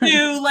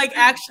to like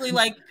actually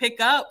like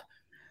pick up,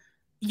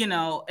 you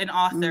know, an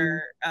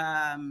author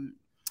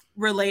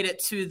related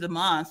to the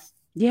month.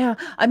 Yeah,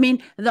 I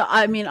mean,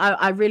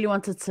 I really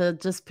wanted to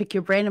just pick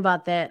your brain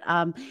about that.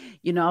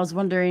 You know, I was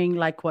wondering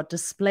like what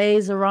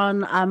displays are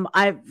on.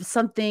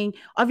 Obviously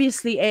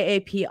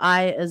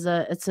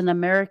AAPI it's an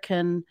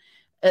American,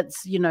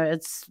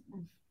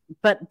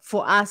 but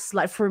for us,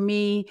 like for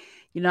me,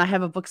 you know, I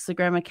have a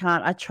Bookstagram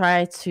account. I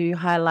try to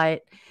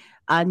highlight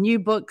new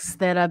books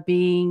that are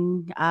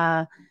being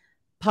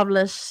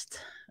published,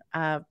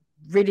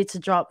 ready to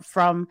drop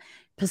from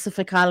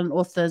Pacific Island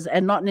authors,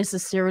 and not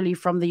necessarily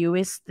from the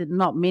US,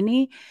 not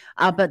many,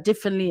 but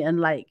definitely in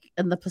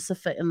the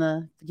Pacific,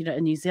 in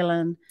New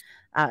Zealand,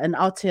 in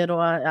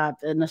Aotearoa,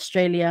 in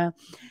Australia,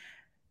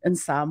 in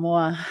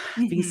Samoa,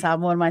 being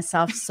Samoan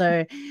myself.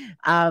 So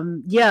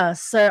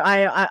so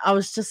I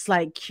was just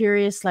like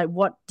curious, like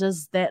what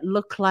does that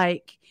look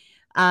like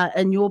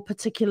in your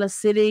particular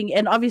setting?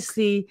 And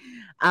obviously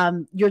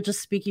you're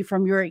just speaking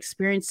from your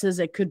experiences.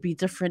 It could be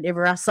different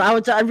everywhere else. So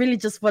I really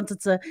just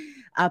wanted to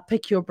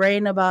pick your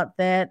brain about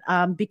that,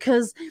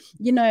 because,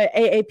 you know,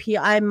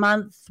 AAPI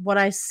month, what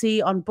I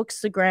see on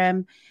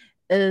Bookstagram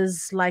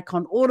is like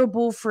on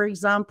Audible, for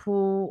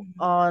example,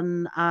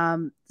 on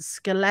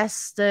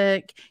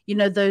Scholastic, you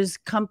know, those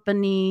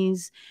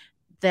companies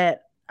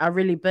that are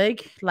really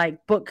big,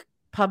 like book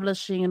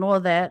publishing and all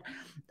that.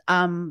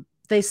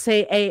 They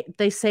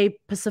say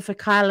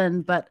Pacific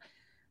Island, but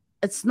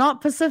it's not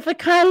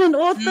Pacific Island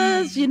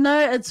authors, you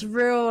know, it's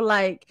real,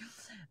 like,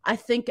 I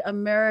think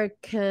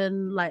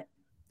American, like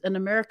in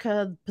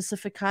America,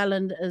 Pacific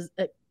Island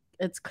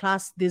it's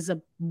classed, there's a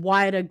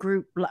wider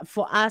group. Like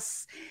for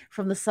us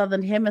from the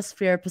Southern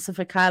Hemisphere,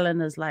 Pacific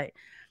Island is like,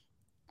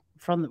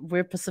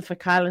 we're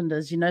Pacific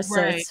Islanders, you know,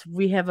 so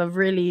we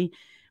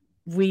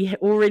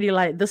already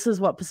like, this is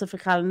what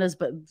Pacific Island is,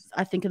 but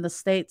I think in the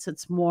States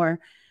it's more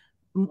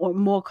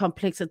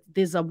complex.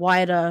 There's a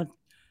wider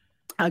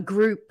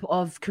group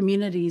of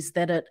communities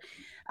that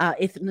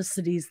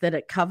ethnicities that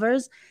it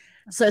covers.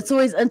 So it's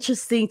always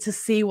interesting to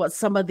see what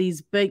some of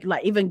these big,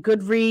 like even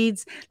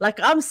Goodreads, like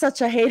I'm such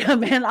a hater,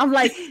 man. I'm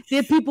like, there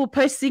are people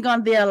posting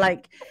on there,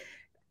 like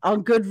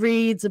on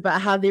Goodreads,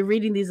 about how they're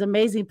reading these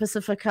amazing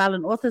Pacific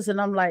Island authors. And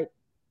I'm like,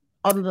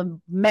 on the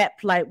map,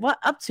 like, what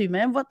up to,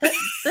 man? What?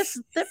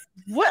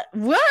 What?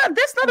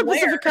 That's not a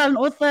Pacific Island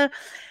author,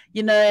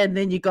 you know. And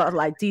then you got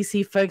like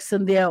DC folks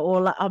in there, or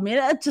like, I mean,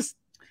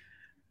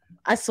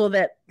 I saw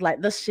that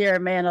like this year,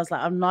 man. I was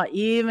like, I'm not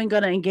even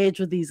gonna engage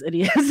with these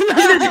idiots.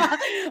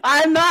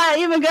 I'm not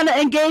even gonna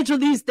engage with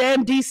these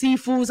damn DC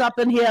fools up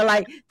in here,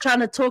 like trying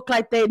to talk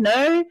like they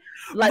know.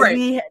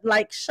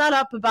 Like shut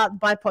up about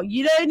BIPOC.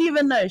 You don't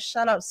even know.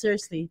 Shut up,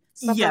 seriously.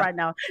 Stop it right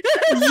now.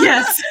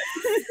 Yes.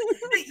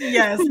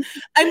 Yes.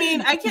 I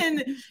mean,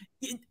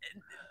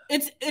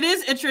 it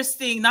is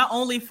interesting, not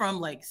only from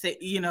like, say,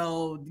 you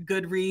know,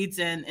 Goodreads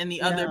and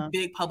the other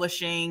big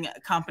publishing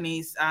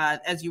companies,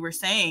 as you were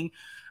saying,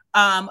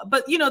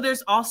 but you know,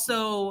 there's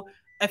also,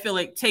 I feel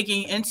like,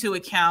 taking into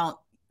account,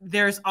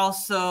 there's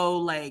also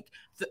like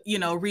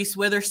Reese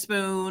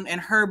Witherspoon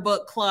and her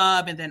book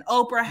club, and then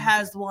Oprah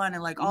has one,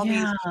 and like all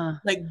these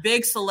like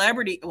big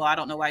celebrity. Well, I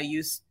don't know why I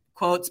use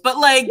quotes, but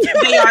like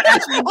they are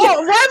actually. Oh,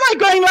 why am I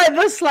going like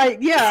this? Like,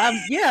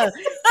 yes,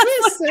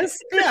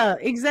 sis. Yeah,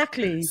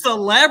 exactly.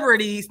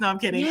 Celebrities. No, I'm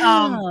kidding.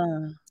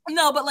 Yeah.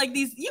 No, but like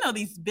these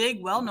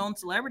big, well-known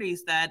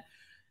celebrities that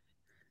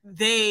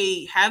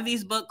they have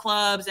these book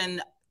clubs,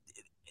 and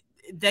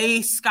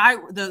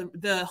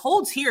the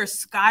holds here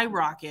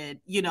skyrocket,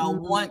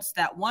 once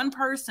that one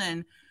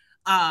person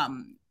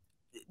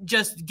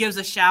just gives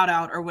a shout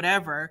out or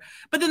whatever.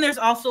 But then there's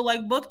also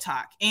like book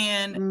talk,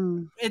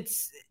 and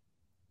it's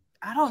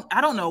I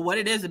don't know what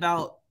it is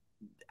about.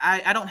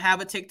 I don't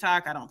have a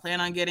TikTok. I don't plan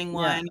on getting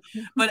one,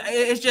 but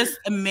it's just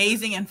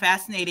amazing and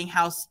fascinating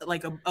how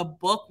like a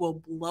book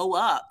will blow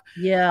up.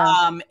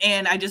 Yeah.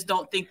 And I just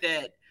don't think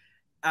that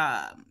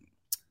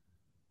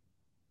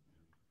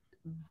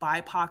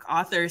BIPOC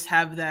authors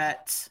have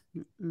that,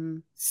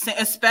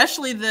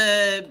 especially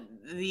the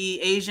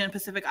Asian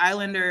Pacific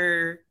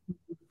Islander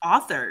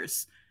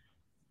authors.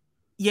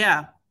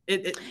 Yeah.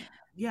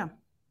 Yeah.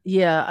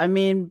 I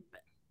mean,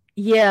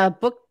 you're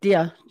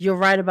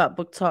right about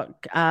book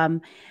talk.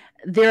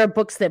 There are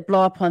books that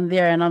blow up on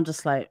there, and I'm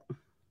just like,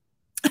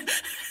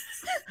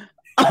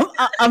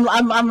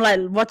 I'm like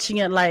watching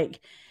it. Like,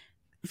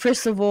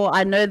 first of all,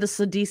 I know this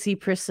is a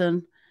DC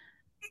person.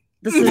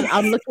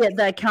 I'm looking at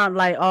the account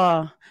like,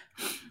 oh,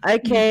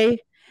 okay,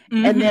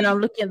 and then I'm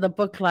looking at the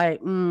book like,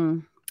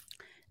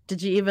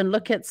 did you even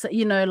look at,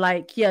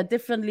 like, yeah,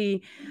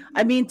 definitely.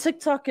 I mean,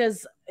 TikTok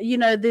is,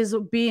 there's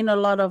been a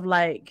lot of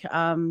like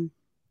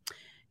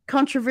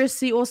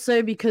controversy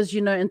also because,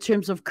 in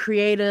terms of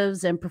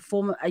creatives and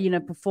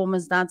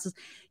performers, dancers,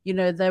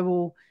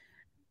 the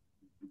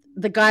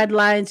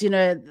guidelines,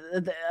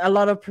 a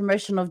lot of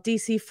promotion of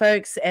DC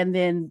folks, and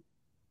then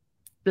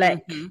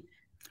Black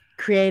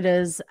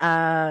creators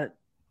are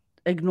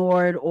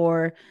ignored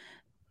or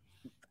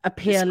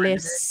appear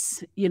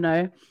less,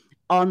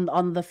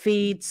 on the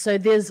feed. So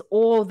there's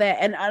all that,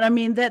 and I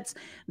mean that's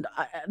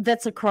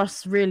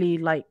across really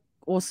like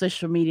all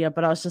social media.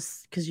 But I was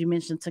just, because you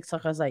mentioned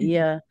TikTok, I was like,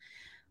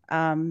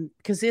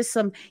 because there's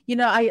some,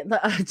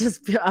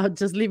 I'll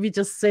just let me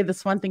just say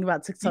this one thing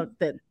about TikTok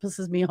that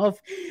pisses me off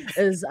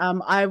is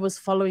I was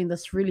following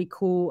this really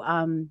cool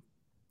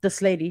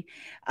this lady,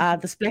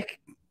 this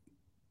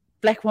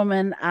black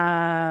woman,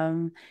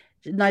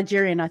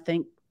 Nigerian, I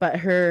think, but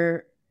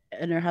her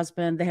and her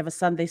husband, they have a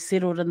son. They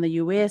settled in the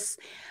US,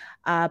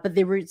 but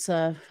their roots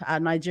are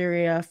from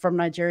Nigeria,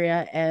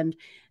 and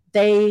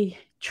they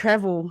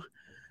travel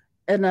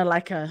in I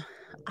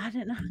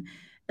don't know.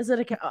 I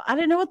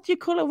don't know what do you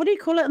call it. What do you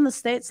call it in the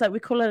States? Like,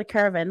 we call it a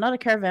caravan, not a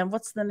caravan.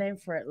 What's the name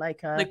for it?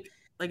 Like a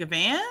van? Like a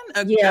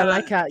digged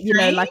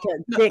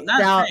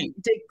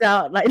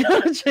out, like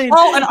not a train.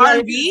 Oh, an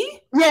RV?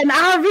 Yeah, an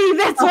RV.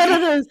 That's what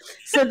it is.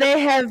 So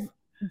they have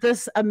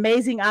this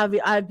amazing RV.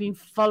 I've been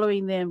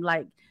following them,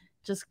 like,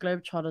 just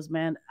globetrotters,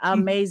 man.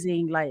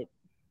 Amazing, like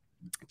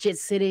jet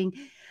setting.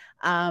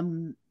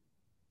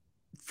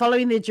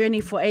 Following their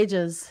journey for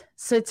ages.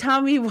 So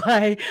tell me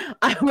why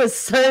I was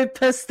so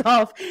pissed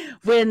off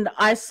when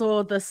I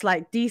saw this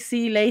like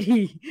DC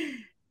lady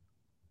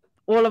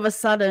all of a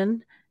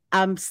sudden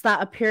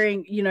start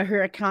appearing,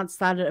 her account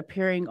started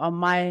appearing on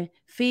my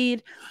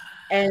feed,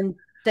 and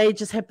they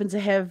just happened to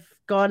have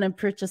gone and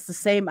purchased the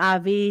same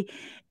RV.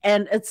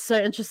 And it's so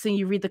interesting.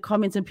 You read the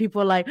comments and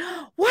people are like,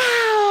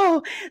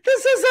 wow,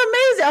 this is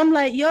amazing. I'm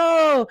like,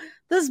 yo,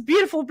 this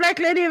beautiful Black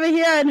lady over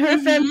here and her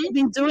family have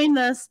been doing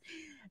this.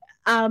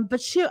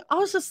 But I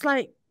was just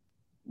like,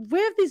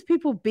 where have these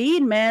people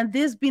been, man?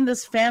 There's been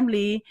this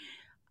family,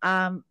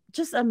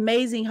 just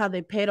amazing how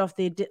they paid off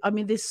their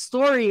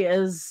story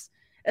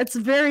it's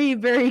very,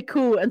 very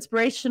cool,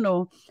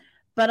 inspirational.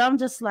 But I'm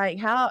just like,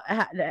 how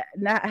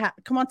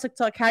come on,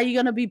 TikTok, how are you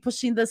going to be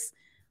pushing this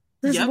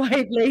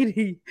white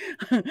lady?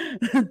 And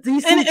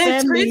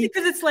it's crazy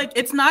because it's like,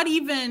 it's not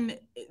even,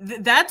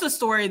 that's a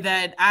story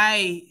that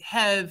I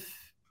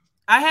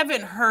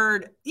haven't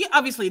heard,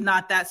 obviously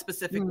not that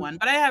specific one,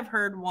 but I have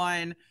heard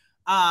one,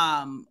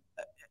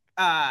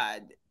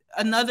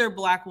 another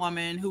Black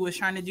woman who was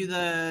trying to do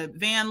the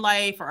van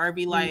life or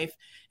RV life,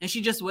 and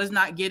she just was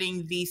not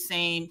getting the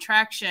same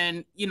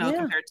traction,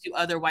 compared to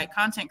other white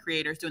content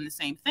creators doing the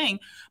same thing.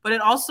 But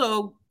it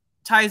also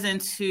ties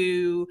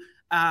into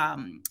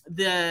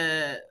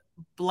the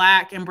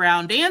Black and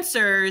brown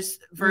dancers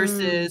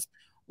versus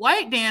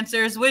white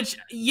dancers, which,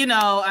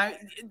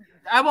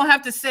 I won't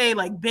have to say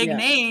like big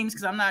names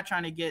because I'm not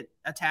trying to get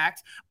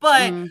attacked,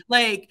 but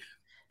like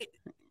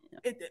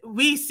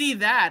we see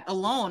that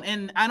alone.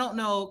 And I don't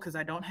know, because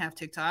I don't have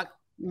TikTok.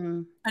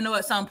 I know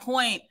at some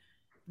point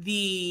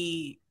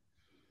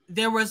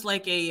there was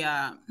like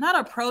a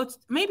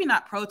maybe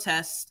not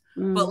protest,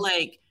 but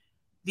like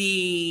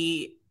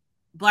the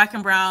Black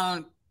and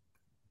brown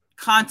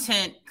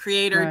content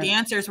creator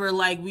dancers were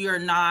like, we're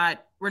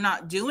not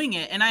doing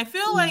it. And I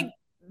feel like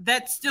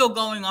that's still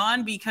going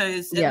on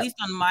because at least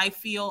on my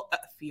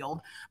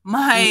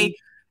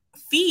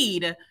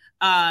feed,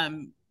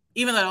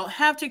 even though I don't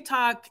have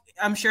TikTok,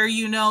 I'm sure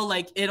you know,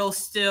 like it'll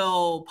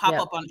still pop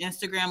Yep. up on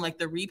Instagram, like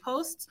the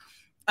reposts.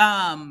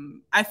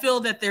 I feel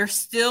that there's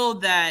still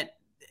that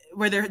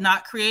where they're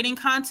not creating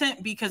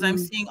content because I'm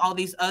seeing all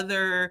these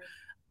other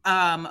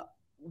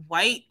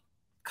white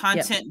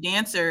content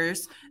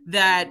dancers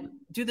that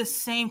do the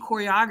same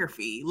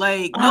choreography.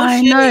 Like, no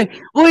I shade. know.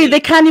 Boy, they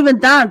can't even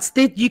dance.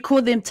 You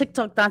call them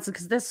TikTok dancers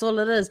because that's all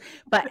it is.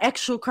 But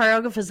actual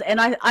choreographers, and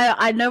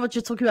I know what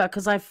you're talking about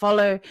because I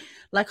follow,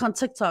 like on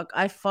TikTok,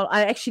 I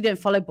actually don't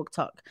follow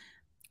BookTok,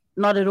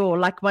 not at all.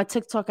 Like my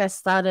TikTok, I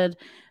started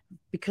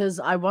because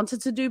I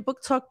wanted to do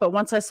BookTok, but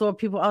once I saw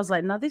people, I was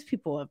like, no, these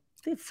people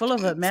they're full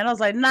of it, man. I was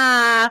like,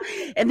 nah.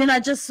 And then I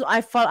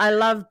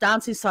love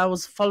dancing, so I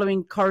was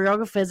following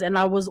choreographers, and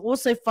I was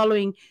also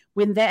following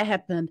when that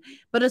happened.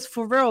 But it's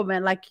for real,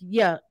 man. Like,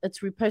 yeah, it's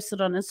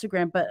reposted on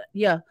Instagram, but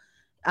yeah,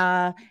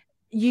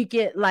 you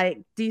get like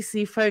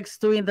DC folks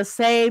doing the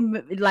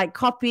same, like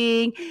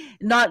copying,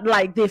 not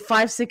like their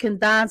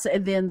 5-second dance,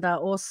 and then the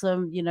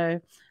awesome,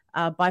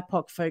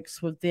 BIPOC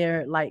folks with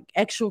their like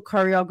actual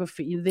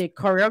choreography, their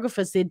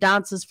choreographers, their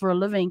dancers for a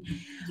living.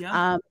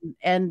 Yeah.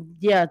 And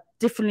yeah,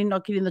 definitely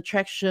not getting the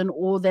traction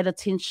or that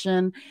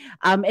attention.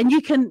 And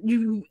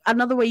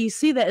another way you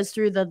see that is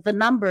through the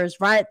numbers,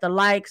 right? The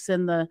likes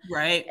and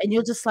right. And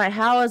you're just like,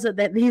 how is it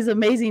that these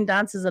amazing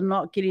dancers are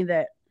not getting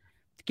their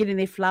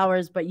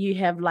flowers, but you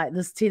have like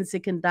this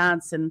 10-second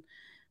dance and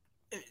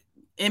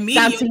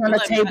dancing on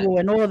a table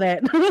and all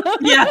that.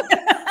 Yeah.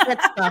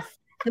 That stuff.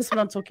 That's what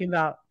I'm talking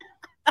about.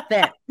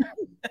 That.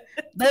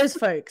 Those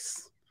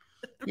folks.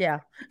 Yeah.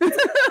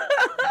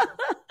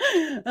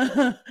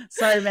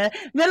 Sorry, man.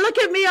 Man, look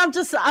at me. I'm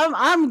just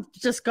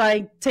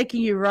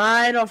taking you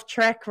right off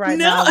track right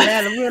now,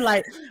 man.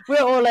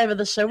 We're all over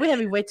the show. We're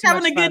having way too much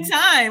fun. Having a good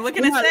time. What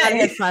can I say?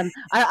 Have fun.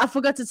 I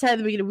forgot to tell you at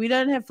the beginning. We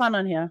don't have fun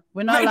on here.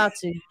 We're not allowed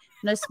to.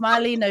 No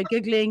smiley, no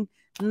giggling,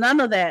 none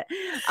of that.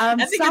 I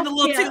think it's a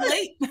little too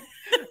late.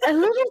 A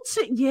little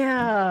too,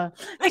 yeah.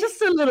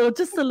 Just a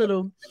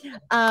little.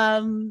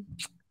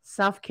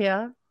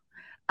 Self-care.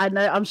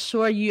 I'm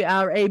sure you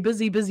are a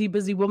busy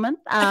woman.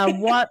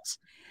 What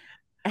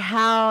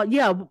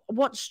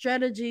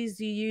strategies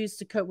do you use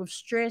to cope with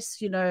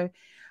stress?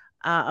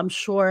 I'm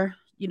sure,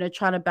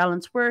 trying to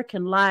balance work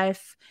and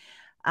life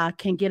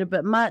can get a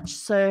bit much.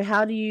 So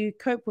how do you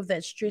cope with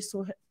that stress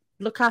or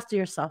look after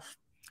yourself?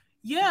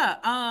 Yeah,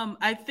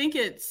 I think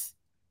it's,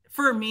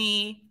 for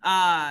me,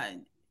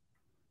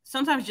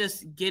 sometimes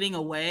just getting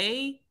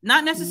away,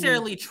 not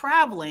necessarily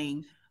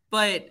traveling,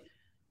 but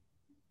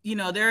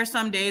there are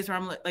some days where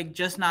I'm like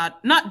just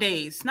not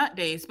days,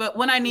 but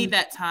when I need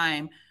that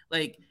time,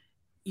 like,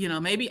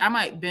 maybe I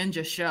might binge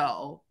a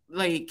show,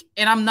 like,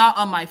 and I'm not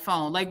on my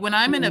phone. Like when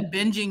I'm in a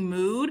binging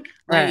mood,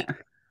 like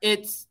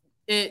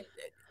I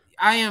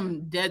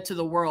am dead to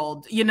the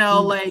world,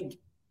 like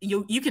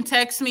you can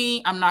text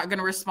me, I'm not going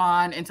to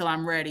respond until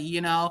I'm ready,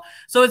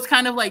 So it's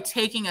kind of like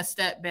taking a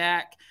step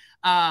back,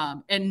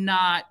 and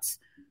not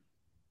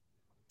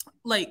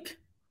like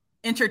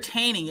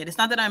entertaining it. It's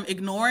not that I'm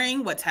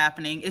ignoring what's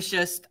happening. It's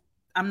just,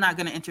 I'm not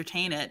going to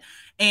entertain it.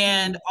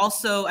 And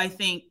also I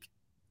think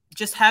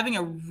just having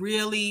a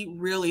really,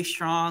 really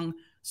strong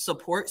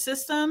support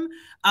system,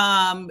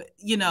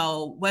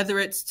 whether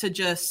it's to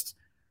just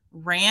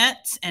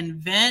rant and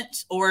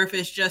vent, or if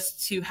it's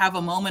just to have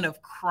a moment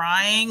of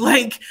crying,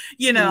 like,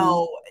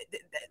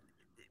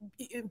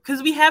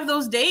 because we have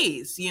those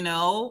days,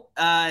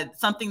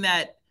 something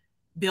that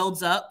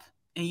builds up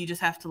and you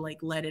just have to like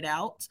let it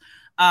out.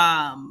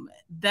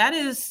 That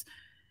is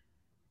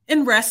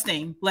in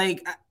resting.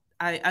 Like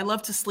I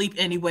love to sleep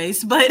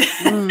anyways, but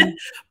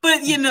but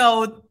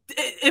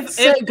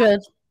if good.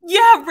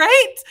 Yeah,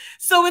 right.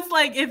 So it's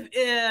like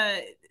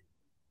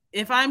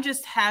if I'm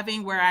just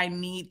having where I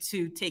need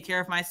to take care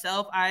of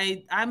myself,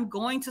 I'm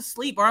going to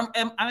sleep, or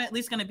I'm at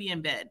least going to be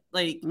in bed.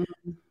 Like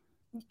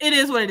it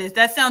is what it is.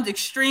 That sounds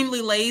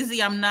extremely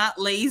lazy. I'm not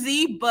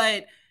lazy,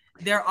 but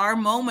there are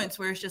moments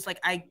where it's just like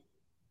I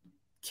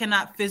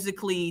cannot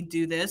physically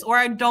do this, or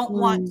I don't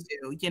want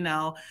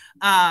to,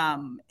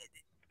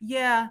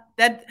 yeah,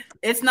 that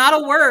it's not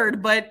a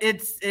word, but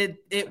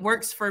it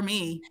works for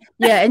me.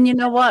 Yeah. And you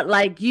know what?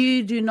 Like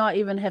you do not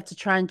even have to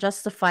try and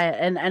justify it.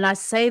 And I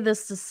say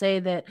this to say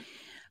that,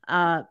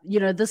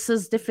 this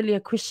is definitely a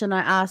question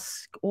I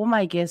ask all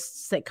my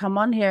guests that come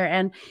on here.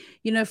 And,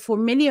 for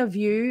many of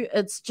you,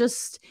 it's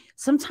just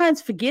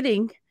sometimes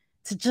forgetting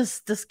to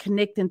just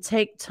disconnect and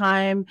take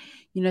time,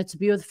 to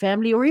be with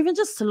family, or even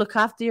just to look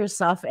after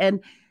yourself.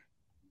 And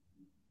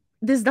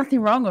there's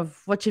nothing wrong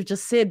with what you've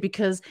just said,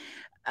 because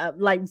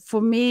like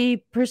for me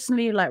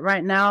personally, like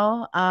right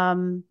now,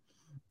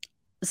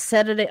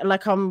 Saturday,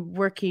 like I'm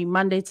working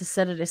Monday to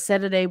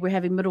Saturday we're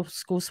having middle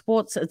school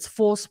sports. It's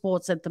 4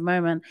 sports at the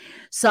moment.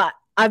 So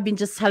I've been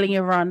just telling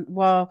everyone,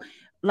 well,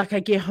 like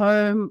I get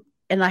home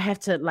and I have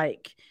to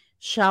like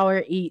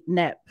shower, eat,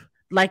 nap.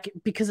 like,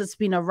 because it's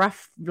been a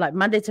rough, like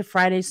Monday to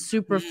Friday,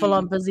 super full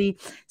on busy.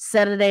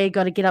 Saturday,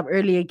 got to get up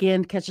early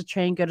again, catch a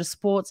train, go to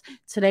sports.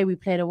 Today we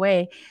played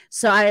away.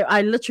 So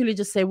I literally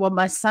just say, well,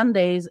 my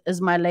Sundays is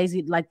my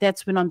lazy, like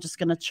that's when I'm just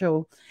going to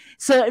chill.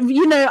 So,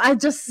 you know, I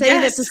just say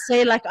that to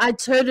say, like, I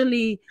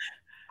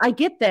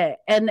get that.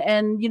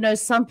 And, you know,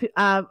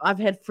 I've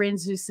had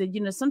friends who said,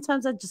 you know,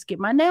 sometimes I just get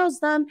my nails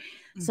done.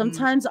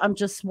 Sometimes I'm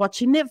just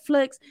watching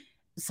Netflix.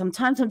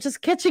 Sometimes I'm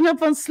just catching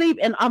up on sleep,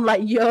 and I'm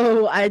like,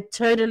 yo, I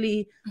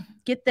totally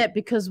get that,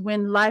 because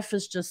when life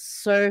is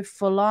just so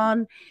full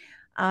on,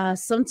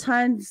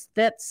 sometimes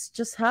that's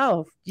just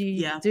how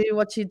you do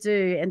what you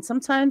do. And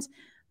sometimes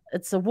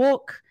it's a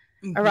walk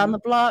around the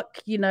block,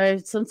 you know,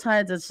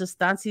 sometimes it's just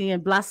dancing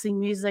and blasting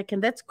music,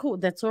 and that's cool.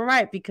 That's all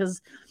right,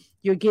 because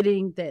you're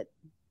getting that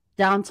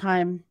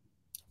downtime,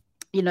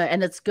 you know,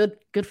 and it's good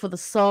for the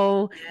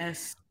soul.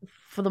 Yes.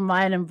 For the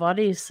mind and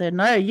body. So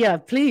no, yeah,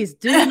 please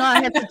do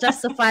not have to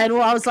justify it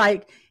all. I was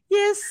like,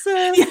 yes,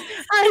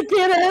 I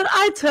get it.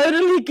 I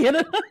totally get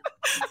it.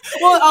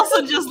 Well, I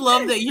also just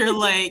love that you're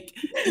like,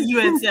 you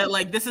had said,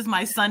 like, this is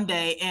my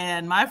Sunday,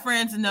 and my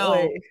friends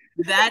know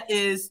that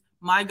is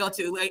my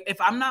go-to. Like, if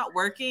I'm not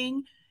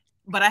working,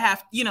 but I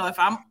have, you know, if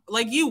I'm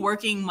like you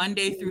working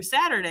Monday through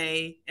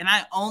Saturday and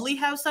I only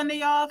have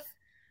Sunday off,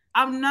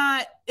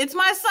 it's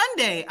my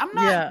Sunday. I'm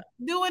not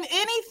doing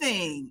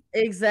anything.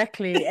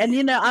 Exactly. And,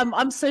 you know,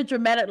 I'm so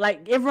dramatic.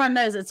 Like, everyone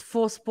knows it's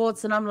for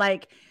sports. And I'm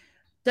like,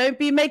 don't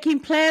be making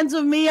plans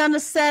with me on a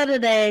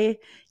Saturday.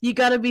 You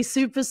got to be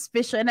super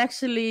special. And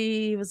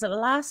actually, was it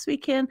last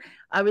weekend?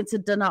 I went to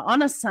dinner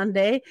on a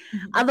Sunday.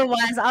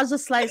 Otherwise, I was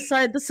just like,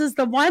 sorry, this is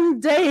the one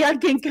day I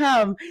can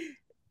come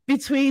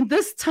between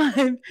this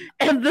time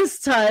and this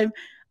time.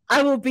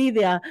 I will be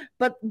there.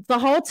 But the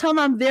whole time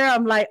I'm there,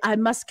 I'm like, I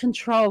must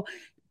control.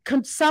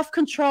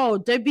 Self-control.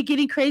 Don't be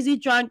getting crazy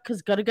drunk,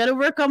 because gotta go to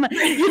work on my,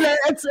 you know,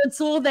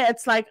 it's all that.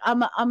 It's like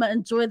I'm gonna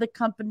enjoy the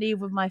company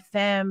with my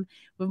fam,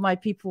 with my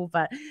people,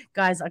 but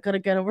guys, I gotta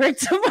go to work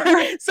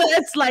tomorrow. So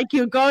it's like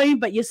you're going,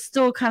 but you're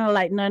still kind of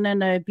like,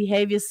 no,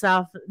 behave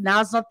yourself.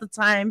 Now's not the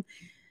time.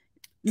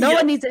 No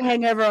one needs a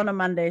hangover on a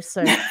Monday.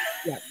 So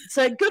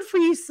so good for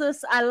you,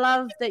 sis. I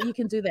love that you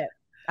can do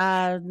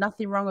that.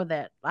 Nothing wrong with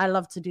that. I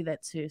love to do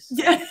that too. So.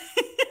 Yeah.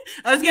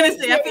 I was gonna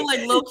say, I feel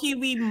like low-key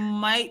we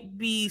might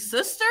be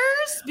sisters.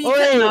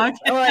 Yeah,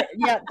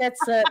 that's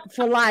it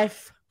for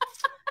life.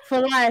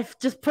 For life,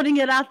 just putting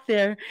it out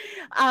there.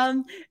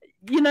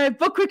 You know,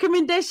 book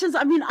recommendations.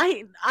 I mean,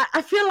 I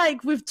feel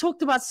like we've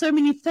talked about so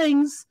many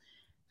things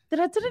that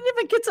I didn't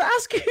even get to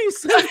ask you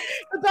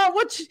about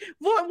what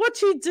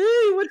you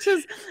do, which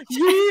is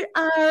you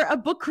are a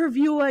book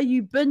reviewer.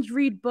 You binge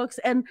read books,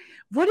 and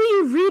what are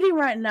you reading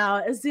right now?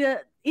 Is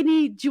there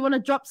do you want to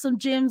drop some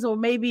gems, or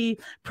maybe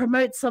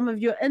promote some of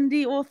your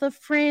indie author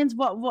friends?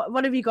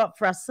 What have you got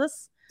for us,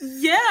 sis?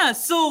 Yeah,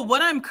 so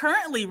what I'm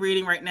currently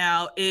reading right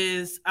now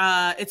is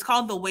it's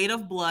called The Weight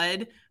of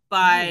Blood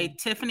by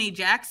Tiffany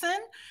Jackson.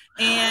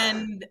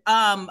 And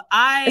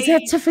is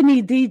that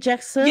Tiffany D.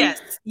 Jackson?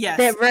 Yes.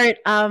 That wrote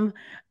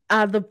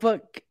the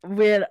book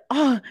where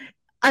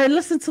I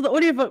listened to the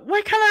audiobook.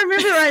 Why can't I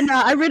remember right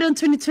now? I read it in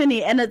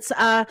 2020, and it's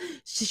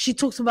she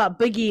talks about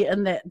Biggie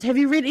and that. Have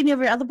you read any of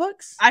her other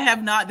books? I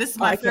have not. This is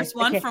my first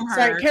one from her.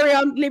 Sorry, carry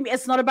on.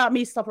 It's not about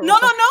me. Stop it. No.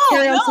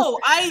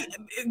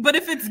 But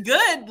if it's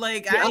good,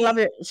 like I love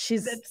it.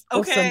 She's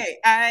okay.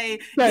 Awesome.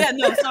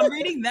 So I'm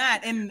reading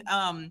that, and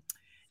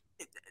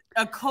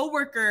a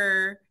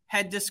coworker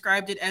had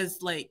described it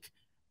as like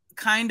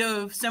kind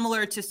of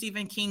similar to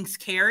Stephen King's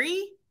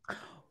Carrie.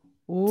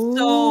 Ooh,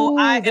 so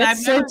I've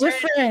never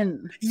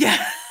different. Read,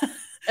 yeah.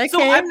 Okay.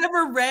 So I've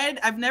never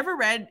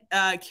read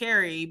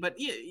Carrie, but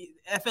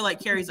I feel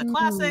like Carrie's a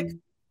classic.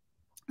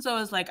 So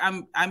it's like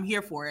I'm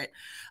here for it.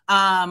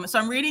 So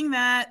I'm reading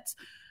that.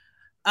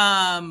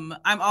 I'm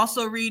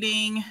also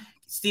reading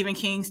Stephen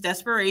King's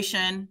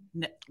Desperation.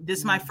 This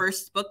is my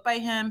first book by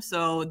him,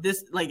 so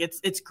this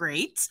it's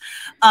great.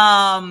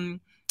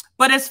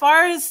 But as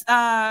far as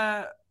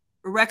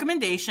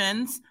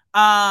recommendations,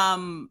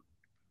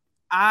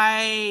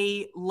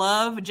 I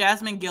love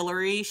Jasmine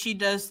Guillory. She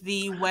does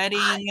the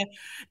wedding.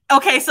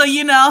 Okay, so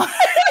you know.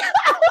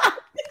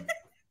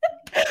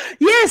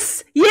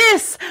 Yes.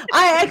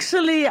 I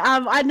actually,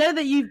 I know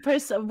that you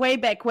posted way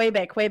back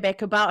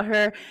about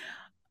her.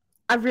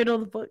 I've read all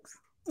the books.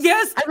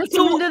 Yes, I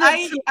recommended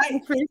it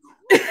to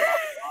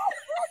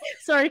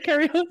Sorry,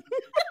 carry on.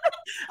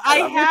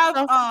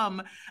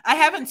 I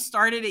haven't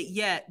started it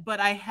yet, but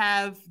I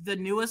have the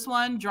newest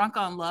one, Drunk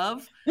on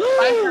Love,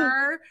 by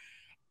her.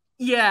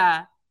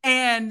 Yeah,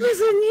 and there's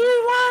a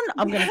new one.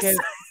 I'm gonna go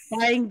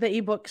buying the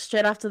ebook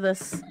straight after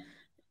this.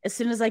 As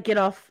soon as I get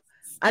off,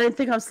 I don't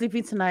think I'm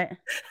sleeping tonight.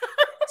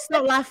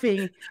 Stop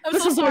laughing.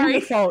 This is all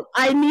your fault.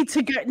 I need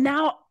to go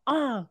now.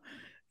 Oh,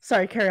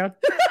 sorry. Carry on.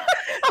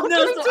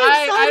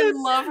 I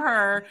love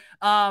her.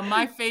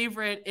 My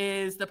favorite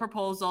is The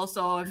Proposal.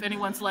 So if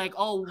anyone's like,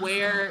 oh,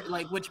 where,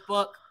 like, which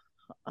book?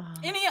 I've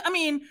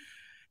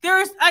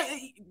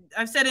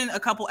said in a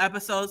couple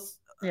episodes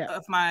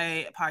of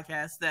my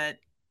podcast that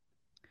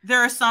there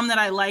are some that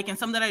I like and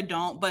some that I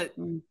don't, but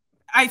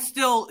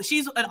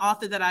she's an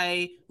author that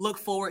I look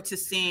forward to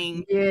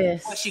seeing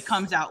what she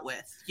comes out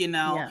with, you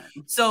know? Yeah.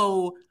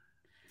 So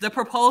The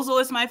Proposal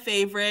is my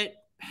favorite.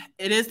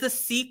 It is the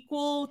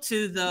sequel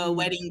to The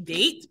Wedding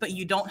Date, but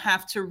you don't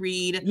have to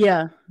read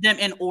them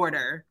in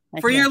order.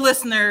 Okay. For your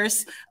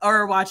listeners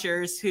or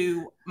watchers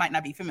who might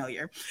not be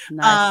familiar.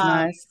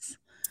 Nice.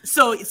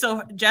 So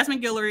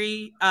Jasmine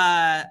Guillory,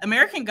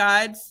 American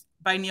Gods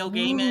by Neil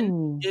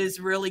Gaiman is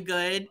really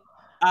good.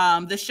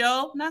 The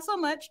show, not so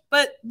much,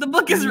 but the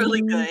book is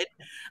really good.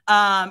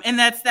 And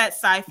that's that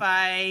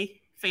sci-fi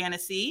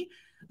fantasy.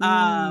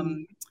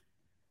 Final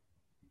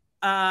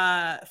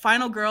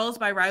Girls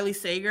by Riley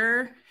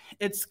Sager.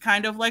 It's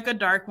kind of like a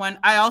dark one.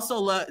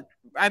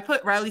 I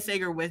put Riley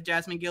Sager with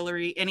Jasmine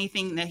Guillory.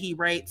 Anything that he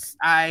writes,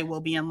 I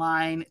will be in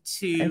line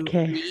to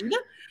read.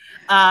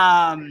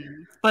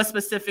 But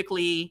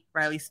specifically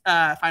Riley's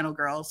Final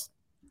Girls.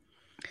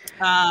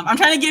 I'm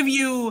trying to give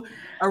you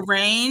a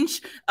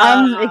range.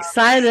 I'm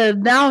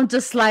excited. Now I'm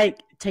just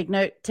like, take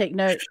note,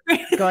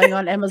 going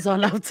on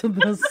Amazon after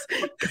this,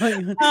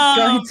 going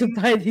to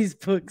buy these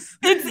books.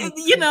 It's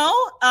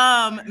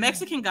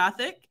Mexican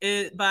Gothic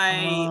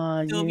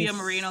by Silvia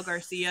Moreno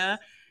Garcia.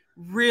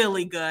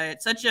 Really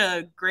good. Such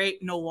a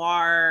great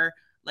noir.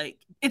 Like,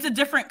 it's a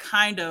different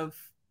kind of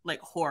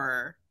like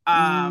horror.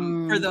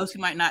 For those who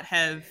might not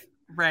have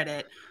read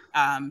it,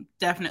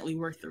 definitely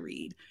worth the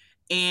read.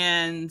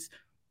 And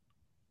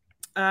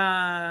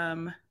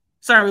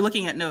sorry, we're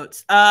looking at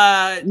notes.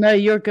 No,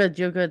 you're good.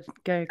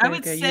 Go. I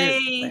would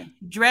say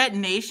Dread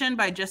Nation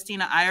by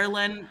Justina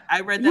Ireland. I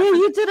read that. Yeah,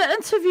 you did an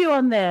interview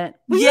on that.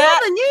 Were you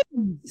on the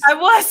news? I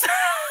was.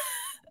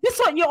 This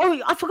one,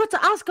 I forgot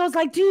to ask. I was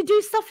like, do you do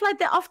stuff like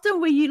that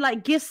often where you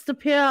like guest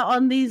appear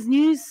on these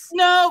news?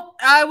 No,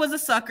 I was a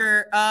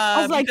sucker.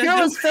 I was like,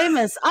 girl is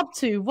famous. Up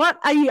to what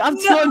are you up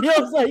to? No. And I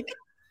was like,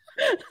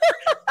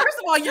 first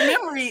of all, your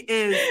memory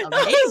is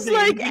amazing. I was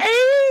like,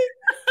 hey.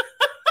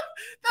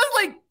 That's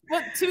like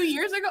what, 2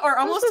 years ago or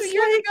almost 2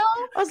 years ago?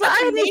 I was like,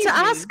 I need to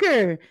ask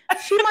her.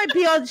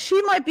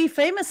 She might be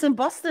famous in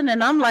Boston,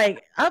 and I'm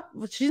like,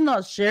 she's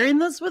not sharing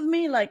this with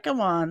me. Like,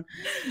 come on.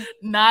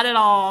 Not at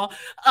all.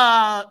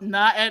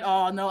 Not at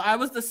all. No, I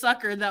was the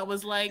sucker that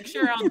was like,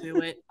 sure, I'll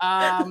do it.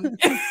 I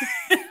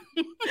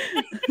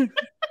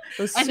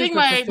think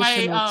my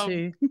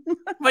too.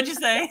 What'd you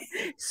say?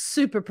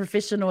 Super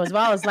professional as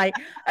well. I was like,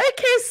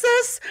 okay,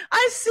 sis,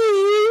 I see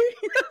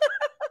you.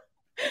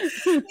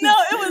 No,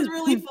 it was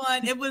really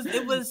fun. It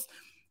was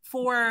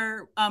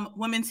for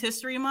Women's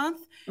History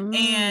Month,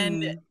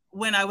 and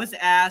when I was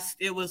asked,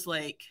 it was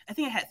like, I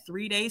think I had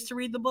 3 days to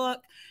read the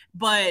book,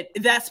 but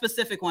that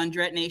specific one,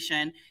 Dread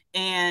Nation,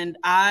 and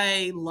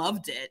I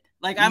loved it.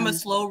 Like, I'm a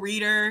slow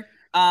reader.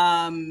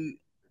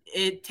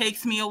 It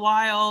takes me a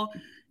while,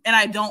 and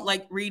I don't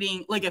like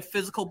reading like a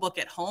physical book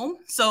at home,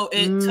 so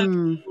it took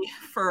me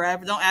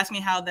forever. Don't ask me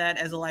how that,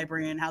 as a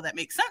librarian, how that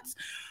makes sense.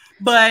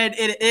 But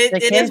it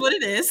is what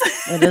it is.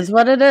 It is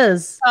what it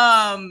is.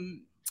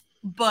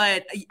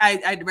 But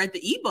I read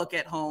the ebook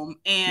at home,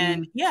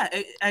 and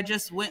I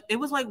just went. It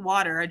was like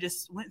water. I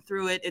just went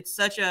through it. It's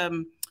such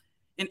an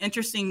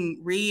interesting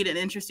read, an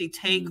interesting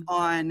take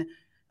on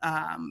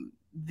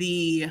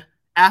the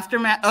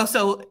aftermath. Oh,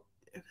 so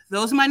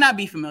those who might not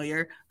be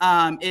familiar,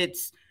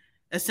 it's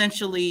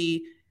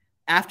essentially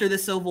after the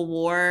Civil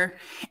War,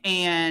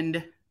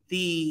 and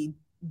the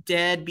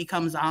dead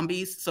become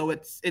zombies. So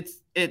it's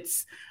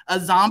a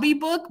zombie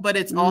book, but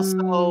it's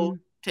also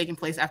taking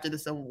place after the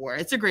Civil War.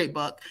 It's a great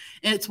book,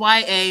 and it's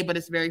YA, but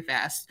it's very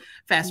fast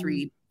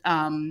read.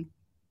 And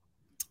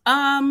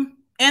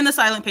The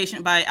Silent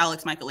Patient by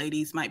Alex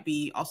Michaelides might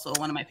be also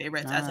one of my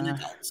favorites as an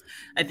adult.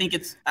 I think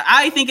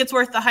it's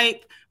worth the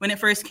hype when it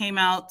first came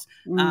out.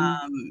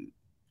 And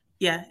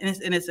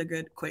it's a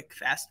good, quick,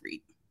 fast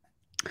read.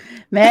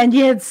 Man,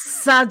 you had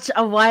such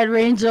a wide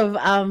range of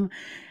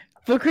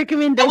book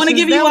recommendations. I want to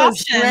give you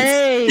options.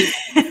 Great.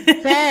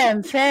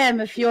 fam,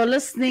 if you're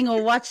listening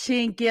or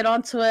watching, get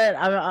onto it.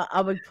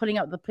 I'll be putting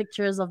up the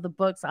pictures of the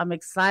books. I'm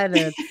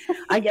excited.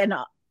 I'm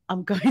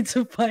going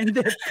to find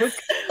that book.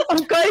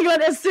 I'm going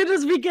on as soon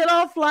as we get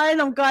offline.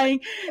 I'm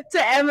going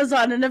to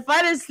Amazon, and if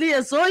I didn't see it,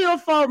 it's all your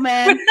fault,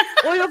 man.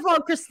 All your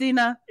fault,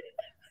 Christina.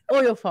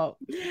 All your fault.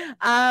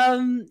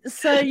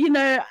 So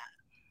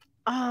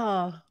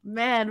oh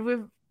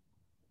man,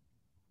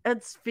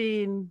 it's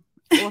been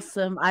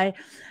awesome.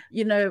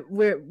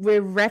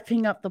 We're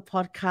wrapping up the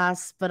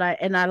podcast, but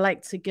I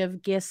like to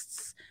give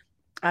guests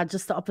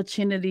just the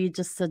opportunity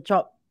just to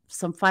drop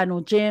some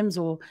final gems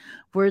or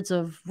words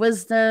of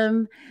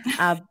wisdom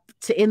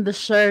to end the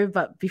show.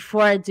 But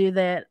before I do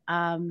that,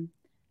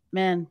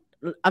 man,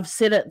 I've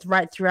said it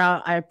right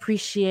throughout. I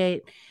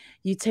appreciate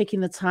you taking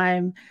the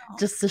time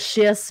just to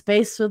share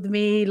space with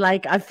me.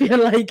 Like, I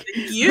feel like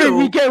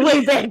we go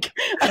way back.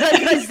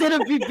 Like I said,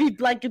 it'd be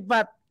like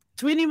about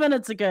 20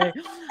 minutes ago.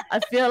 I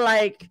feel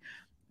like,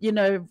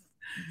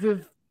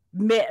 we've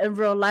met in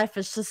real life.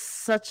 It's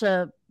just such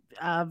I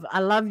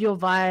love your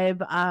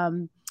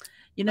vibe.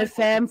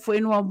 fam, for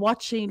anyone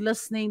watching,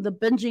 listening, the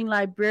Binging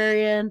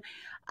Librarian,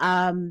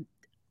 on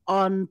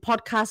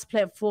podcast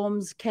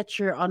platforms, catch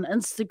her on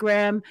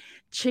Instagram,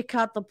 check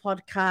out the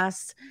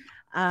podcast.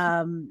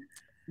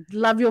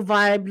 Love your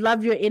vibe,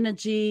 love your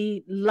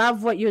energy,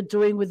 love what you're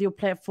doing with your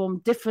platform.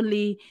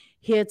 Definitely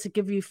here to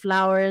give you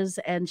flowers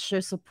and show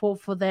support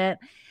for that.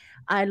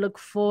 I look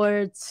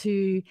forward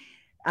to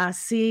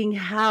seeing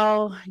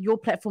how your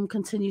platform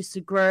continues to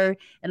grow.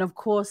 And of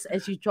course,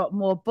 as you drop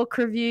more book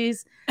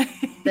reviews,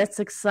 that's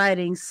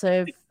exciting.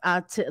 So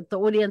to the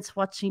audience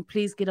watching,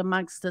 please get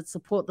amongst it.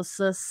 Support the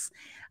sis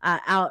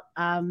out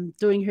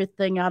doing her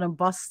thing out in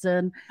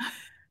Boston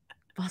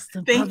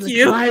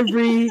Public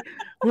Library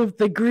with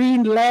the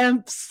green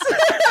lamps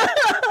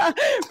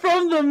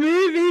from the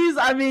movies.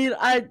 I mean,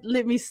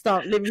 let me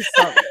stop.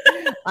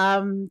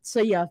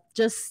 So yeah,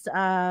 just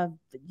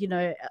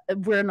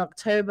we're in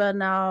October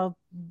now.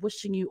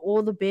 Wishing you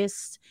all the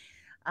best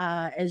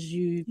as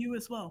you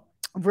as well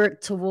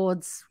work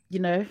towards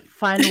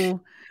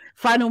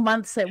final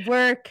months at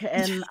work,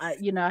 and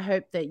I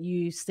hope that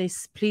you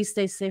please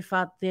stay safe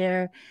out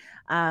there.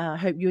 I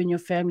hope you and your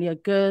family are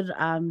good.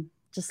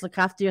 Just look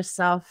after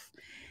yourself,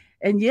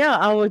 and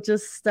I will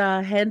just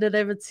hand it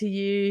over to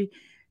you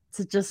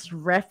to just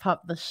wrap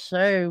up the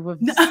show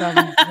with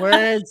some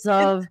words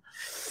of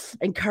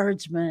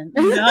encouragement.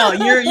 No,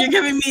 you're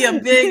giving me a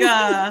big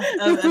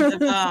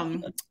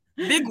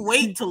big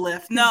weight to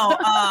lift. No,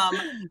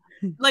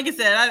 like I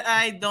said,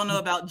 I don't know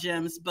about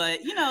gyms, but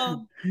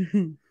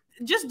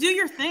just do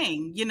your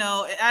thing.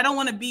 I don't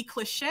want to be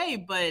cliche,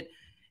 but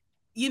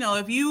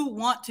if you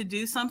want to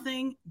do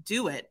something,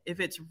 do it. If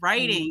it's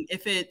writing,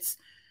 if it's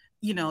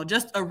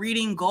just a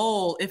reading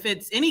goal, if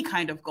it's any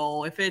kind of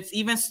goal, if it's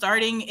even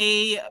starting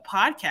a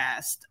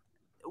podcast,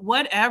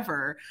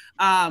 whatever,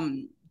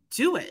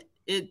 do it.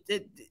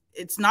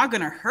 It's not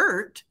gonna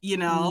hurt,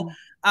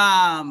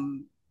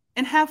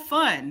 and have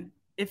fun.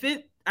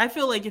 I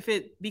feel like if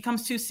it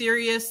becomes too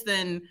serious,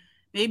 then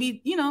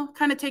maybe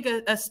kind of take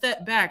a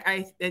step back.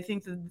 I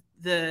think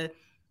the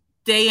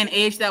day and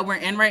age that we're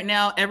in right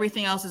now,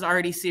 everything else is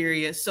already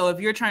serious. So if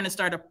you're trying to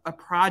start a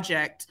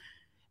project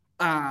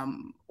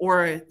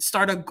or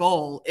start a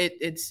goal,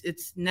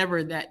 it's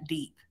never that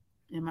deep,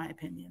 in my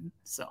opinion.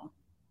 So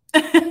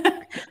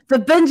the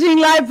Binging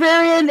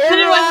Librarian,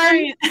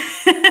 everyone.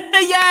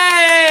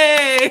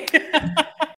 Yay!